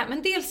att säga.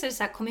 Men dels är det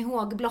så här, kom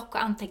ihåg block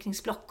och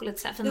anteckningsblock och lite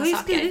så här fina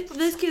saker.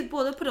 Vi har skrivit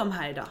båda på dem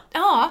här idag.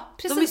 Ja,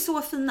 precis. De är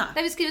så fina.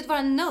 Där vi skrivit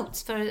våra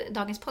notes för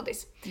dagens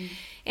poddis.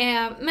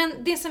 Men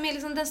det som är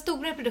liksom den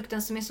stora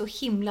produkten som är så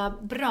himla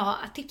bra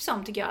att tipsa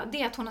om tycker jag,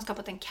 det är att hon har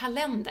skapat en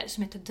kalender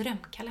som heter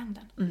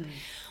Drömkalendern.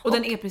 Och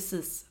den är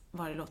precis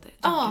vad det låter.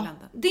 Ja,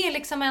 det är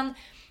liksom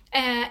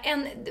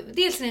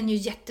dels är den ju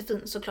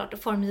jättefin såklart och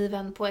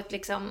formgiven på ett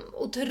liksom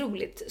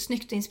otroligt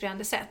snyggt och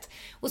inspirerande sätt.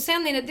 Och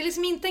sen är det är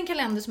liksom inte en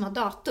kalender som har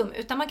datum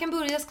utan man kan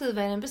börja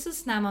skriva den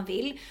precis när man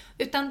vill.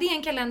 Utan det är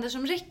en kalender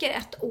som räcker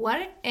 1 år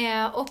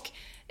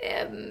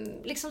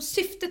liksom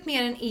syftet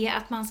med den är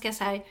att man ska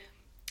så här,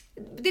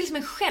 det är liksom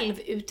ett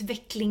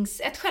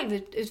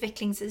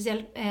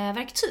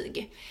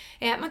självutvecklingsverktyg.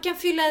 Man kan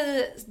fylla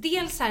i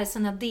dels här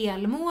sina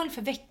delmål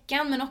för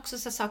veckan men också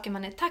så saker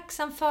man är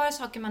tacksam för,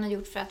 saker man har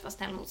gjort för att vara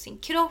snäll mot sin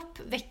kropp,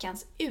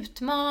 veckans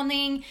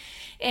utmaning.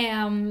 Det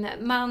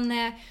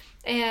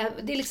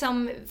är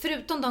liksom,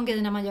 förutom de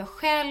grejerna man gör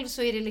själv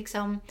så är det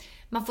liksom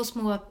man får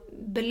små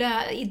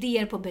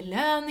idéer på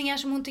belöningar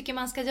som hon tycker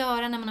man ska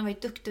göra när man har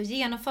varit duktig och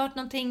genomfört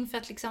någonting för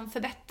att liksom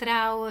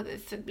förbättra och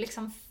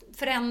liksom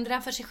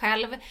förändra för sig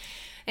själv.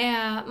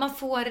 Man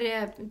får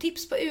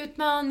tips på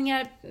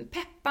utmaningar,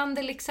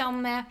 peppande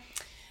liksom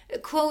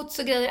quotes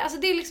och grejer. Alltså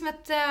det är liksom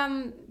ett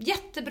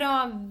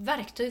jättebra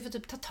verktyg för att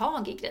typ ta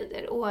tag i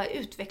grejer och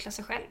utveckla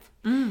sig själv.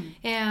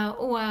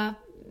 Och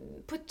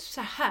på ett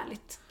så här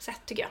härligt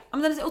sätt tycker jag. Ja,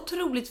 men den är så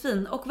otroligt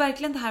fin och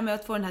verkligen det här med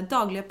att få den här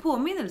dagliga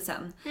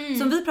påminnelsen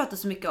som vi pratar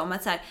så mycket om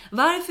att så här,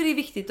 varför är det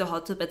viktigt att ha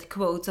typ ett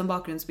quote som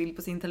bakgrundsbild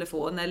på sin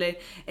telefon eller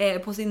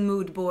på sin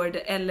moodboard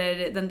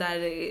eller den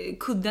där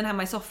kudden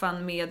hemma i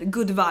soffan med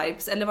good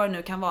vibes eller vad det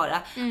nu kan vara.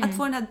 Att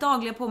få den här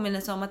dagliga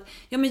påminnelsen om att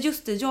ja men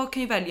just det, jag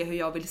kan ju välja hur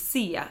jag vill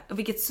se och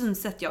vilket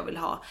synsätt jag vill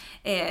ha,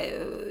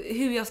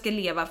 hur jag ska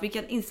leva,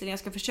 vilken inställning jag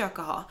ska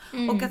försöka ha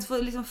och att få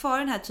liksom föra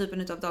den här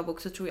typen av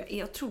dagbok så tror jag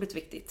är otroligt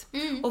viktigt.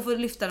 Och få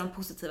lyfta de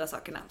positiva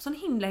sakerna. Så en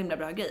himla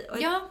bra grej. Och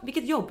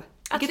vilket jobb.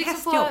 Vilket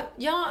liksom hästjobb.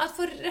 att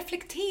få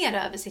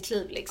reflektera över sitt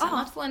liv liksom.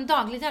 Att få en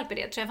daglig hjälp i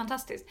det tror jag är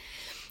fantastiskt.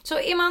 Så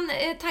är man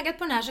taggad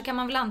på den här så kan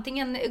man väl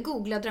antingen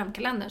googla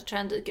drömkalendern så tror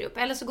jag den dyker upp.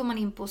 Eller så går man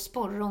in på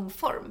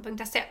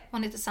sporrongform.se.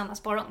 Hon heter Sanna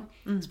Sporrong.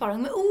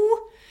 Sporrong med O.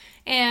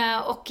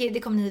 Och det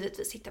kommer ni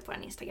givetvis hitta på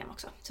den Instagram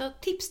också. Så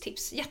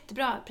tips.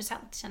 Jättebra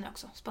present känner jag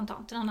också.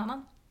 Spontant till någon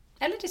annan.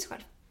 Eller till sig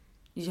själv.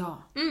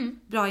 Ja,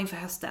 bra inför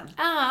hösten.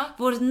 Ja.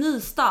 Vår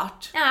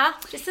nystart. Ja,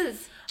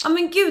 precis. Ja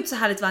men gud så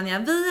härligt Vanja.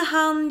 Vi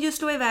hann ju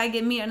slå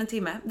iväg mer än en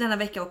timme denna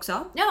vecka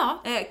också.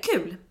 Ja.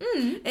 Kul.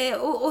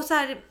 Och så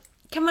här,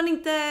 kan man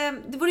inte...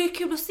 Det vore ju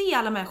kul att se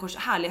alla människors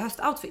härliga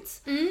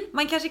höstoutfits.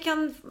 Man kanske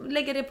kan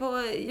lägga det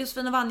på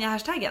Josefin och Vanja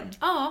hashtaggen.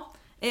 Ja.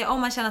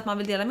 om man känner att man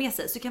vill dela med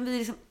sig, så kan vi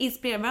liksom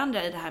inspirera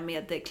varandra i det här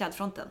med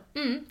klädfronten.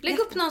 Lägg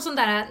upp någon sån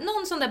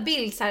där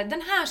bild så här,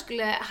 den här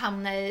skulle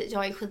hamna i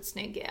Jag är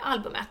skitsnygg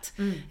albumet.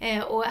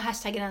 Och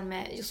hashtagga den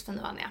med Josefin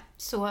och Anja.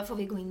 Så får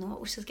vi gå in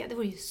och kika. Det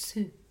vore ju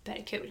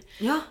superkul.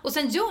 Ja. Och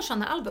sen gör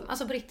såna album,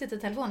 alltså på riktigt i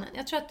telefonen.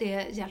 Jag tror att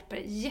det hjälper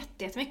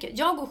jättemycket.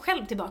 Jag går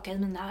själv tillbaka i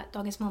mina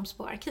Dagens Moms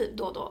på arkiv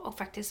då och då och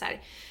faktiskt så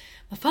här,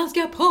 vad fan ska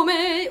jag på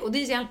mig? Och det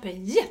hjälper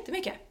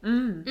jättemycket.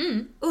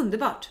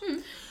 Underbart.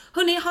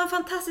 Hörrni, ha en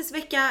fantastisk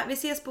vecka. Vi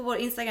ses på vår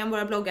Instagram,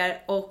 våra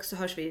bloggar, och så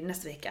hörs vi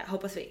nästa vecka,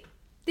 hoppas vi.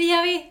 Det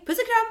gör vi. Puss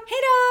och kram. Hej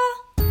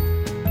då!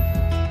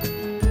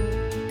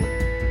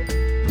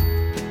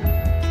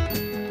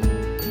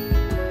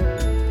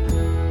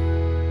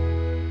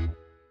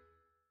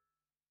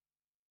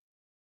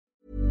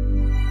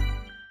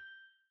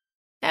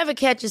 Ever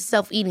catch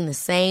yourself eating the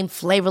same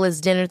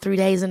flavorless dinner 3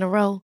 days in a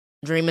row?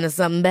 Dreaming of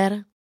something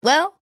better?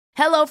 Well,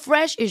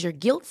 HelloFresh is your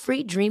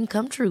guilt-free dream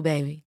come true,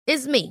 baby.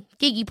 It's me,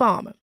 Keke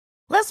Palmer.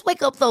 Let's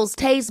wake up those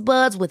taste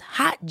buds with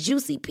hot,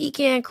 juicy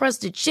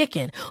pecan-crusted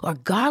chicken or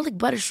garlic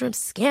butter shrimp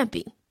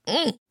scampi.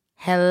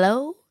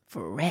 Hello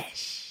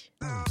Fresh.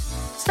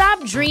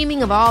 Stop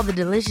dreaming of all the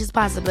delicious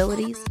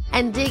possibilities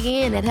and dig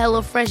in at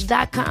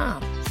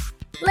HelloFresh.com.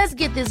 Let's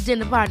get this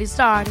dinner party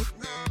started.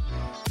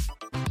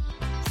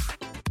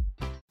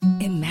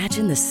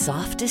 Imagine the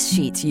softest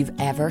sheets you've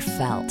ever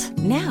felt.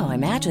 Now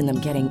imagine them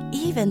getting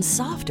even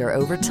softer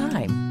over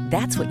time.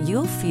 That's what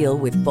you'll feel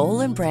with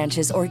Boll &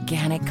 Branch's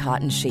organic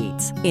cotton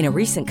sheets. In a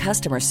recent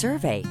customer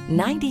survey,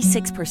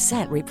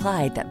 96%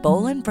 replied that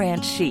Boll &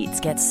 Branch sheets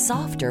get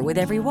softer with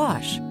every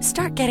wash.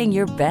 Start getting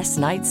your best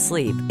night's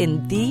sleep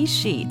in these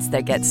sheets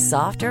that get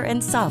softer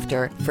and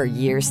softer for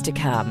years to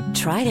come.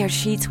 Try their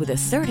sheets with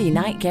a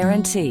 30-night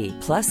guarantee.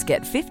 Plus,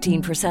 get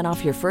 15%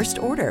 off your first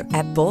order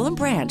at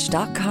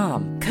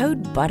bollandbranch.com.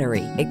 Code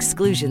BUTTERY.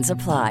 Exclusions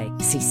apply.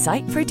 See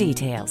site for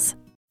details.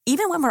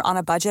 Even when we're on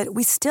a budget,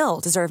 we still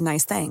deserve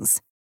nice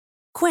things.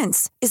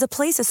 Quince is a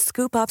place to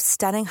scoop up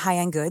stunning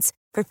high-end goods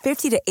for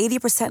 50 to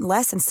 80%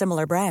 less than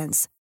similar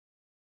brands.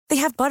 They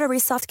have buttery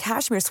soft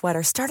cashmere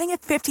sweaters starting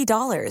at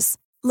 $50,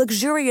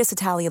 luxurious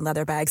Italian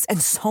leather bags,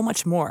 and so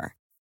much more.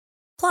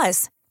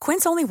 Plus,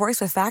 Quince only works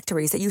with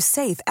factories that use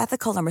safe,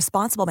 ethical, and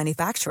responsible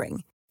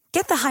manufacturing.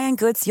 Get the high-end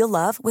goods you'll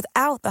love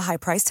without the high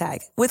price tag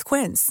with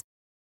Quince.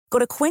 Go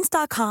to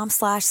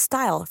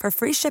quince.com/style for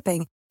free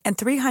shipping and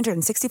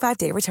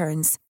 365-day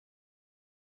returns.